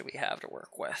space do we have to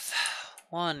work with?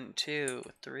 1, 2,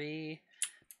 3.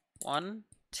 1,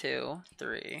 2,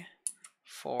 3,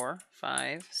 4,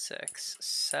 5, 6,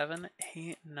 7,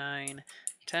 8, 9,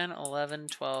 10, 11,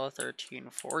 12, 13,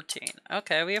 14.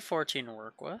 Okay, we have 14 to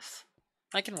work with.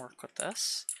 I can work with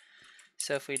this.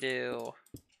 So if we do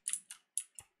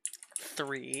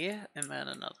 3, and then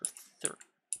another 3,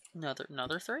 then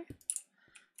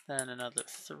another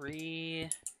 3,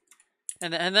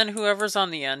 and then whoever's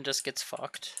on the end just gets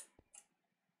fucked,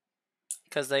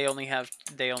 because they only have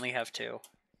 2.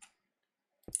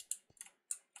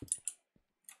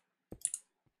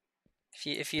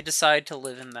 If you decide to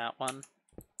live in that one,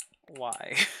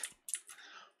 why?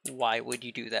 Why would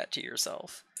you do that to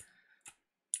yourself?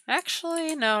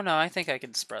 Actually, no, I think I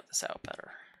can spread this out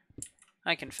better.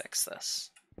 I can fix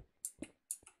this.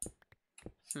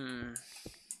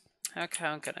 How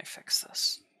can I fix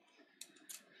this?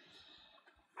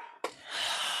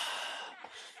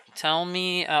 Tell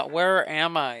me, where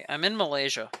am I? I'm in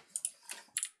Malaysia.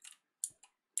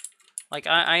 Like,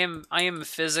 I am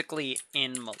physically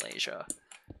in Malaysia.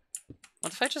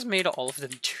 What if I just made all of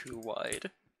them too wide?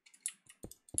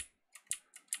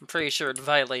 I'm pretty sure it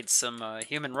violates some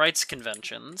human rights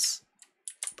conventions,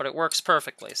 but it works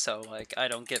perfectly, so, like, I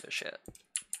don't give a shit.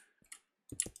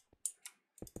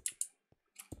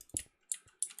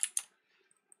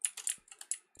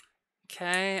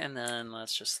 Okay, and then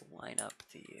let's just line up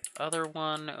the other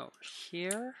one over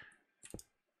here.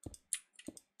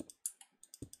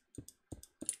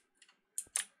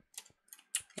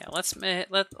 Yeah, let's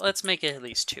make it at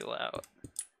least 2 out.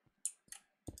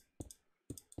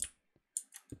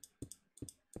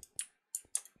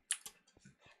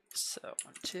 So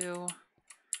 1, 2,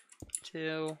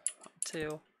 2, 1,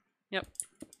 2. Yep.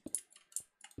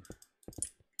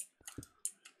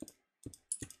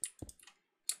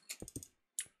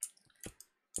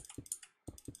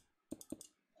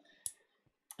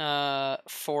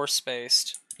 Four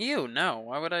spaced. Ew, no.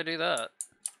 Why would I do that?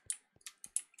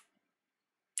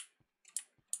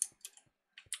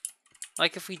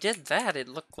 Like, if we did that, it'd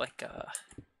look like,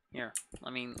 here,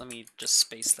 let me just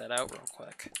space that out real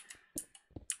quick.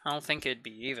 I don't think it'd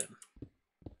be even.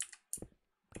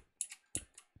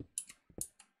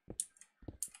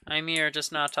 I'm here,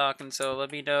 just not talking, so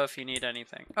let me know if you need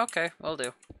anything. Okay, will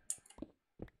do.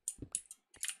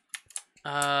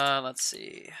 Let's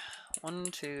see.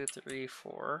 1, 2, 3,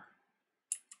 4.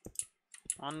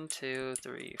 1, 2,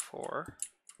 3, 4.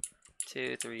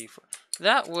 2, 3, 4.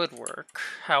 That would work.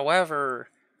 However,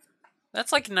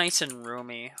 that's like nice and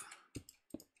roomy.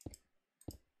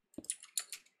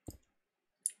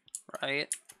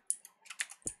 Right?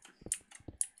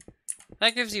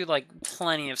 That gives you like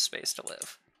plenty of space to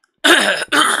live.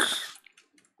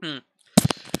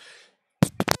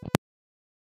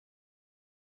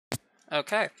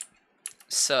 Okay.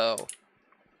 So,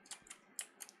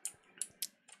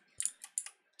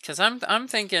 because I'm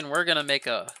thinking we're gonna make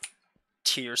a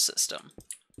tier system,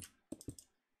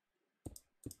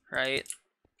 right?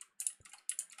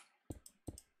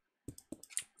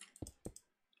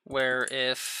 Where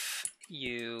if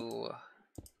you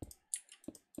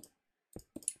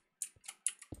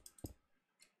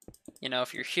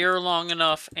if you're here long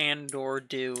enough and or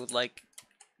do like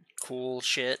cool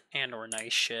shit and or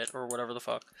nice shit or whatever the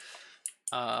fuck,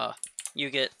 you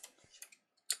get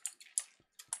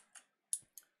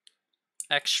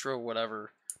extra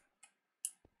whatever.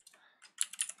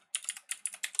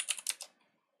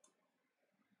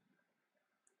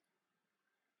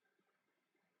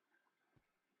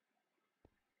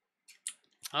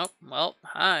 Oh, well,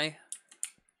 hi.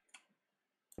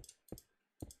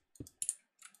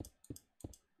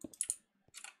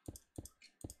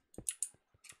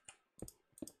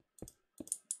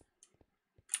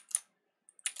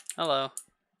 Hello.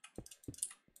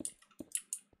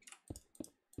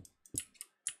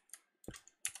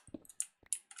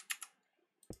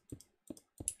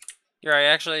 You're right,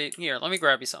 actually, here, let me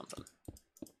grab you something.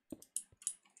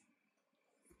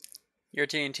 You're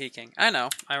TNT King. I know,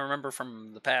 I remember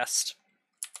from the past.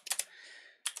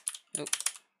 Oop.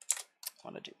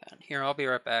 Want to do that. Here, I'll be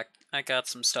right back. I got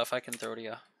some stuff I can throw to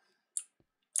you.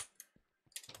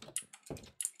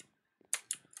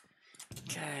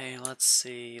 Okay, let's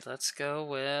see. Let's go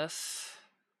with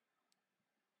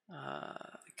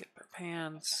good pair of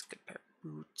pants, good pair of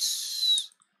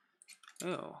boots.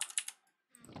 Ooh.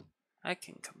 I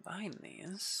can combine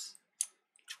these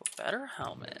to a better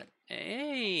helmet.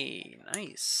 Hey,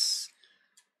 nice.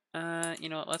 You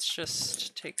know what, let's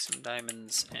just take some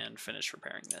diamonds and finish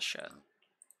repairing this shit.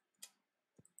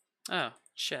 Oh,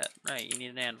 shit, right, you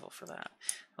need an anvil for that.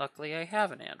 Luckily I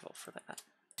have an anvil for that.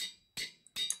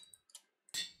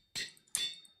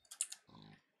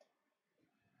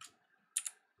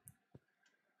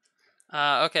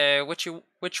 Okay, which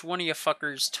one of you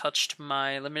fuckers touched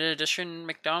my limited edition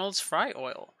McDonald's fry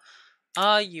oil?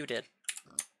 You did.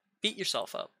 Beat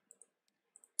yourself up.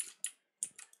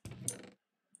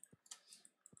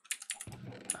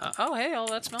 Oh, hey, all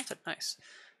that's melted. Nice.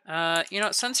 You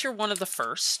know, since you're one of the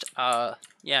first,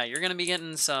 yeah, you're gonna be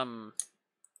getting some,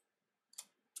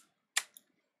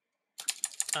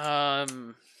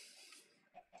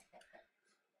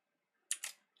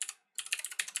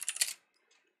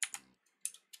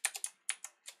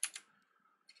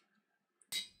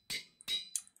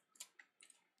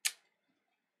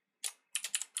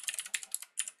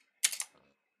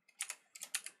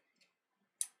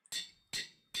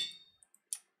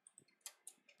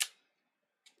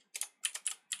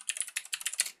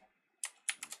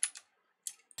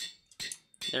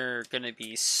 they're gonna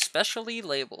be specially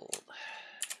labeled.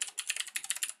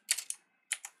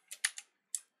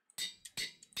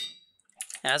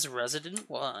 As Resident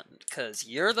 1, because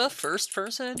you're the first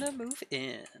person to move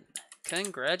in.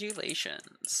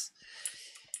 Congratulations.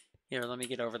 Here, let me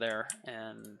get over there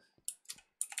and...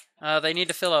 they need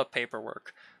to fill out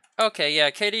paperwork. Okay, yeah,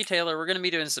 Katie Taylor, we're going to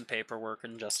be doing some paperwork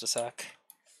in just a sec.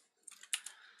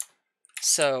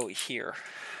 So, here.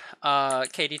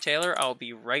 Katie Taylor, I'll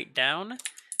be right down.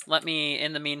 Let me,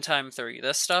 in the meantime, throw you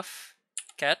this stuff.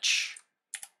 Catch.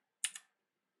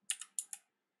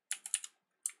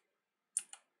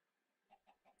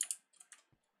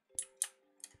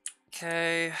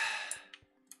 Okay.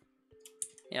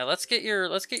 Yeah, let's get your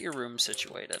room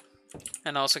situated.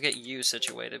 And also get you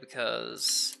situated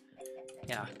because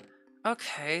yeah.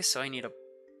 Okay, so I need a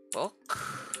book.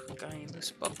 Got any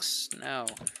loose books? No.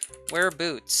 Where are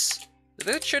boots? The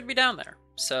boots should be down there.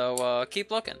 So keep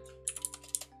looking.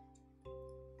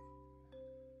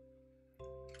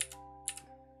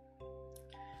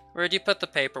 Where'd you put the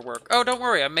paperwork? Oh, don't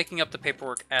worry, I'm making up the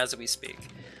paperwork as we speak.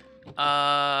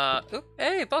 Oop,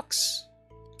 hey, books.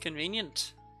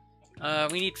 Convenient.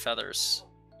 We need feathers.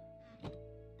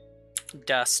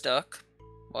 Dust duck.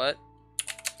 What?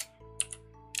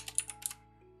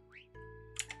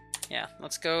 Yeah,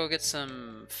 let's go get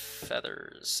some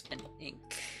feathers and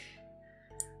ink.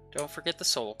 Don't forget the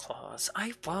soul claws.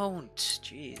 I won't.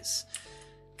 Jeez.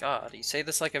 God, you say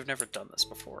this like I've never done this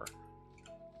before.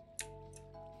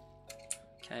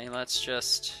 Okay, let's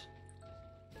just...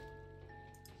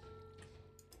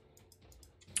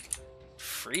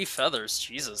 Free feathers?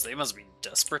 Jesus, they must be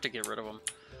desperate to get rid of them.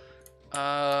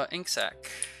 Ink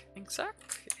sac. Ink sac?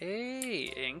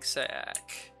 Hey, ink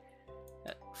sac.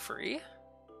 Free?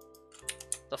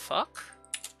 The fuck?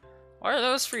 Why are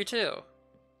those free too?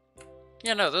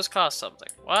 Yeah, no, those cost something.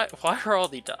 Why are all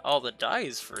the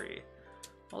dyes free?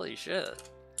 Holy shit.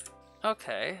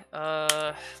 Okay,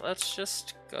 let's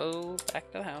just go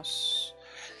back to the house.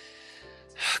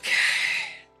 Okay.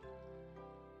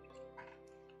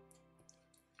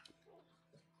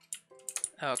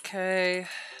 Okay,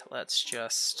 let's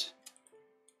just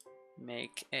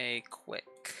make a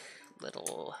quick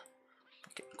little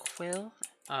quill.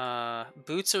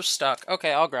 Boots are stuck.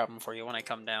 Okay, I'll grab them for you when I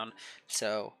come down.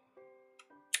 So...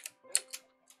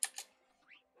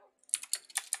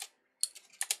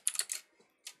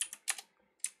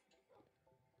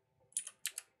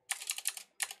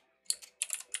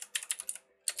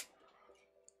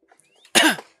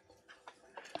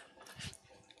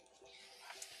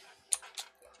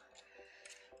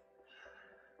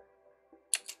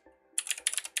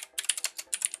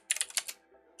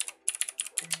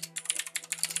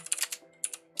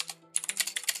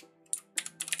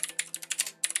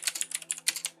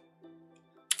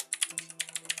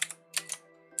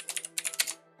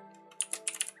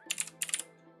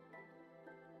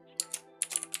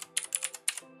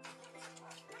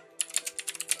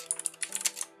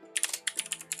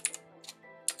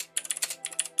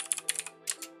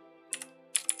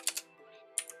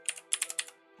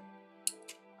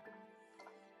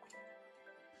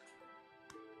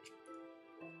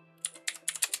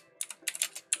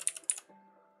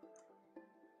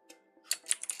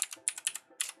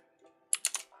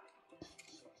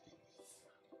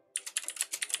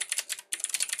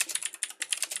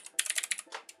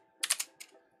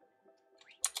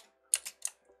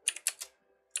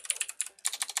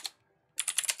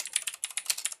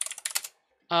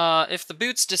 If the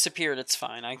boots disappeared, it's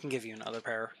fine. I can give you another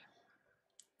pair.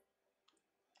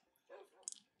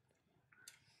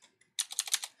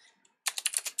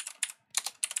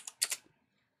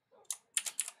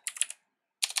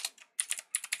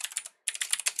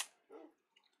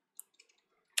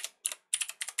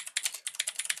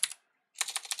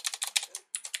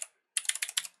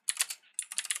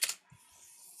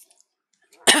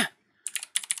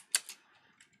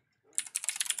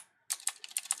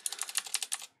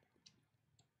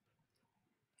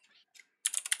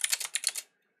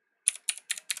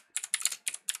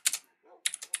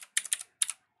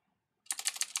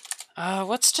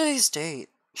 What's today's date?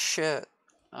 Shit.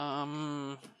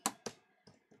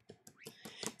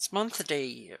 It's month, day,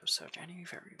 year. So January,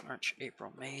 February, March,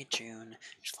 April, May, June,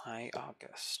 July,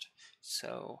 August.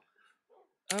 So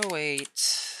 08,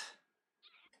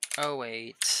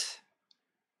 08,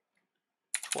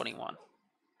 21.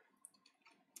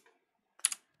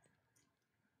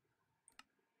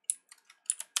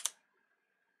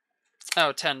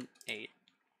 Oh, 10, 8.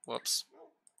 Whoops.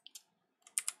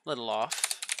 Little off.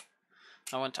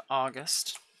 I went to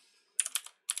August.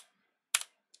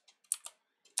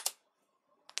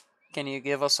 Can you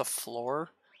give us a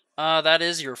floor? That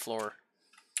is your floor.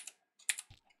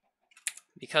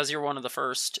 Because you're one of the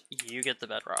first, you get the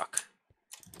bedrock.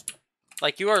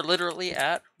 Like, you are literally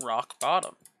at rock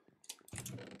bottom.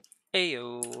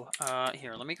 Ayo.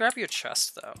 Here, let me grab you a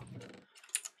chest, though.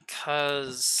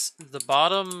 Because the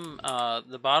bottom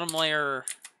layer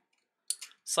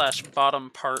 / bottom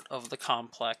part of the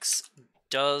complex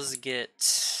does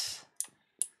get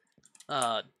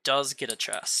a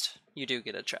chest. You do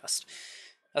get a chest.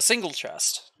 A single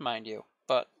chest, mind you,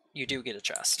 but you do get a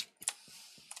chest.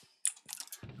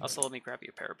 Also, let me grab you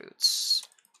a pair of boots.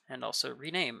 And also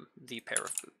rename the pair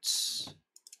of boots.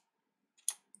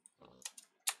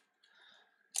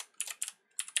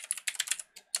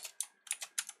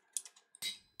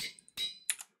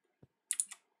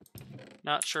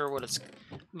 Not sure what it's...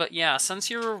 But yeah, since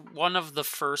you're one of the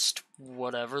first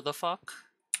whatever the fuck,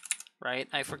 right?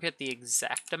 I forget the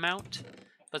exact amount.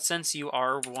 But since you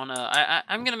are one of...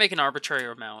 I'm going to make an arbitrary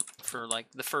amount for,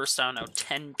 like, the first, I don't know,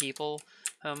 10 people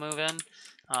who move in.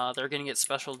 They're going to get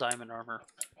special diamond armor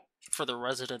for the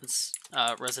residence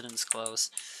clothes.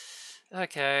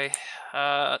 Okay.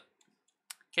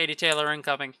 Katie Taylor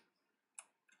incoming.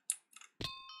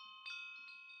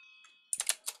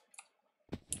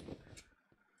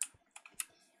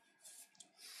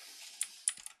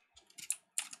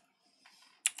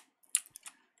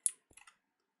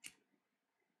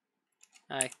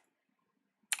 Hi.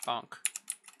 Bonk.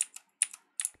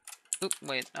 Oop,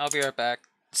 wait, I'll be right back.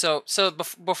 So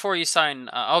before you sign,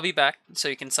 I'll be back so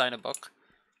you can sign a book.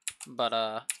 But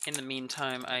in the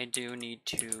meantime, I do need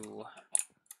to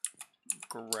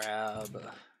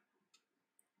grab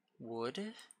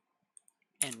wood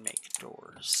and make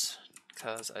doors.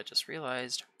 Because I just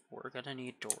realized we're gonna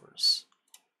need doors.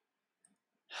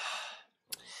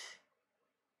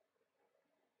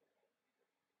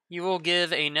 You will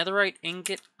give a netherite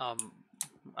ingot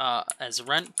as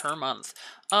rent per month.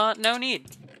 No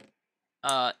need.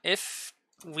 If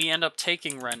we end up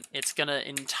taking rent, it's gonna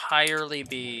entirely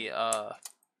be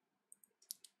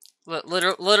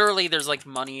literally there's like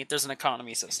money, there's an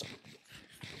economy system.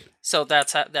 So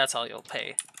that's how you'll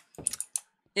pay.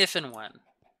 If and when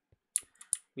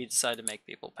we decide to make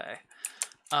people pay.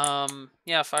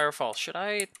 Yeah, Firefall.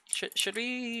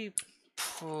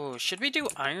 Should we do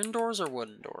iron doors or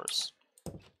wooden doors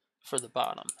for the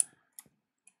bottom?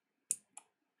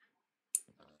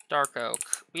 Dark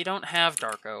oak. We don't have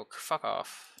dark oak. Fuck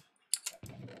off.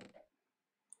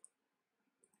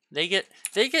 They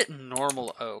get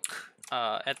normal oak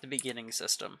at the beginning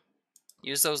system.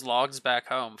 Use those logs back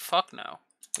home. Fuck no.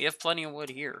 We have plenty of wood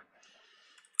here.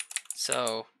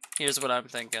 So, here's what I'm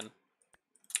thinking.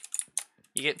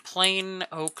 You get plain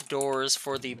oak doors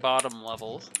for the bottom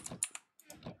level.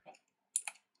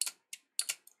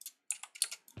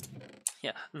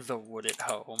 Yeah, the wood at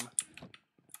home.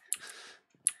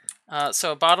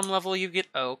 So bottom level you get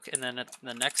oak, and then at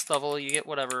the next level you get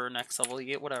whatever, next level you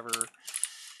get whatever.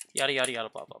 Yada yada yada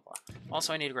blah blah blah.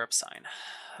 Also I need to grab a sign.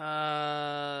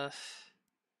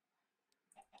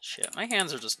 Shit, my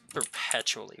hands are just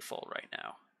perpetually full right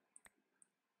now.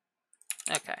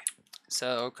 Okay.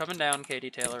 So coming down, Katie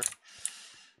Taylor.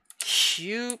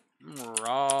 Cute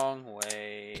wrong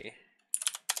way.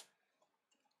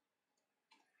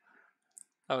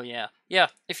 Oh yeah. Yeah,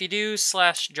 if you do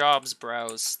 /jobs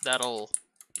browse, that'll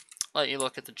let you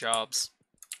look at the jobs.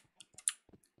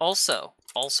 Also,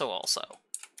 what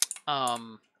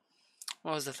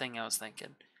was the thing I was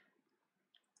thinking?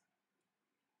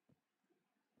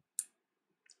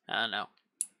 No.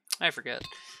 I forget.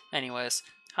 Anyways,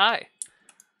 hi.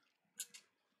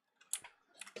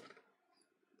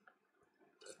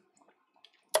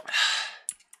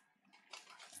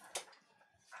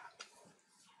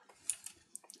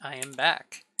 I am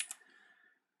back.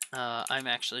 I'm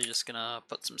actually just gonna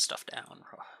put some stuff down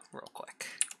real quick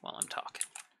while I'm talking.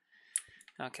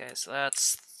 Okay, so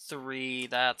that's 3,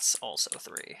 that's also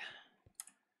 3.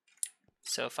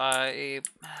 So if I...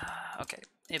 okay,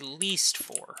 at least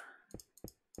 4.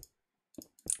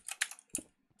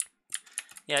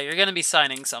 Yeah, you're gonna be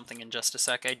signing something in just a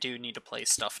sec. I do need to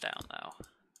place stuff down, though.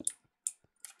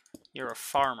 You're a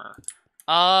farmer.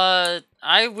 I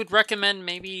would recommend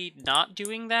maybe not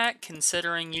doing that,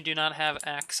 considering you do not have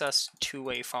access to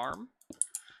a farm.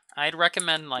 I'd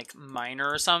recommend, like, miner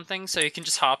or something, so you can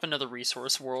just hop into the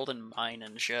resource world and mine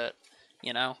and shit,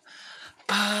 you know?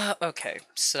 Okay,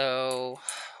 so...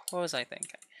 what was I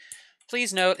thinking?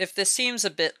 Please note, if this seems a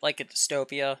bit like a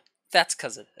dystopia, that's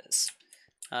because it is.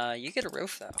 You get a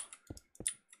roof, though.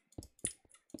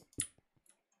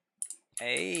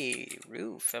 Hey,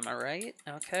 roof, am I right?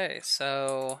 Okay,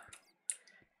 so...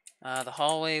 the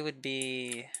hallway would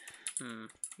be...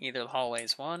 either the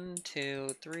hallways 1,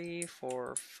 2, 3,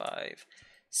 4, 5,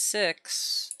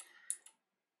 6,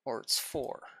 or it's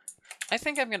 4. I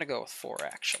think I'm gonna go with 4,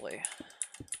 actually.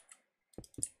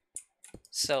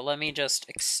 So let me just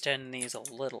extend these a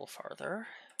little farther.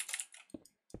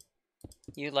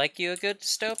 You like you a good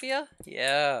dystopia?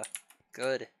 Yeah,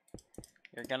 good.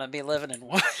 You're gonna be living in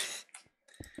one.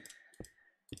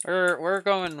 We're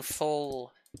going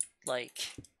full,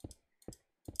 like...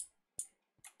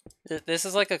 This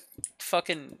is like a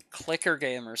fucking clicker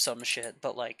game or some shit,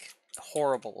 but like,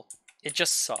 horrible. It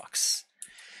just sucks.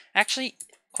 Actually,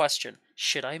 question.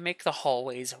 Should I make the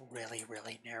hallways really,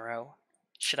 really narrow?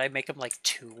 Should I make them like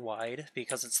too wide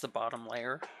because it's the bottom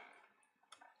layer?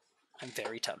 I'm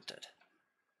very tempted.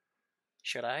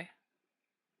 Should I?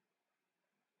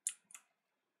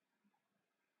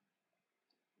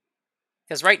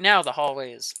 Because right now the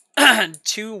hallway is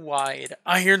too wide.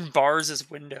 Iron bars as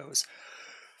windows.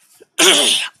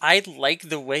 I like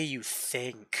the way you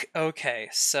think. Okay,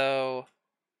 so...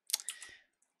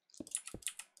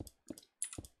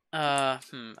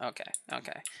 okay.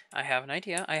 I have an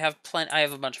idea. I have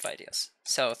a bunch of ideas.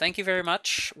 So, thank you very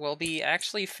much. We'll be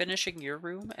actually finishing your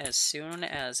room as soon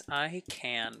as I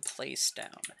can place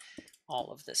down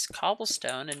all of this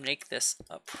cobblestone and make this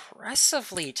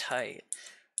oppressively tight.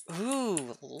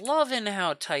 Ooh, loving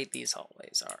how tight these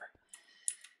hallways are.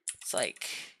 It's like,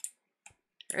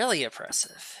 really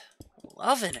oppressive.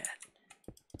 Loving it.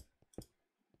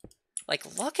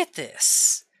 Like, look at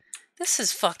this. This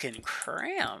is fucking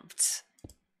cramped.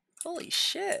 Holy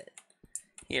shit.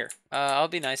 Here, I'll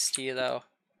be nice to you, though.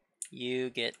 You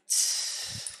get...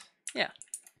 Yeah,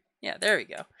 there we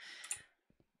go.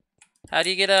 How do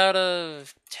you get out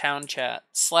of town chat?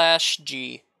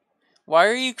 /G. Why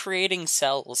are you creating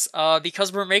cells?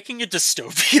 Because we're making a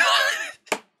dystopia.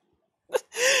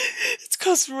 It's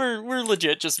because we're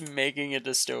legit just making a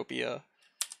dystopia.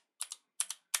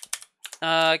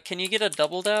 Can you get a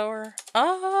double dower?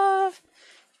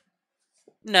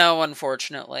 No,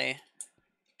 unfortunately.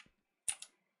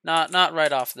 Not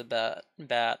right off the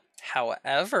bat.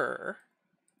 However,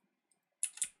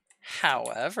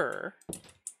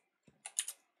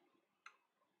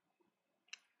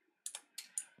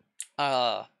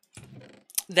 that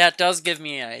does give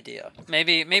me an idea.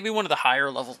 Maybe one of the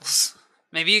higher levels.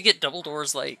 Maybe you get double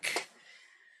doors like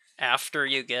after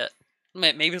you get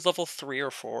maybe level 3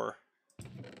 or 4.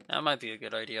 That might be a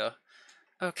good idea.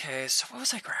 Okay, so what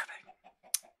was I grabbing?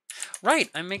 Right,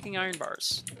 I'm making iron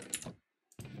bars.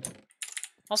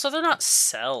 Also, they're not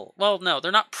well, no,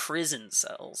 they're not prison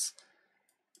cells.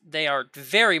 They are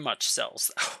very much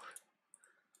cells,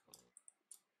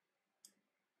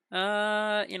 though.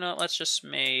 Let's just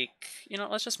make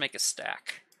a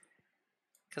stack.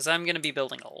 Because I'm going to be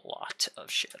building a lot of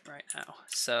shit right now.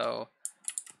 So,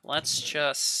 let's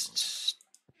just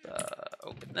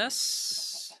open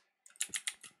this.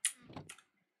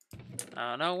 I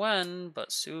don't know when,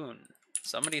 but soon.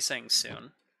 Somebody's saying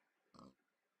soon.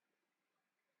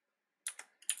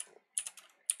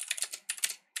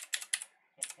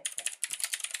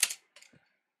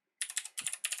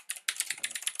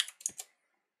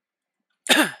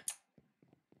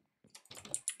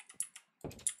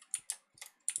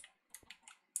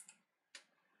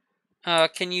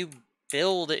 Can you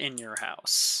build in your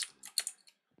house?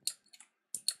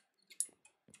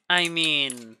 I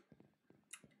mean...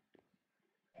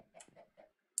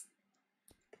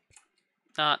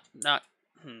 That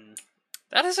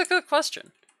is a good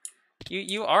question.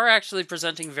 You are actually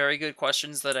presenting very good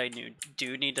questions that I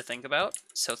do need to think about.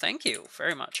 So thank you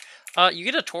very much. You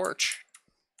get a torch.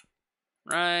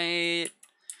 Right.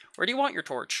 Where do you want your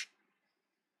torch?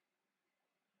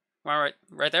 All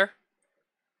right there.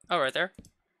 Oh, right there.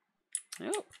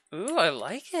 Ooh, I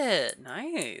like it.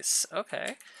 Nice.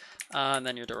 Okay. And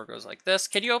then your door goes like this.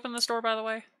 Can you open this door, by the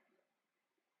way?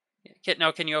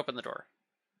 No, can you open the door?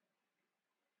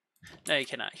 No, you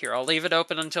cannot. Here, I'll leave it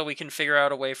open until we can figure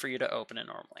out a way for you to open it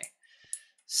normally.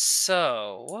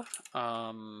 So,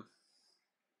 okay,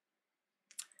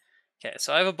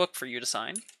 so I have a book for you to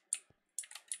sign.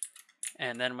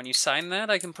 And then when you sign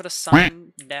that, I can put a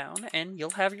sign down and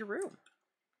you'll have your room.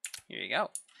 Here you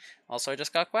go. Also, I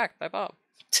just got quacked by Bob.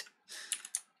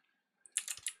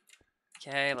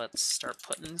 Okay, let's start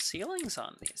putting ceilings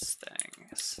on these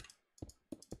things.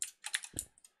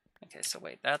 Okay, so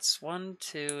wait, that's 1,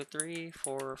 2, 3,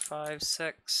 4, 5,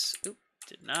 6. Oop,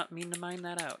 did not mean to mine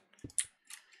that out.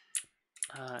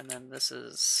 And then this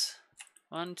is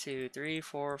 1, 2, 3,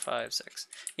 4, 5, 6.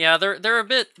 Yeah, they're a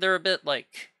bit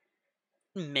like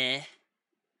meh.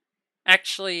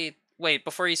 Actually, wait,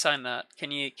 before you sign that,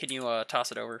 can you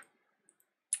toss it over?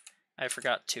 I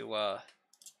forgot to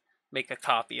make a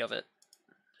copy of it.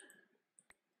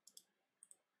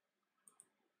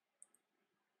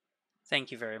 Thank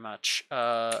you very much.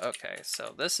 Okay,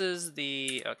 so this is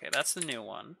the... Okay, that's the new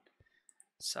one.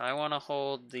 So I want to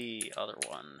hold the other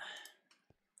one.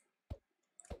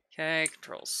 Okay,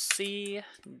 Control C,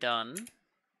 done.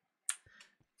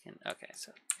 Okay,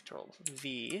 so Control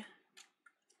V.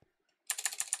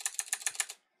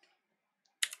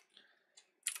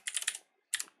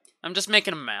 I'm just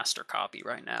making a master copy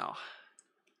right now.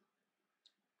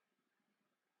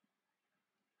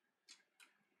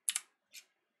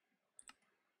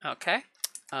 Okay.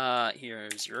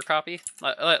 Here's your copy.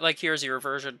 Like here's your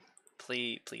version.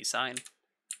 Please sign.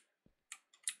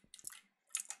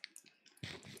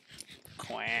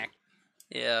 Quack.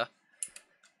 Yeah.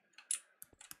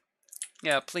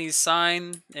 Yeah, please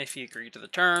sign if you agree to the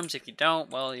terms. If you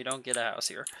don't, well, you don't get a house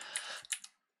here.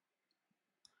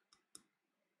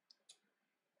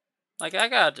 Like, I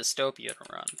got a dystopia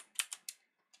to run.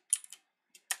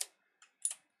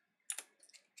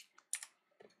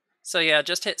 So yeah,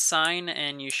 just hit sign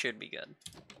and you should be good.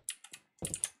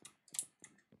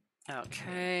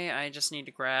 Okay, I just need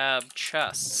to grab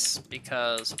chests,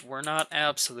 because we're not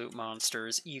absolute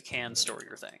monsters. You can store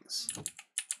your things.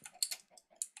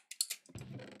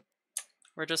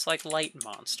 We're just like light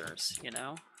monsters, you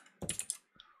know?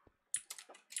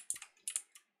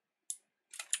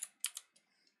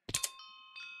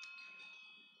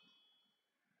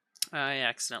 I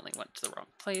accidentally went to the wrong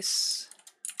place.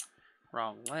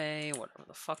 Wrong way, whatever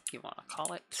the fuck you want to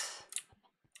call it.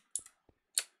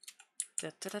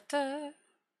 Da-da-da-da.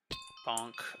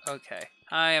 Bonk. Okay,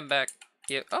 I am back.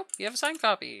 Oh, you have a signed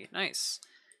copy. Nice.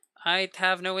 I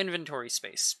have no inventory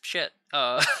space. Shit.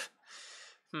 How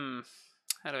do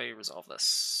I resolve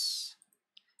this?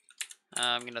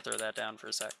 I'm gonna throw that down for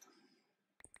a sec.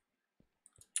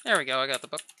 There we go, I got the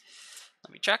book.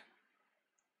 Let me check.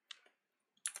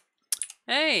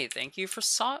 Hey, thank you for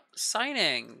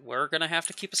signing. We're gonna have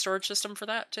to keep a storage system for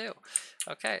that too.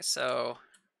 Okay, so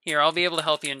here, I'll be able to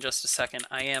help you in just a second.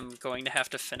 I am going to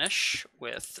have to finish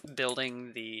with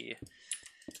building the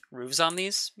roofs on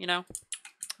these, you know?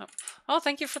 Oh,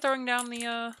 thank you for throwing down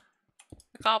the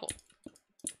cobble.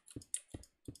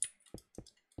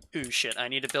 Ooh, shit, I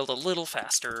need to build a little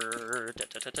faster.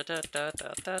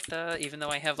 Even though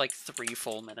I have like 3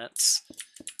 full minutes.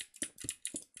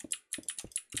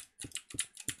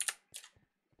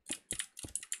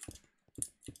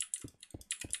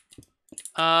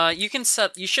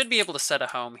 You should be able to set a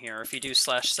home here if you do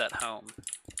 /set home.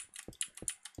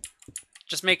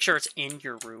 Just make sure it's in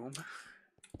your room.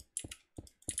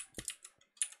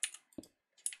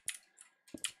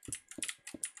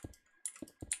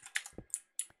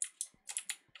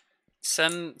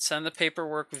 Send the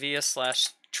paperwork via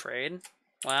 /trade.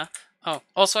 Wow. Oh,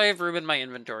 also I have room in my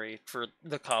inventory for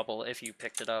the cobble if you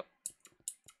picked it up.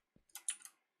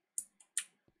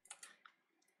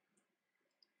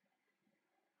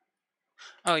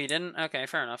 Oh, you didn't? Okay,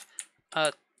 fair enough.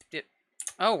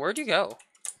 Oh, where'd you go?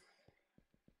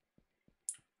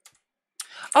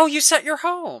 Oh, you set your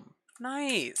home!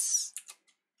 Nice!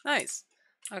 Nice.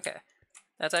 Okay.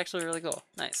 That's actually really cool.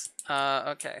 Nice.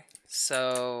 Okay.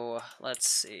 So, let's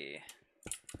see.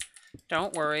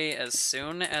 Don't worry, as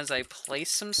soon as I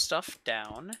place some stuff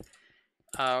down,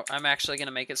 I'm actually going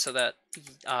to make it so that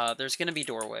there's going to be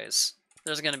doorways.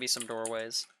 There's going to be some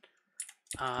doorways.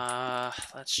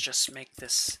 Let's just make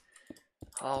this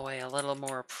hallway a little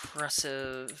more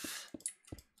oppressive.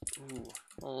 Ooh,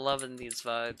 loving these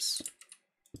vibes.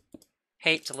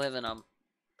 Hate to live in them,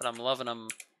 but I'm loving them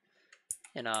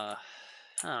in a,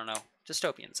 I don't know,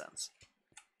 dystopian sense.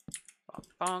 Bonk,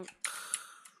 bonk.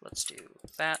 Let's do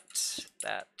that.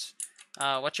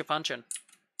 What you punching?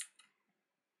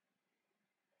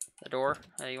 The door?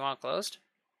 You want it closed?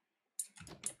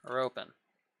 Or open?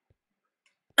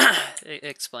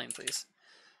 Explain, please.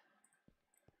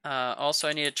 Also,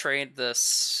 I need to trade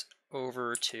this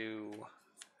over to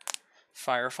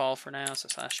Firefall for now, so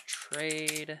slash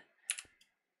trade.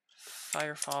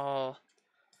 Firefall.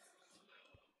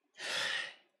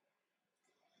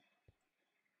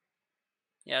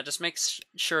 Yeah, just make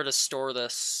sure to store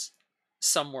this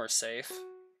somewhere safe.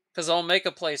 Because I'll make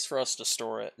a place for us to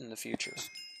store it in the future.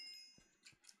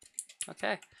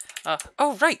 Okay.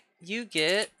 Oh, right! You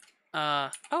get, oh,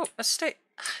 a steak.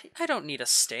 I don't need a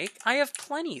steak. I have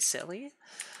plenty, silly.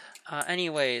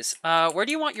 Anyways, where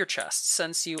do you want your chest,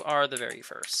 since you are the very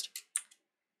first?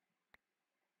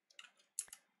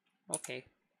 Okay.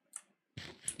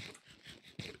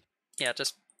 Yeah,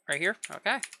 just right here?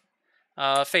 Okay.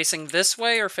 Facing this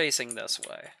way or facing this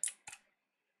way?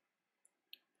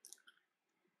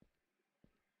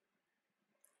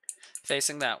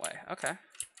 Facing that way. Okay.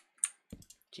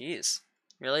 Jeez.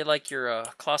 Really like your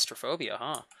claustrophobia,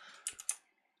 huh?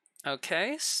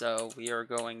 Okay, so we are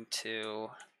going to...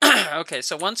 okay,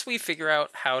 so once we figure out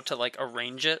how to, like,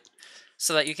 arrange it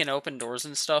so that you can open doors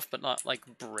and stuff but not,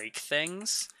 like, break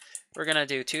things, we're going to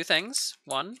do two things.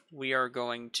 One, we are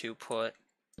going to put...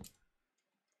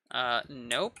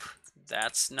 nope.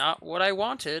 That's not what I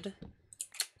wanted.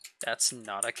 That's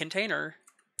not a container.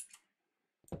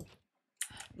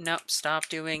 Nope, stop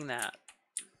doing that.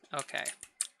 Okay.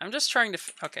 I'm just trying to...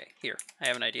 okay, here. I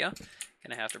have an idea.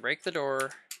 Gonna have to break the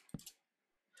door.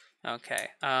 Okay,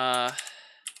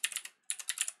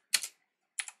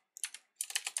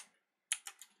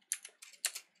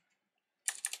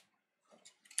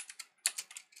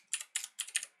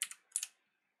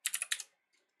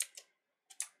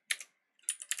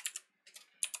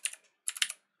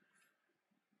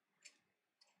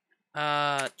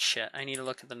 shit, I need to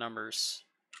look at the numbers.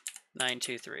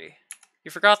 923.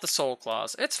 You forgot the soul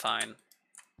clause. It's fine.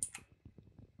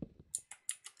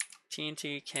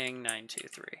 TNT King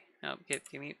 923. No,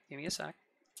 give me a sec.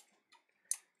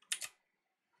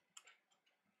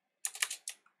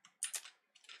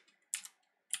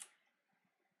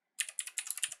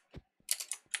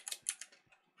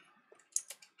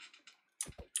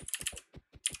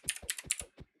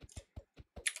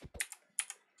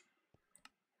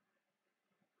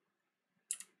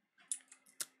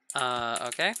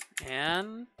 Okay,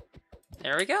 and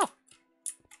there we go.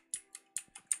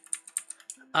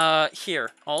 Here,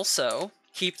 also,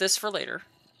 keep this for later.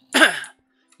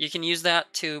 You can use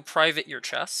that to private your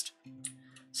chest,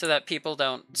 so that people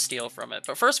don't steal from it.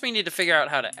 But first we need to figure out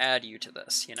how to add you to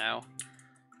this, you know?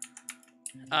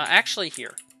 Actually,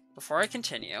 here, before I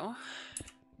continue,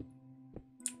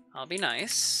 I'll be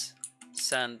nice,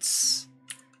 since,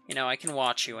 you know, I can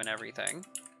watch you and everything.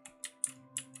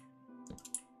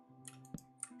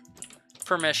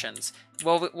 Permissions.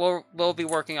 We'll be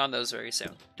working on those very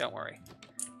soon. Don't worry.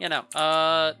 You know,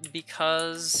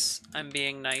 because I'm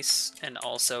being nice, and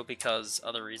also because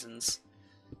other reasons.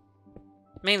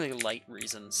 Mainly light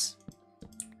reasons.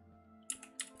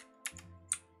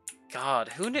 God,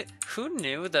 who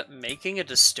knew that making a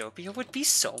dystopia would be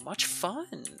so much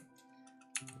fun?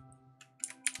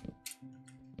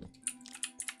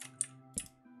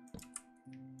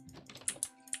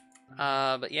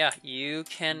 But yeah, you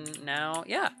can now,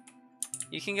 yeah.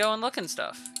 You can go and look and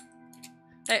stuff.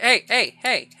 Hey,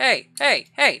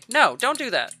 no, don't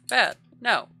do that. Bad.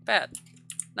 No, bad.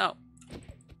 No.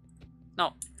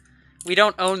 No. We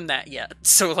don't own that yet,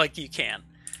 so, like, you can.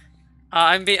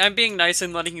 I'm being nice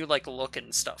and letting you, like, look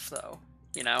and stuff, though.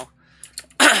 You know?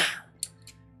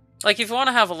 Like, if you want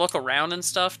to have a look around and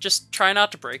stuff, just try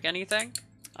not to break anything,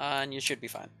 and you should be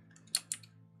fine.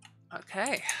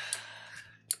 Okay.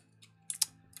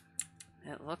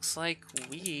 It looks like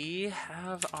we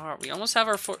almost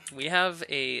have we have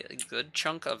a good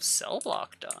chunk of cell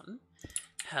block done.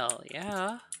 Hell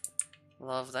yeah.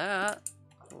 Love that.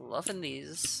 Loving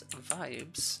these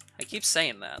vibes. I keep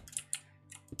saying that.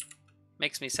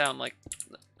 Makes me sound like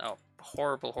a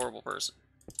horrible, horrible person.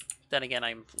 Then again,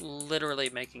 I'm literally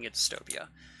making a dystopia.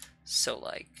 So,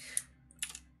 like...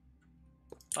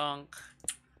 bonk.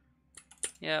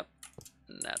 Yep.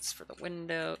 And that's for the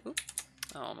window. Oop.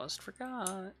 Almost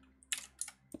forgot.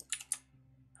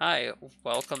 Hi,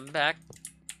 welcome back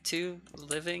to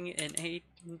living in a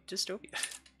dystopia.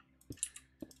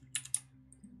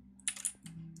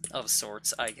 Of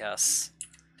sorts, I guess.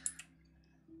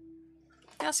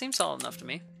 Yeah, seems solid enough to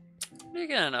me. What are you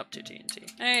getting up to,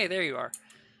 TNT? Hey, there you are.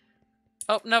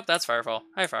 Oh, nope, that's Firefall.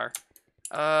 Hi, Fire.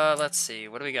 Let's see.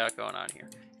 What do we got going on here?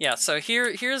 Yeah, so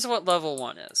here's what level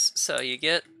 1 is. So you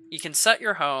can set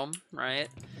your home, right?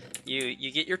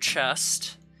 You get your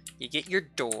chest. You get your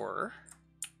door.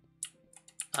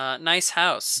 Nice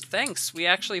house. Thanks, we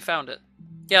actually found it.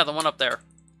 Yeah, the one up there.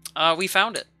 We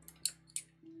found it.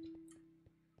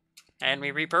 And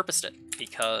we repurposed it,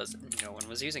 because no one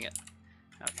was using it.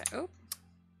 Okay, oh.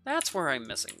 That's where I'm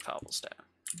missing cobblestone.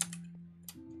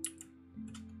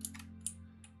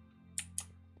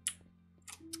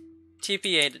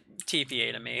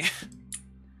 TPA to me.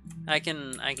 I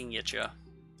can get you.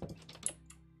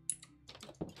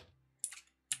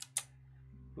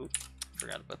 Oop,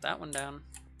 forgot to put that one down.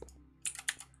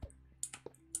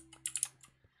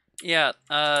 Yeah,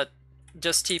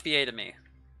 just TPA to me.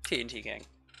 TNT gang.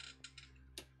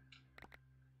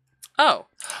 Oh,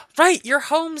 right, your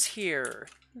home's here.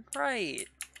 Right.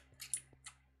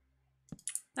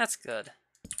 That's good.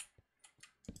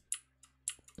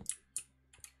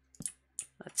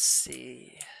 Let's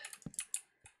see.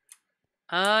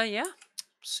 Yeah.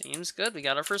 Seems good. We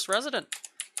got our first resident.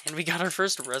 And we got our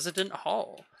first resident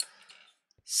hall.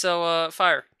 So,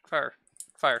 fire.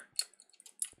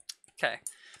 Okay.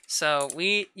 So,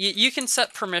 you can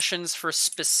set permissions for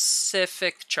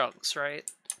specific chunks, right?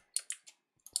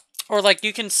 Or, like,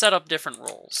 you can set up different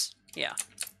roles. Yeah.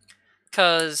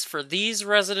 Because for these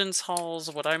residence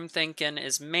halls, what I'm thinking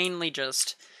is mainly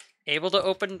just able to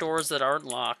open doors that aren't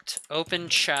locked, open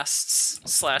chests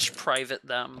 / private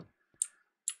them.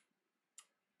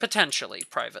 Potentially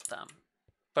private them.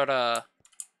 But,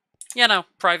 yeah, no,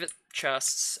 private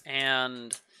chests,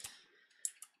 and,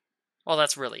 well,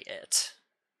 that's really it.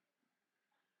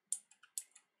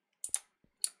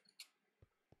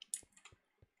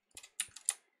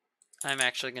 I'm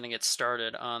actually going to get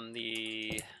started on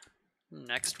the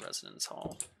next residence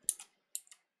hall.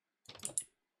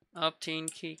 Up, Teen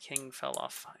Key King fell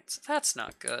off fines. That's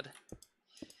not good.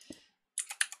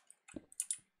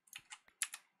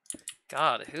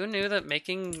 God, who knew that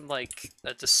making, like,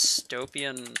 a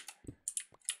dystopian,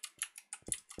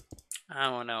 I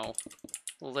don't know,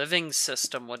 living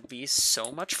system would be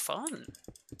so much fun?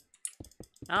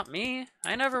 Not me.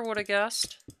 I never would have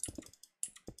guessed.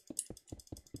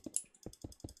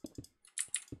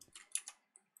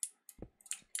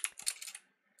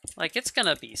 Like, it's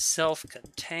gonna be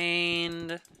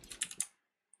self-contained,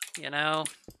 you know?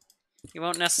 You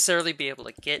won't necessarily be able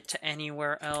to get to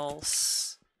anywhere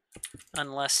else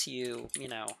unless you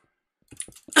know,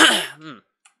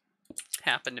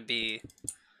 happen to be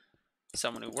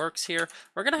someone who works here.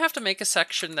 We're gonna have to make a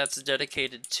section that's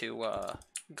dedicated to,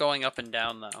 going up and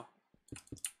down, though.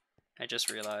 I just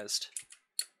realized.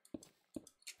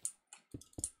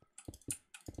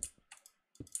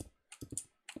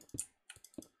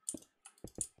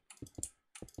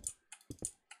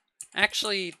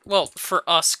 Actually, well, for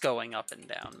us going up and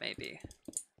down, maybe.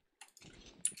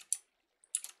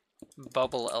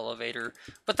 Bubble elevator.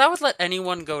 But that would let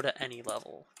anyone go to any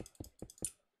level.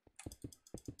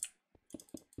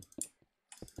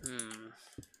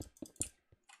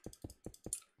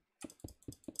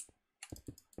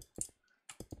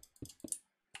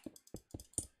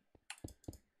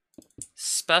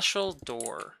 Special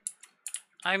door.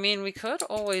 I mean, we could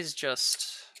always just...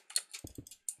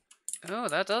 Oh,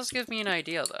 that does give me an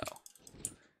idea, though.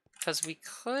 Because we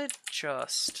could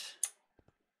just...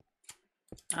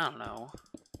 I don't know.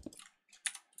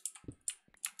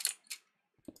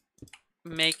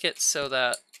 Make it so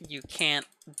that you can't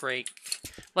break...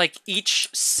 Like, each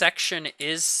section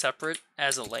is separate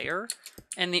as a layer,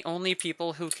 and the only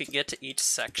people who can get to each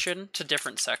section, to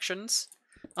different sections,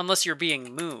 unless you're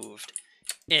being moved,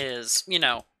 is, you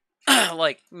know,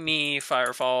 like me,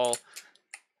 Firefall,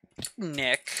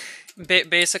 Nick,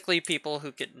 basically people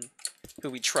who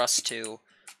we trust to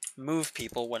move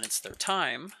people when it's their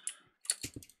time.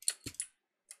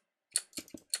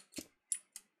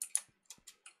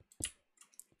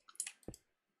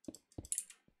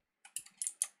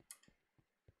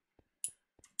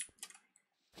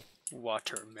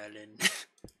 Watermelon.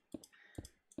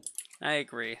 I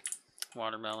agree.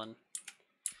 Watermelon.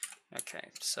 Okay,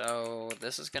 so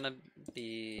this is gonna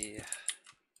be...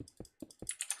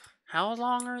 How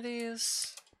long are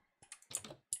these?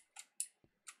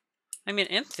 I mean,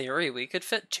 in theory, we could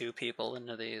fit 2 people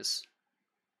into these.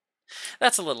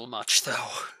 That's a little much, though.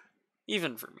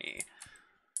 Even for me.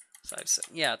 5, 6.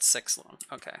 Yeah, it's 6 long.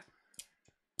 Okay.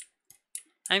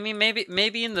 I mean,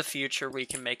 maybe in the future we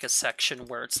can make a section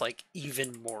where it's, like,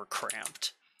 even more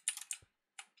cramped.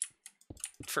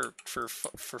 For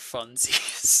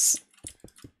funsies.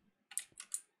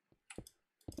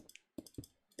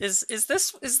 Is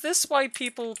this why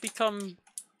people become,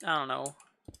 I don't know,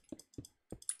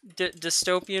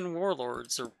 dystopian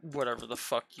warlords or whatever the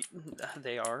fuck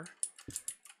they are?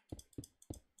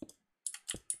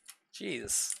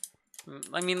 Jeez.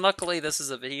 I mean, luckily this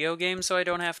is a video game, so I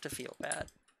don't have to feel bad.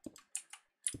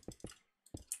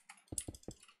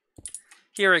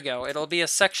 Here we go. It'll be a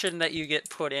section that you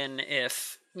get put in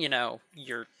if, you know,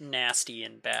 you're nasty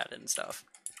and bad and stuff.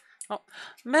 Oh,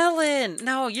 melon!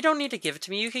 No, you don't need to give it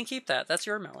to me. You can keep that. That's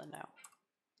your melon now.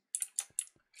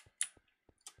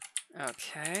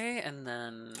 Okay, and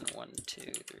then 1, 2,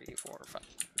 3, 4, 5.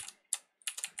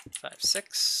 5,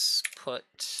 6.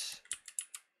 Put...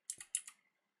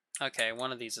 Okay,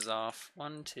 one of these is off.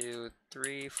 1, 2,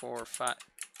 3, 4, 5,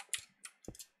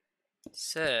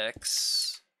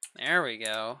 6. There we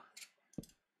go.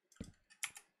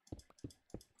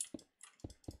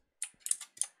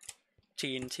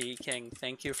 TNT King,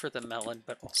 thank you for the melon,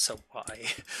 but also why?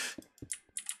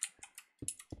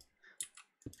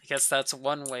 I guess that's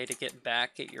one way to get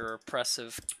back at your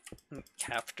oppressive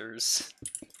captors.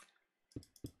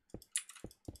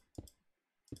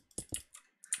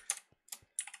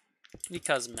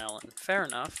 Because melon. Fair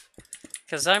enough.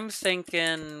 Because I'm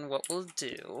thinking what we'll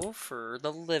do for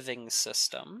the living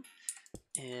system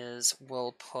is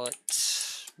we'll put...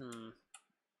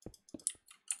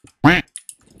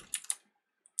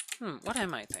 what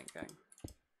am I thinking?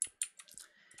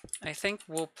 I think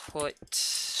we'll put...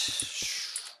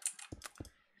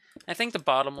 I think the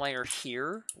bottom layer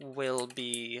here will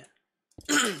be,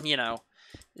 you know,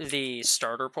 the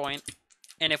starter point.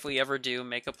 And if we ever do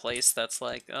make a place that's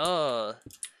like, oh,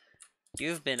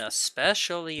 you've been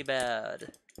especially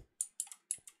bad,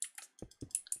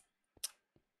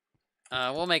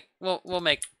 we'll make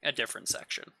a different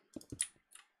section,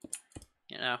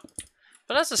 you know.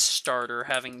 But as a starter,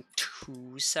 having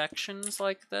 2 sections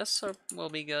like this will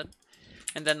be good,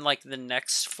 and then like the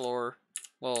next floor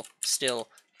will still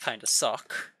kind of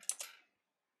suck,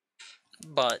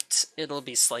 but it'll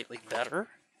be slightly better.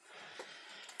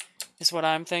 Is what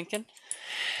I'm thinking.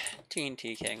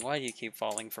 TNT King, why do you keep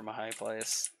falling from a high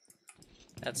place?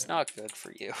 That's not good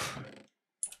for you.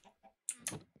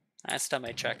 Last time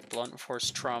I checked, blunt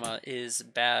force trauma is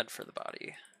bad for the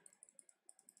body.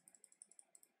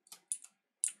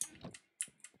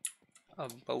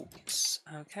 Boats.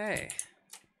 Okay.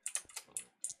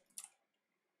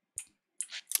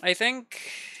 I think...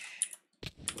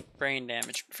 brain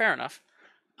damage. Fair enough.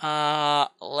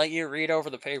 Let you read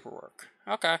over the paperwork.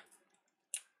 Okay.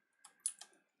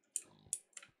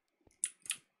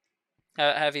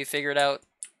 Have you figured out,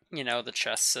 you know, the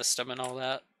chess system and all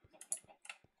that?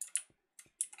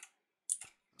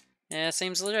 Yeah, it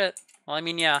seems legit. Well, I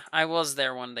mean, yeah, I was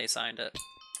there when they signed it,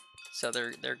 so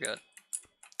they're good.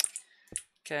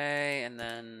 Okay, and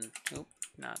then, oop,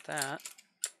 not that.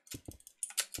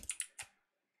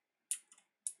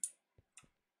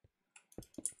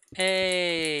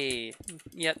 Hey,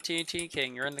 yep, TNT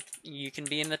King, you can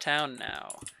be in the town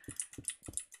now.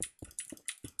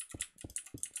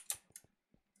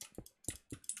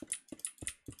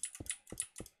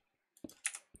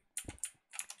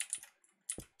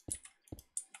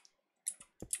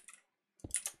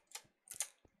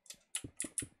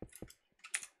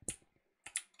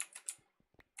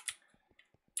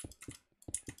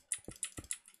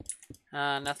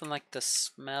 Nothing like the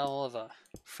smell of a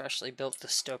freshly built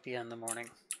dystopia in the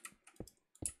morning.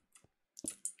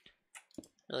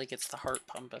 Really gets the heart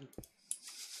pumping.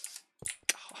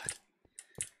 God.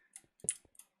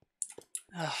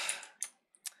 Ugh.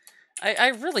 I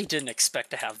really didn't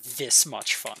expect to have this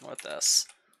much fun with this.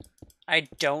 I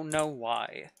don't know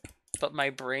why, but my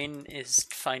brain is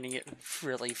finding it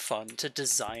really fun to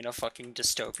design a fucking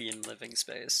dystopian living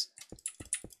space.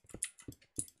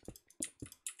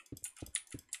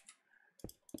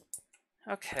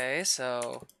 Okay,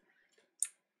 so...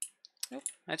 Nope,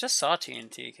 I just saw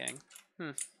TNT King.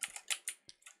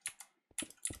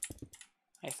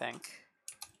 I think.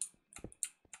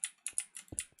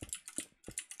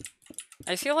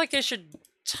 I feel like I should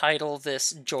title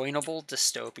this Joinable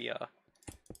Dystopia.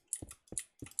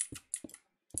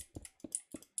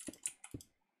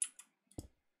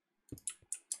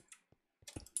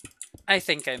 I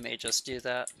think I may just do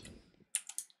that.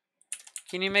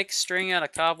 Can you make string out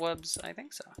of cobwebs? I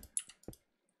think so.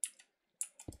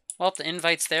 Well, if the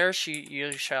invite's there,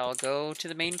 you shall go to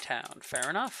the main town. Fair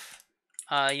enough.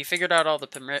 You figured out all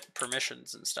the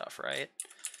permissions and stuff, right?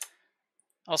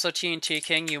 Also, TNT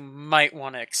King, you might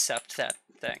want to accept that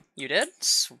thing. You did?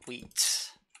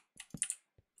 Sweet.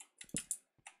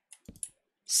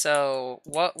 So,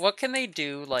 what can they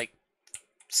do, like,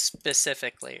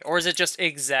 specifically? Or is it just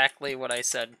exactly what I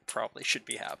said probably should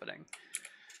be happening?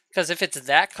 Because if it's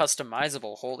that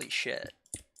customizable, holy shit.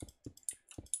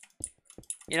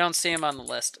 You don't see him on the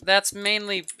list. That's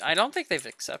mainly... I don't think they've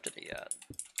accepted it yet.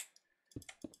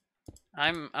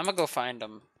 I'm gonna go find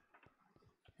them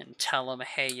and tell them,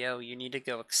 hey, yo, you need to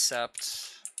go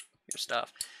accept your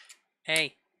stuff.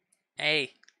 Hey.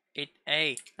 Hey.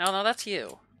 Hey. No, that's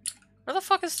you. Where the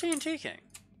fuck is TNT King?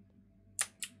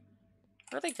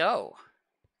 Where'd they go?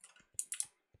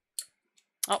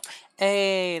 Oh,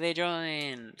 hey, they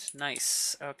joined.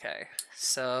 Nice. Okay,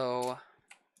 so...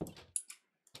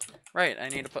 Right, I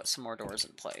need to put some more doors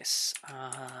in place.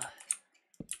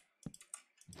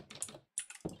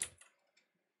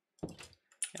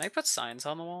 Can I put signs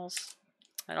on the walls?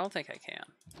 I don't think I can.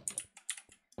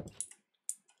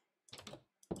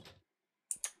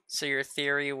 So your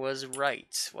theory was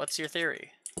right. What's your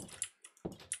theory?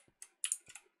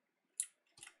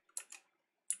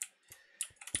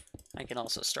 I can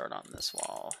also start on this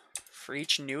wall. For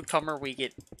each newcomer, we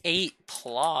get 8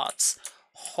 plots.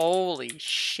 Holy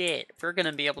shit. We're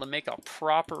gonna be able to make a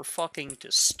proper fucking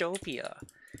dystopia.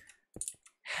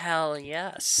 Hell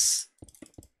yes.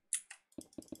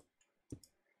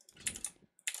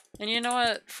 And you know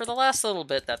what? For the last little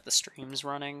bit that the stream's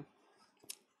running,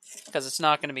 because it's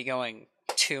not going to be going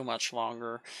too much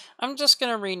longer, I'm just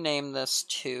going to rename this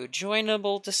to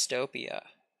Joinable Dystopia.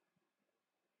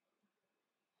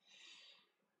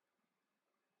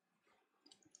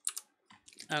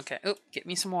 Okay. Oh, get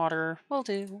me some water. Will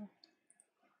do.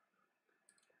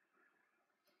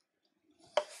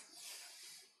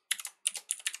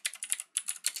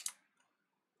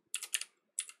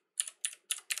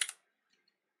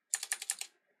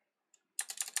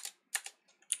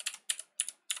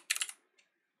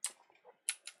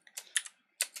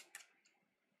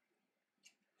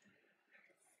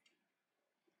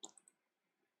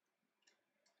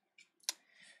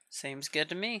 Seems good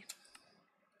to me.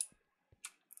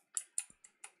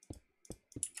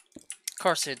 Of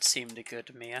course it seemed good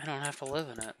to me. I don't have to live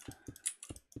in it.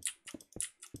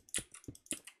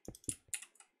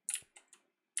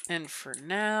 And for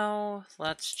now,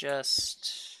 let's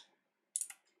just...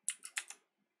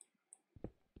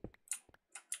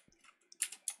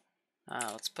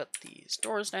 let's put these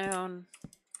doors down.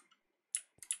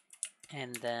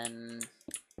 And then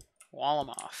wall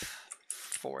them off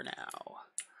for now.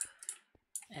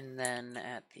 And then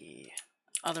at the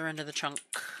other end of the chunk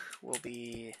will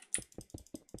be...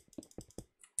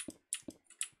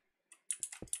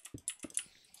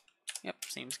 Yep,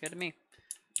 seems good to me.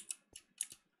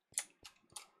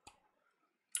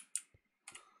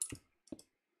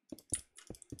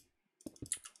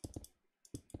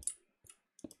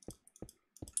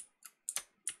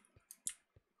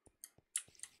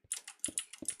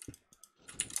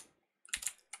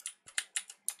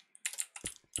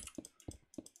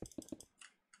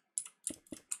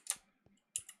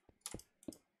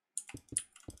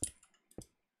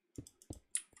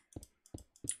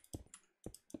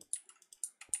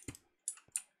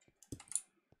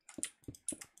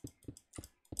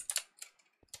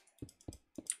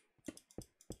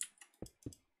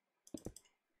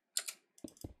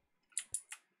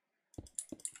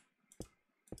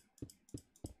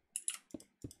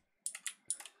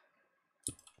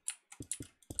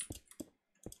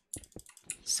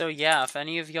 So yeah, if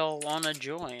any of y'all want to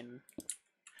join...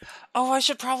 Oh, I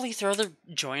should probably throw the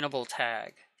joinable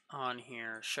tag on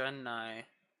here, shouldn't I?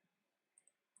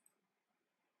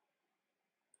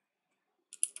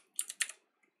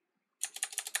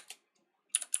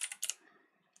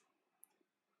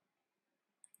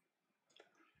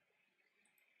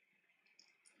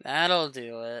 That'll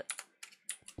do it.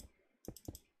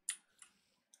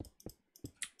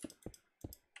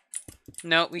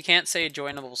 No, we can't say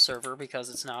joinable server because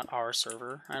it's not our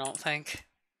server, I don't think.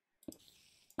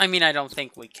 I mean, I don't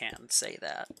think we can say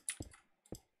that.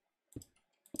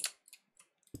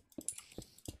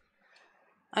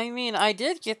 I mean, I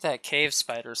did get that cave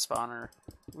spider spawner.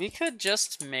 We could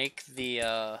just make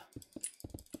the,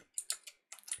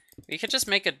 we could just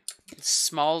make a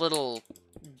small little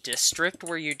district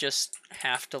where you just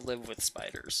have to live with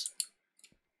spiders.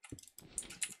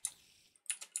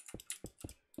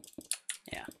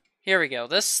 Yeah. Here we go.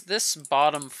 This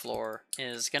bottom floor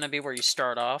is going to be where you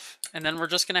start off, and then we're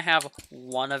just going to have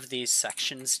one of these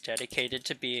sections dedicated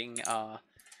to being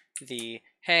the,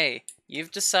 hey,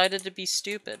 you've decided to be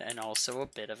stupid and also a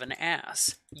bit of an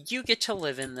ass. You get to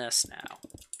live in this now.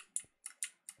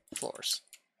 Floors.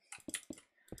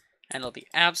 And it'll be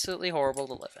absolutely horrible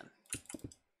to live in.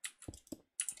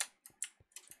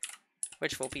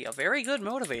 which will be a very good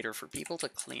motivator for people to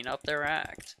clean up their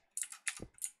act.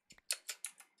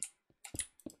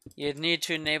 You'd need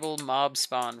to enable mob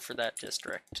spawn for that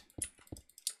district.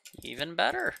 Even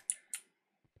better.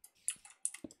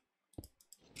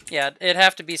 Yeah, it'd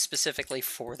have to be specifically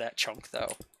for that chunk,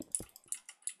 though.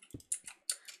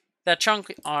 That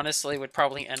chunk, honestly, would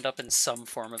probably end up in some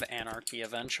form of anarchy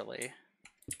eventually.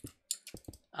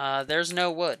 There's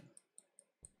no wood.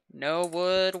 No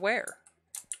wood where?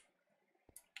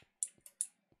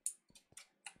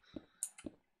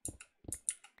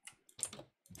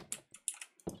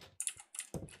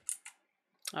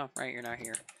 Oh, right, you're not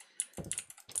here.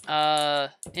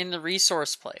 In the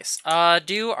resource place.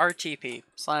 Do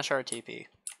RTP/RTP.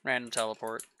 Random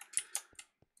teleport.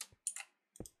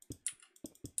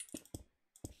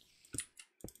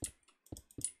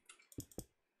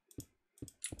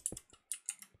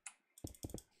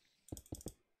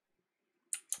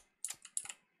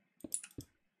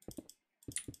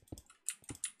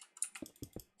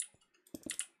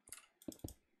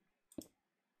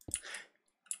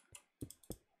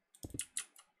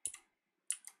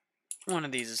 One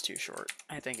of these is too short.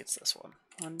 I think it's this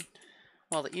one.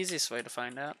 Well, the easiest way to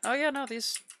find out. Oh yeah, no,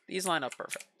 these line up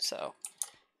perfect. So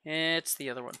it's the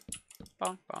other one.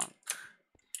 Bonk bonk.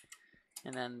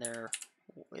 And then there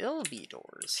will be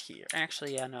doors here.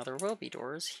 Actually, yeah, no, there will be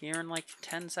doors here in like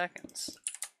 10 seconds.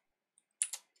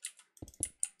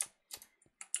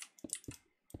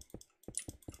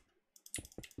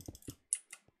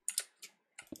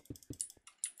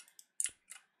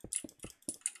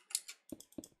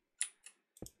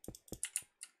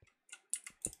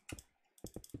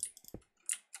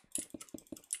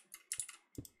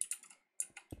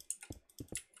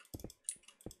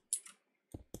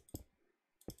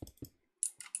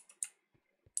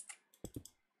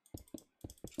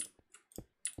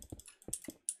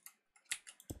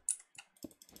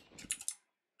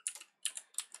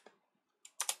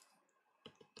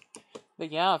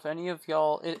 But yeah, if any of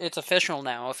y'all, it's official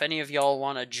now. If any of y'all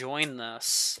want to join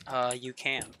this, you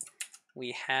can.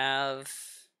 We have.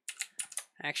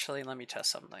 Actually, let me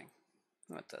test something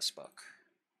with this book.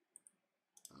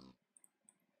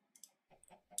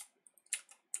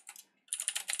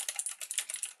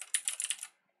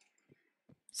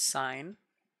 Sign.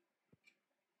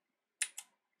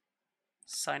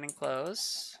 Sign and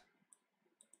close.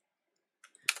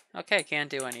 Okay,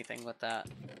 can't do anything with that.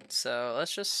 So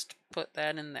let's just put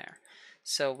that in there.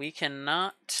 So we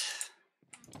cannot...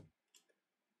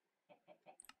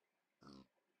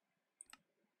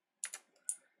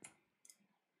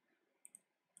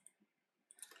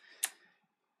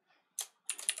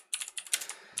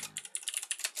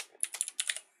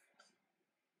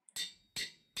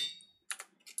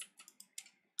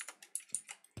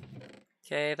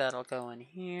 Okay, that'll go in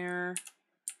here.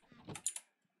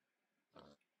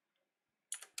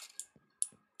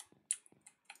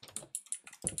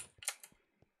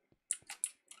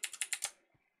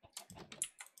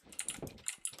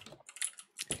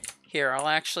 Here, I'll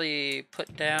actually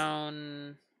put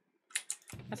down...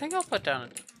 I think I'll put down...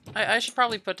 I should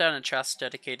probably put down a chest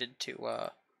dedicated to,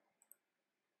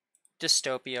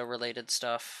 dystopia-related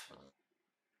stuff.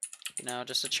 You know,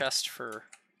 just a chest for...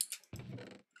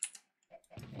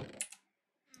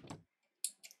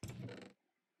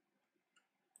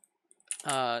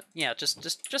 yeah,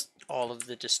 just all of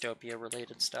the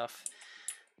dystopia-related stuff.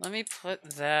 Let me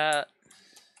put that...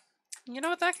 You know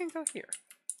what, that can go here.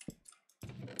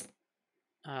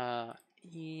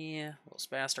 Yeah, Will's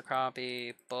Master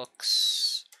Copy,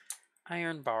 books,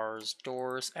 iron bars,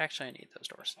 doors. Actually, I need those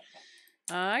doors.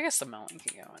 I guess the melon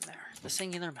can go in there. The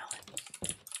singular melon.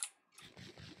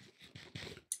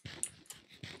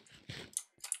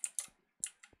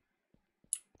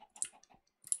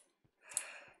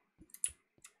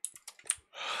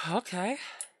 Okay.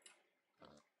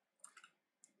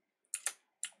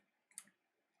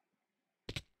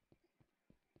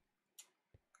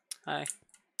 Hi.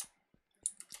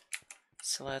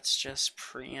 So let's just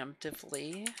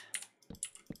preemptively...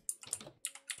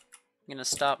 I'm gonna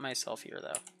stop myself here,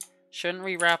 though. Shouldn't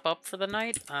we wrap up for the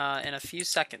night? In a few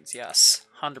seconds, yes.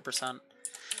 100%.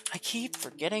 I keep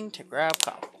forgetting to grab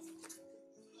copper.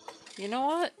 You know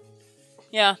what?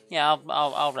 Yeah,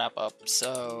 I'll wrap up.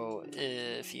 So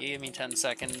if you give me 10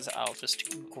 seconds, I'll just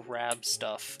grab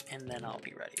stuff, and then I'll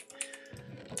be ready.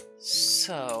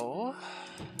 So...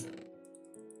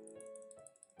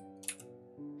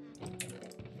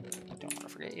 Don't want to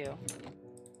forget you.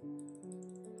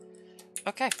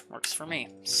 Okay, works for me.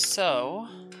 So...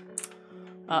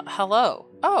 hello.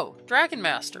 Oh, Dragon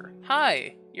Master.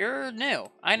 Hi, you're new.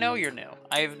 I know you're new.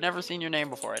 I've never seen your name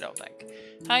before, I don't think.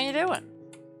 How you doing?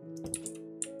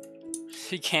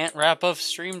 If you can't wrap up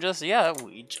stream just yet,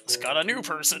 we just got a new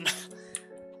person.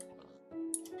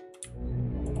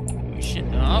 Shit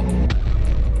up.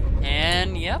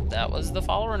 And yep, that was the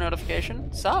follower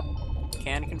notification. Sup?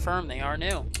 Can confirm they are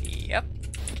new. Yep.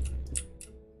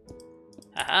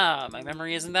 Haha, my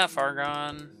memory isn't that far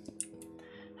gone.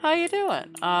 How you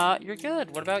doing? You're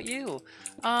good. What about you?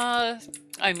 I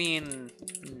mean,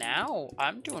 now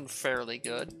I'm doing fairly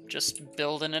good. Just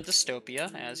building a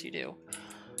dystopia, as you do.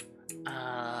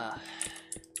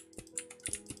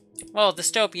 Well,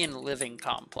 dystopian living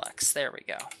complex. There we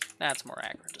go. That's more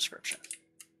accurate description.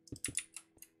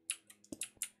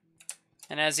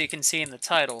 And as you can see in the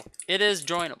title, it is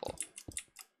joinable.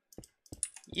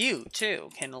 You, too,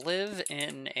 can live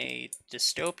in a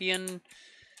dystopian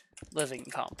living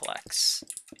complex.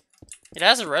 It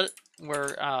has a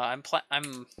where I'm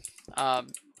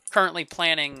currently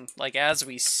planning, like as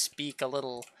we speak, a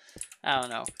little, I don't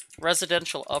know,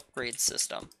 residential upgrade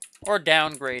system, or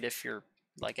downgrade if you're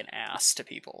like an ass to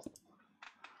people.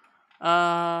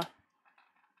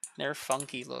 They're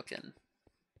funky looking.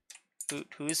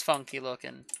 Who's funky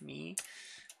looking? Me?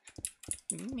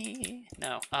 Me?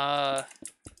 No.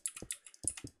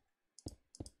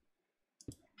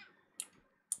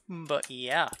 But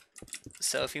yeah.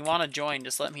 So if you want to join,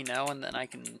 just let me know, and then I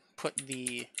can put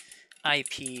the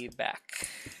IP back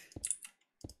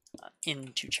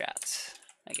into chat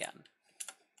again.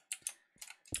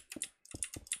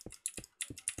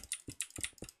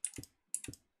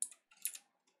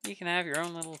 You can have your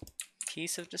own little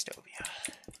piece of dystopia.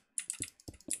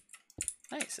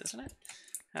 Nice, isn't it?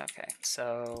 Okay,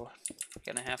 so I'm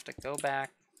gonna have to go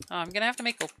back. Oh, I'm gonna have to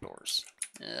make oak doors.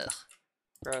 Ugh,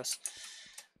 gross.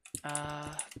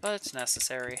 But it's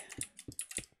necessary.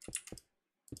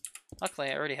 Luckily,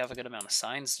 I already have a good amount of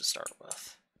signs to start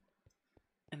with.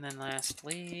 And then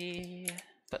lastly,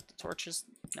 put the torches.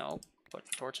 No, put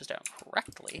the torches down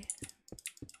correctly.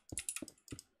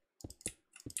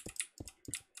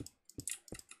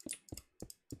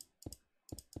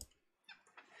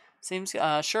 Seems,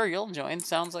 sure, you'll join.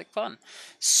 Sounds like fun.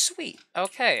 Sweet.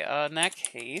 Okay, in that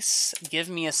case, give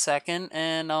me a second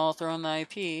and I'll throw in the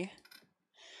IP.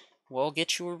 We'll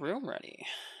get you a room ready.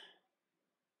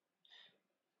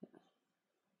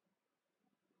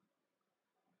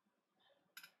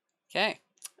 Okay,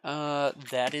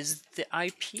 that is the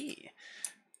IP.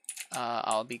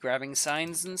 I'll be grabbing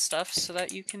signs and stuff so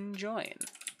that you can join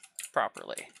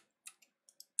properly.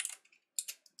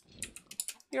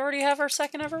 We already have our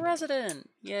second ever resident!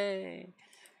 Yay!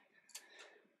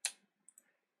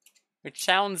 Which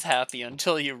sounds happy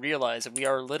until you realize that we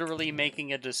are literally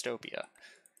making a dystopia.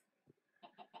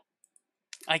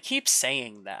 I keep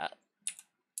saying that.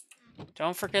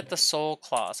 Don't forget the soul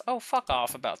claws. Oh, fuck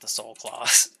off about the soul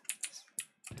claws.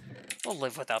 We'll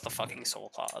live without the fucking soul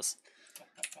claws.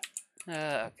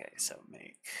 Okay, so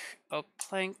make oak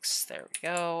planks. There we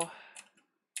go.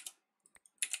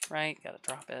 Right, gotta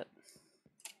drop it.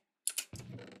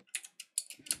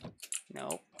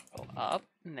 Nope. Go up.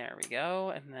 And there we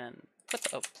go. And then put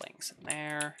the oak planks in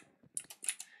there.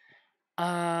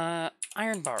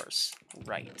 Iron bars.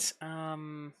 Right.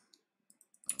 Gonna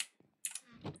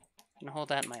hold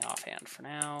that in my offhand for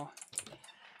now.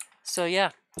 So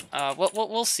yeah,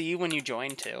 we'll see when you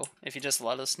join too. If you just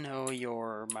let us know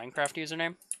your Minecraft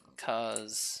username,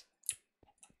 cause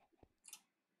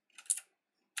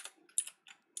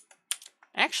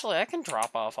actually I can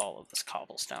drop off all of this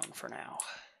cobblestone for now.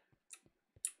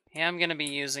 Yeah, I'm gonna be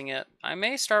using it. I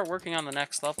may start working on the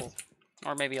next level,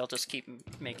 or maybe I'll just keep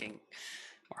making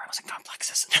more housing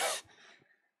complexes.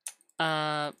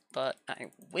 But I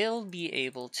will be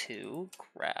able to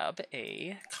grab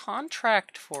a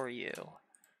contract for you.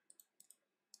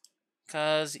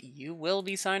 Because you will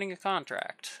be signing a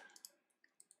contract.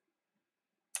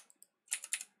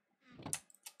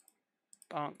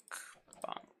 Bonk,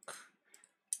 bonk.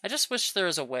 I just wish there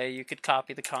was a way you could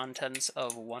copy the contents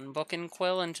of one book in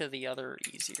Quill into the other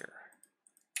easier.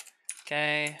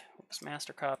 Okay, oops,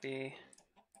 master copy.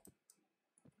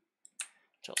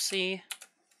 Control C.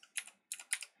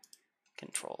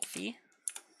 Control V.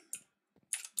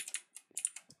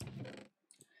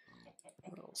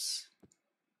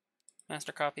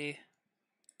 Master copy.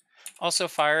 Also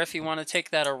fire if you want to take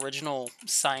that original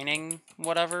signing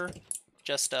whatever,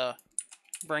 just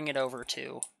bring it over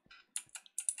to.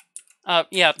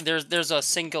 Yeah, there's a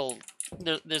single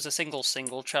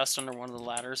single chest under one of the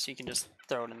ladders, so you can just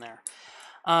throw it in there.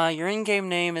 Your in-game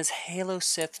name is Halo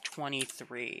Sith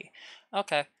 23.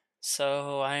 Okay,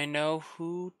 so I know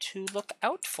who to look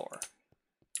out for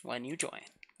when you join.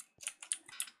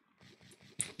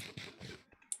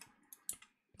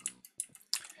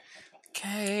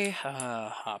 Okay,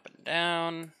 hopping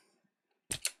down.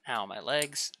 Ow, my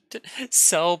legs.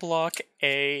 Cell block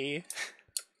A.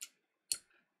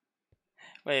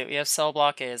 Wait, we have cell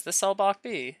block A. Is this cell block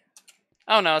B?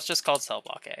 Oh no, it's just called cell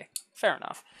block A. Fair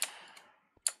enough.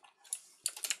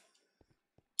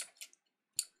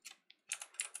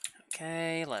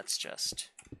 Okay, let's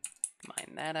just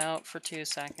mine that out for 2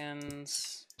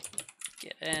 seconds.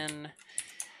 Get in.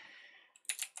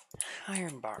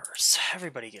 Iron bars.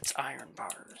 Everybody gets iron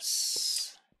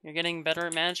bars. You're getting better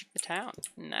at managing the town.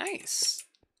 Nice.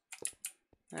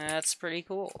 That's pretty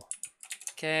cool.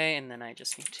 Okay, and then I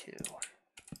just need to...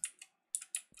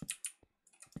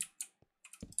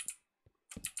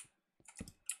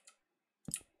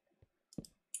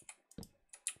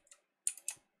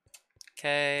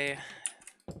 Okay.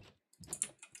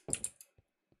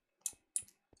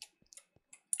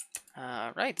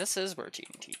 Right, this is where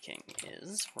G&T King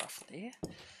is, roughly.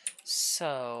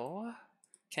 So...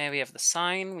 Okay, we have the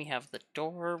sign, we have the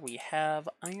door, we have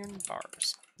iron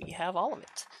bars. We have all of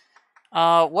it.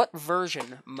 What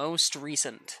version? Most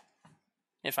recent,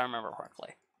 if I remember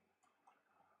correctly.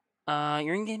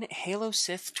 You're in Halo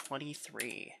Sith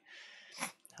 23.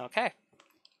 Okay.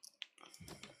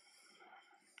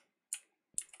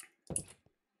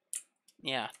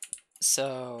 Yeah.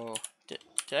 So, did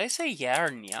I say yeah or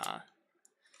nya?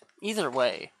 Either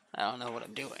way, I don't know what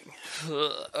I'm doing.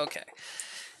 Okay.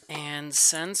 And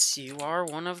since you are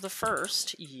one of the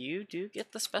first, you do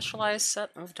get the specialized set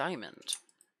of diamond.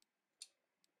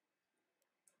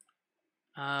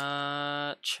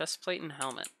 Chestplate and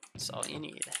helmet. That's all you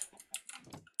need.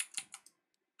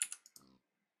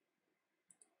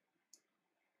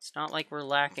 It's not like we're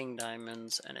lacking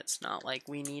diamonds, and it's not like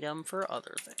we need them for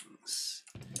other things.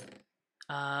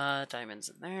 Diamonds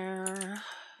in there.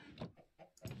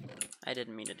 I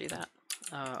didn't mean to do that.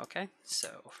 Okay,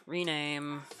 so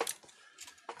rename.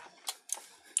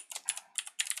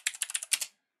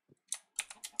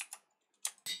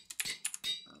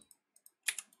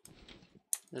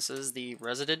 This is the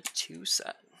Resident 2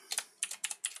 set.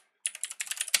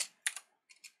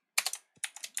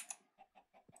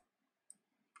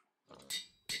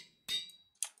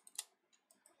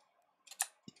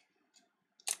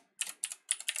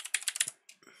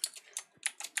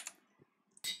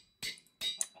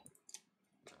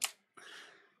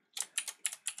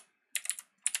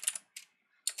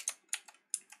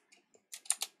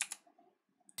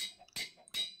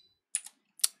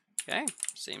 Okay,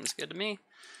 seems good to me.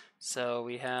 So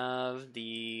we have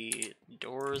the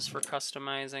doors for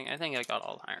customizing. I think I got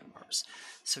all the iron bars.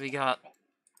 So we got,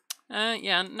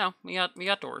 yeah, no, we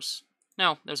got doors.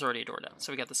 No, there's already a door down.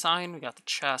 So we got the sign, we got the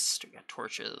chest, we got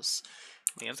torches,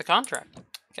 we have the contract.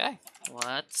 Okay,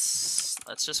 let's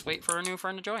just wait for a new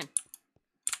friend to join.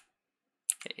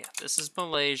 Okay, yeah, this is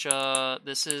Malaysia.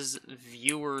 This is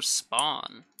viewer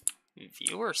spawn.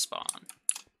 Viewer spawn.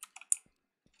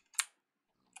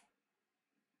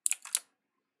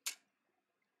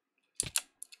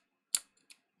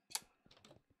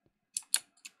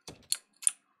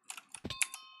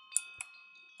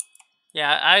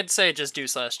 Yeah, I'd say just do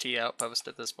 /T outpost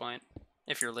at this point,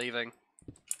 if you're leaving.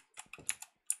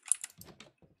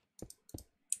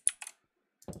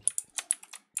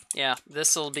 Yeah,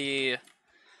 this'll be...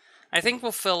 I think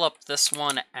we'll fill up this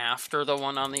one after the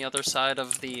one on the other side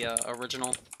of the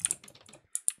original.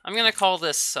 I'm gonna call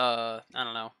this, I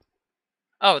don't know.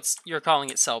 Oh, you're calling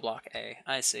it cell block A.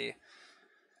 I see.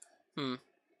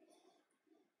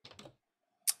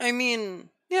 I mean,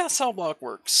 yeah, cell block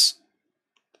works.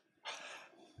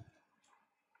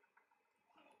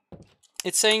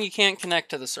 It's saying you can't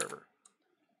connect to the server.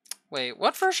 Wait,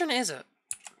 what version is it?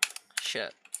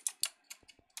 Shit.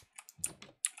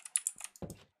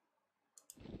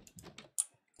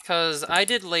 Because I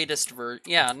did latest version.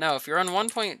 Yeah, no, if you're on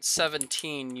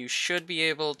 1.17, you should be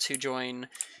able to join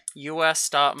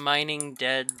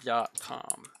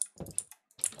us.miningdead.com.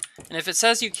 And if it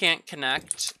says you can't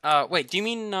connect, wait, do you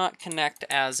mean not connect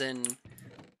as in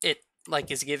it, like,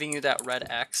 is giving you that red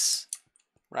X,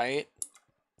 right?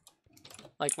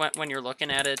 Like, when you're looking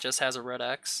at it, it just has a red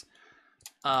X.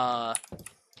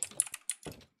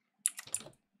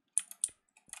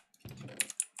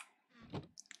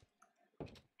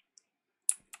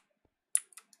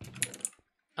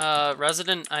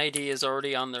 Resident ID is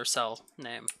already on their cell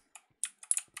name.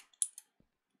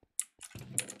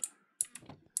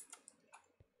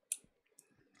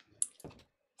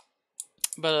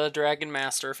 But a Dragon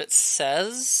Master, if it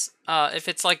says, if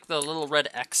it's like the little red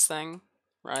X thing,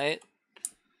 right?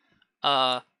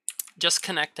 Just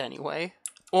connect anyway.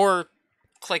 Or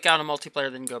click out of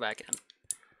multiplayer, then go back in.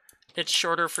 It's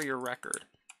shorter for your record.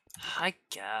 I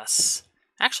guess.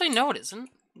 Actually, no, it isn't.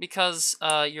 Because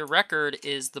your record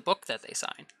is the book that they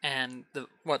sign, and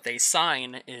what they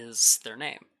sign is their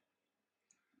name.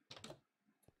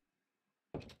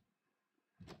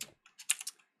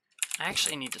 I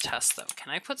actually need to test, though.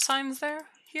 Can I put signs there?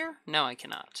 Here? No, I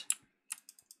cannot.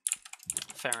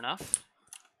 Fair enough.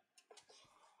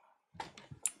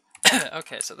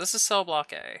 Okay, so this is cell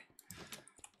block A.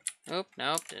 Oop,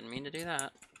 nope, didn't mean to do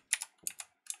that.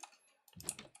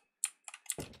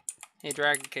 Hey,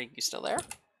 Dragon King, you still there?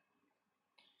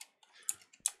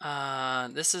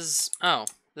 This is... Oh,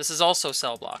 this is also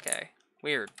cell block A.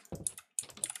 Weird.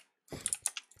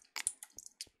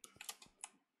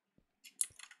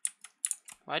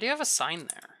 Why do you have a sign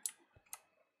there?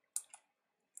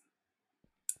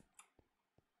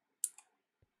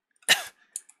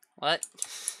 What?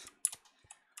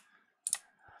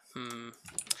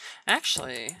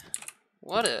 Actually,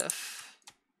 what if...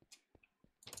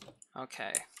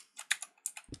 Okay.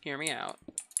 Hear me out.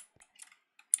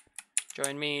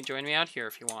 Join me out here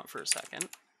if you want for a second.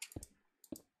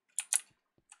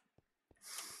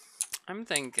 I'm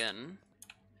thinking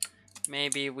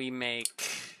maybe we make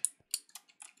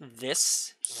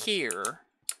this here,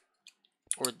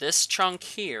 or this chunk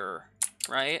here,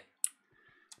 right?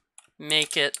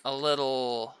 Make it a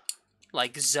little,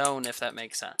 like, zone, if that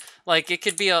makes sense. Like, it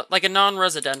could be a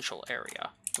non-residential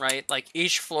area, right? Like,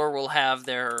 each floor will have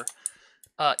their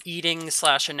eating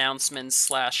 /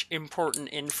 announcements / important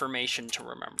information to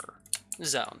remember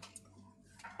zone.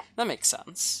 That makes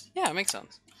sense. Yeah, it makes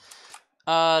sense.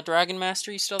 Dragon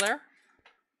Master, you still there?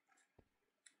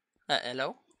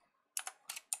 Hello?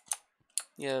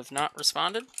 You have not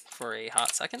responded for a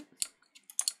hot second.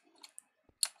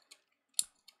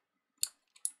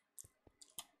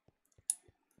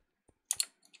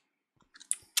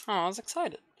 Oh, I was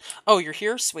excited. Oh, you're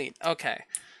here? Sweet. Okay.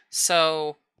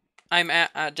 So, I'm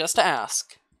at, just to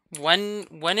ask, when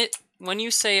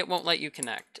you say it won't let you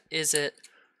connect, is it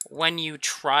when you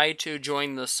try to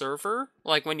join the server,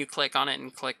 like when you click on it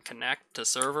and click connect to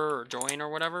server or join or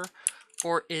whatever,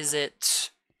 or is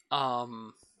it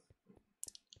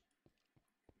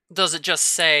does it just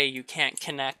say you can't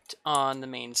connect on the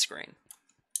main screen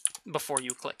before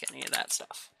you click any of that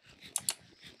stuff?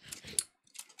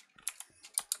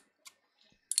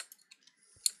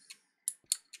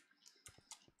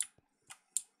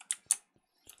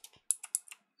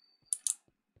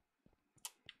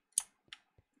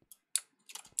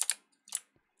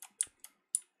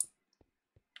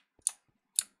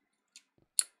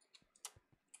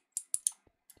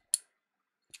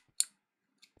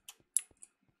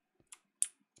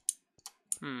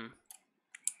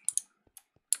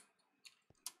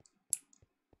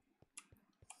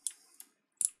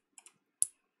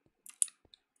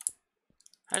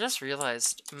 I just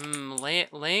realized,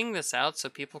 laying this out so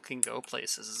people can go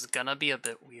places is gonna be a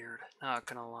bit weird, not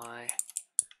gonna lie.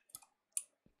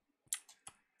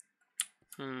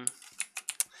 You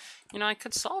know, I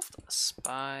could solve this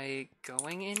by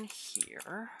going in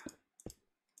here.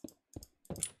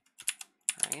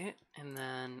 Right? And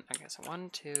then, okay, so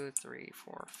 1, 2, 3,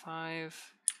 4,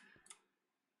 5.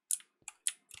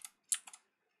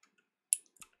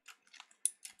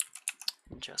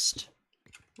 And just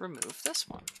remove this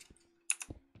one.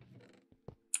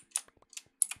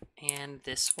 And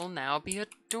this will now be a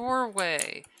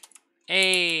doorway.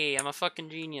 Hey, I'm a fucking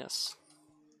genius.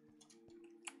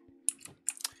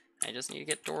 I just need to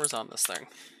get doors on this thing.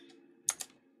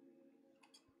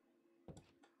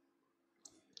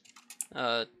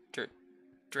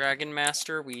 Dragon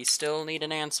Master, we still need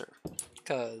an answer.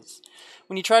 Because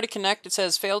when you try to connect, it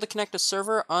says, fail to connect a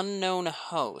server, unknown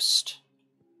host.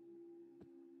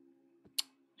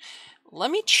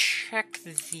 Let me check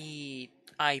the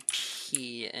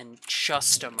IP in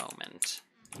just a moment.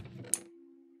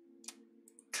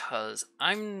 Because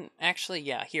I'm actually,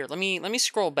 yeah, here, let me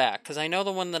scroll back, because I know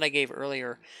the one that I gave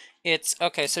earlier. It's,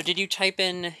 okay, so did you type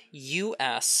in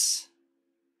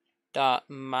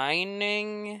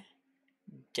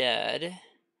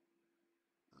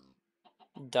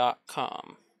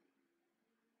us.miningdead.com?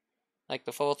 Like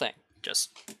the full thing.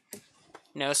 Just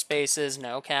no spaces,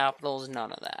 no capitals,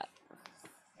 none of that.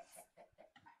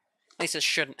 At least it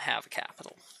shouldn't have a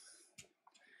capital.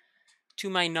 To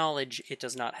my knowledge, it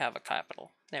does not have a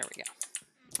capital. There we go.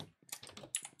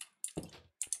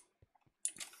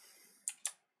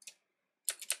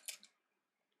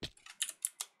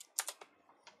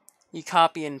 You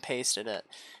copy and pasted it.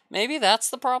 Maybe that's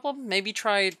the problem? Maybe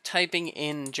try typing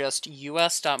in just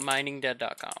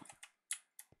us.miningdead.com.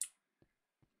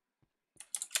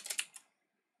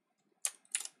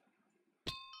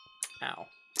 Ow.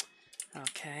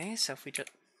 Okay, so if we just...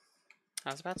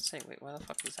 I was about to say, wait, why the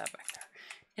fuck is that back there?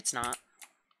 It's not.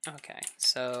 Okay,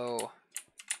 so...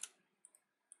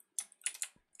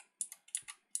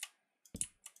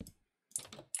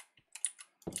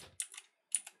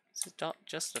 Is it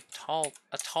just a tall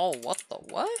what the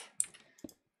what?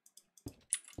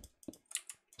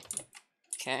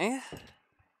 Okay.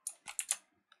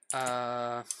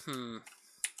 Hmm.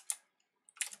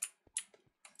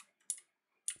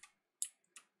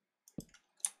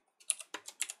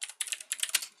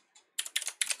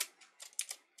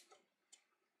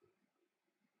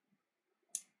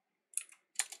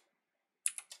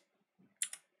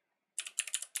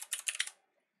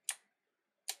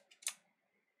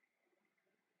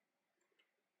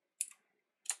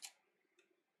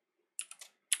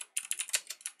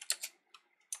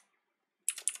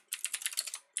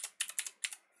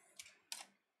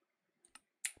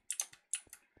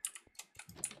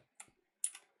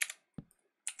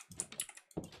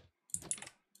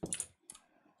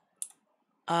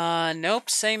 Nope,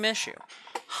 same issue.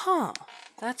 Huh,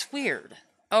 that's weird.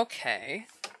 Okay.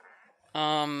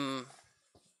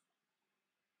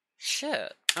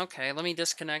 Shit. Okay, let me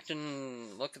disconnect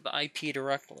and look at the IP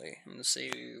directly and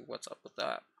see what's up with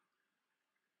that.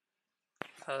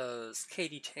 Because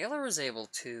Katie Taylor is able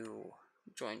to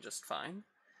join just fine.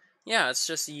 Yeah, it's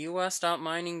just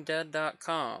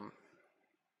us.miningdead.com.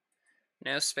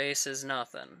 No spaces,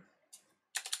 nothing.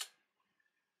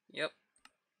 Yep.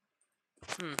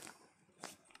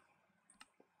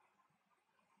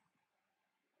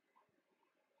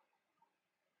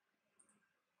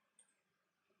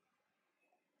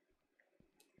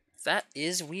 That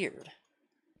is weird.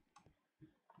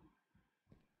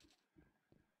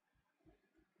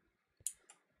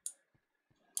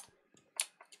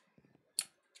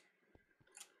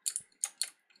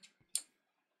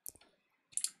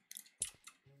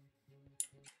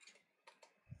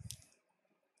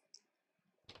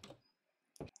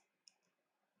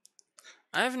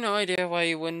 I have no idea why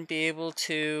you wouldn't be able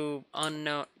to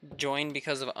join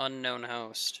because of unknown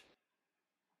host.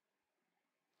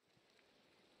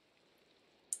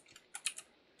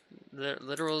 The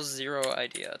literal zero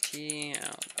idea. T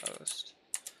outpost.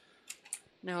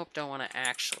 Nope, don't want to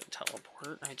actually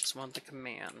teleport. I just want the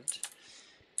command.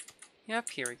 Yep,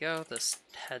 here we go. This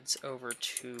heads over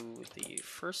to the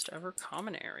first ever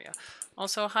common area.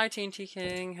 Also, hi TNT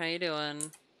King, how you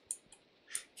doing?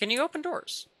 Can you open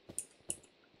doors?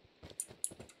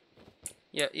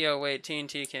 Yo, wait,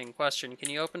 TNT King, question. Can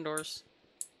you open doors?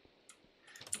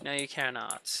 No, you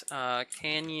cannot.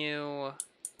 Can you...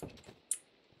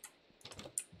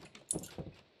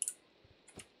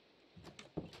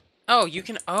 Oh, you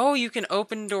can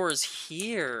open doors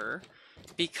here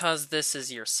because this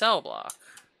is your cell block,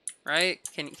 right?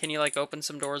 Can you like open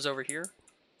some doors over here?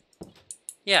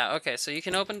 Yeah, okay, so you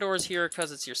can open doors here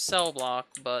because it's your cell block,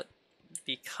 but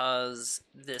because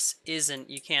this isn't,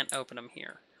 you can't open them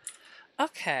here.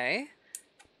 Okay.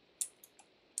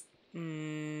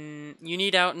 You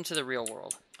need out into the real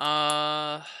world.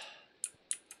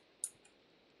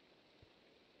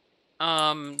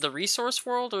 The resource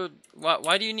world, or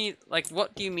why do you need, like,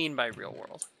 what do you mean by real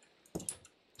world?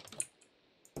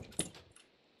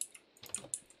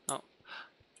 Oh.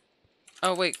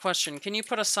 Oh, wait, question. Can you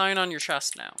put a sign on your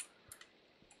chest now?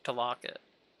 To lock it.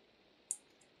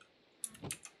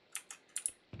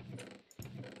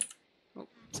 Oh,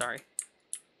 sorry.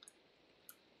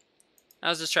 I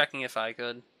was just checking if I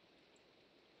could.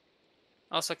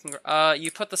 Also, you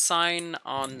put the sign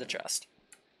on the chest.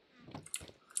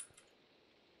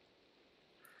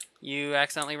 You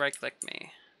accidentally right-clicked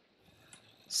me.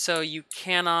 So you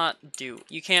can't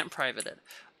private it.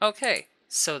 Okay,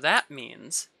 so that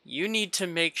means you need to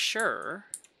make sure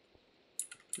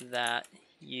that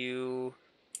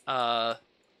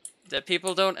that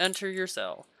people don't enter your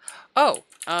cell. Oh,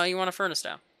 you want a furnace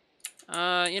down.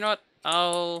 You know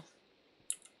what?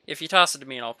 If you toss it to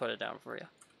me, I'll put it down for you.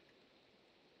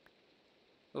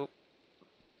 Oop.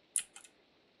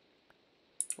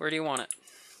 Where do you want it?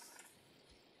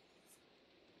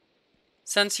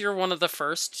 Since you're one of the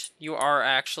first, you are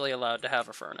actually allowed to have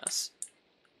a furnace.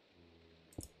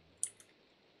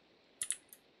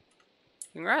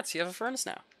 Congrats, you have a furnace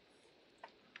now.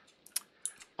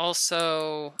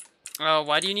 Also,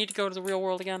 why do you need to go to the real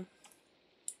world again?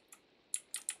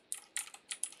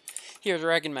 Here,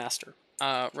 Dragon Master.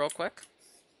 Real quick.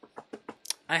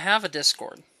 I have a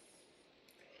Discord.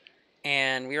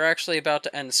 And we were actually about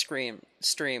to end stream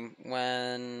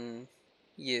when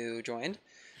you joined.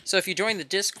 So if you join the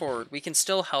Discord, we can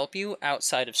still help you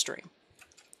outside of stream.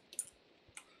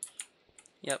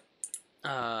 Yep.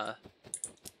 Yeah,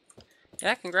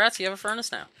 congrats, you have a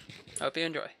furnace now. Hope you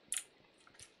enjoy.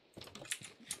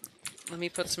 let me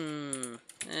put some...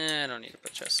 I don't need to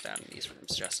put chests down in these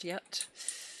rooms just yet.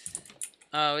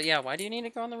 Yeah, why do you need to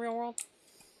go in the real world?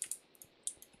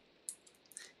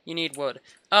 You need wood.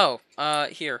 Oh,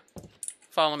 here.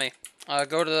 Follow me.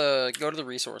 Go to the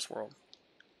resource world.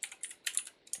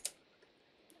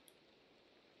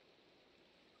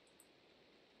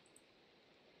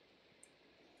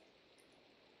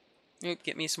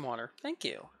 Get me some water. Thank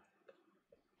you.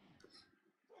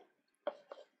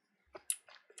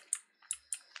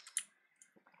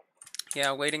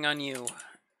 Yeah, waiting on you.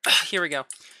 Here we go.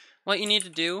 What you need to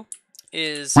do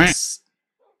is...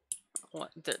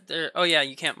 What? Oh yeah,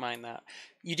 you can't mine that.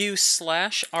 You do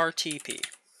 /RTP.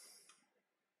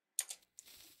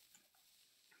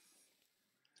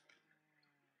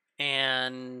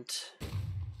 And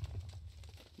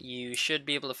you should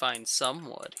be able to find some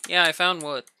wood. Yeah, I found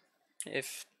wood.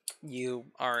 If you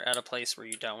are at a place where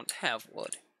you don't have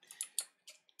wood.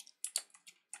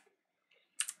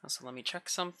 Also, let me check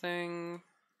something.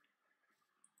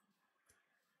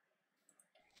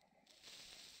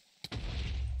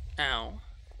 Ow.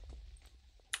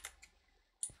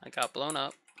 I got blown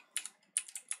up.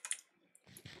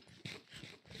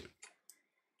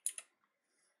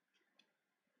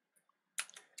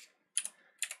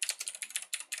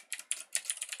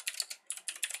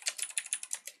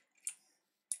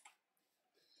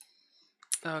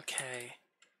 Okay.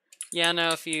 Yeah,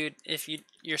 no,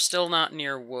 you're still not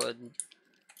near wood.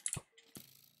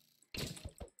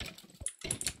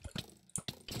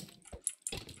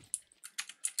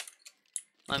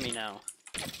 Let me know.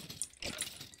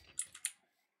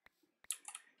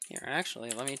 Here,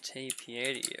 actually, let me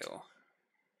TPA to you.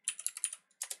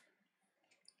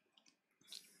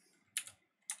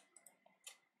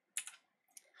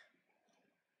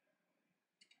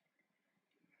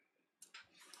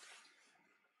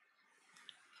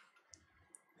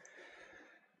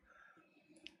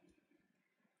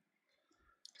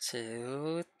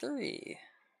 Two, three.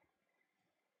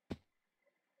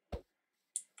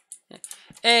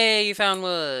 Hey, you found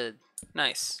wood.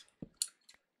 Nice.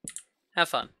 Have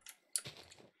fun.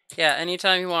 Yeah,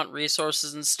 anytime you want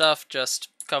resources and stuff, just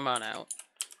come on out.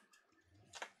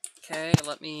 Okay,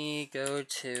 let me go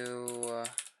to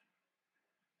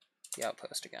the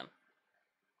outpost again.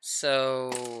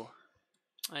 So,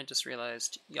 I just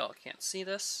realized y'all can't see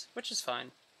this, which is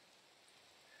fine.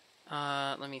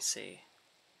 Let me see.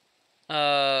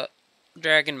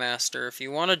 Dragon Master, if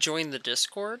you want to join the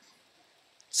Discord,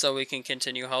 so we can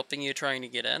continue helping you trying to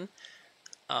get in,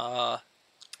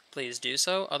 please do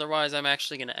so. Otherwise, I'm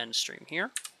actually going to end stream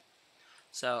here.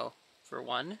 So, for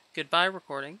one, goodbye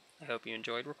recording. I hope you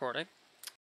enjoyed recording.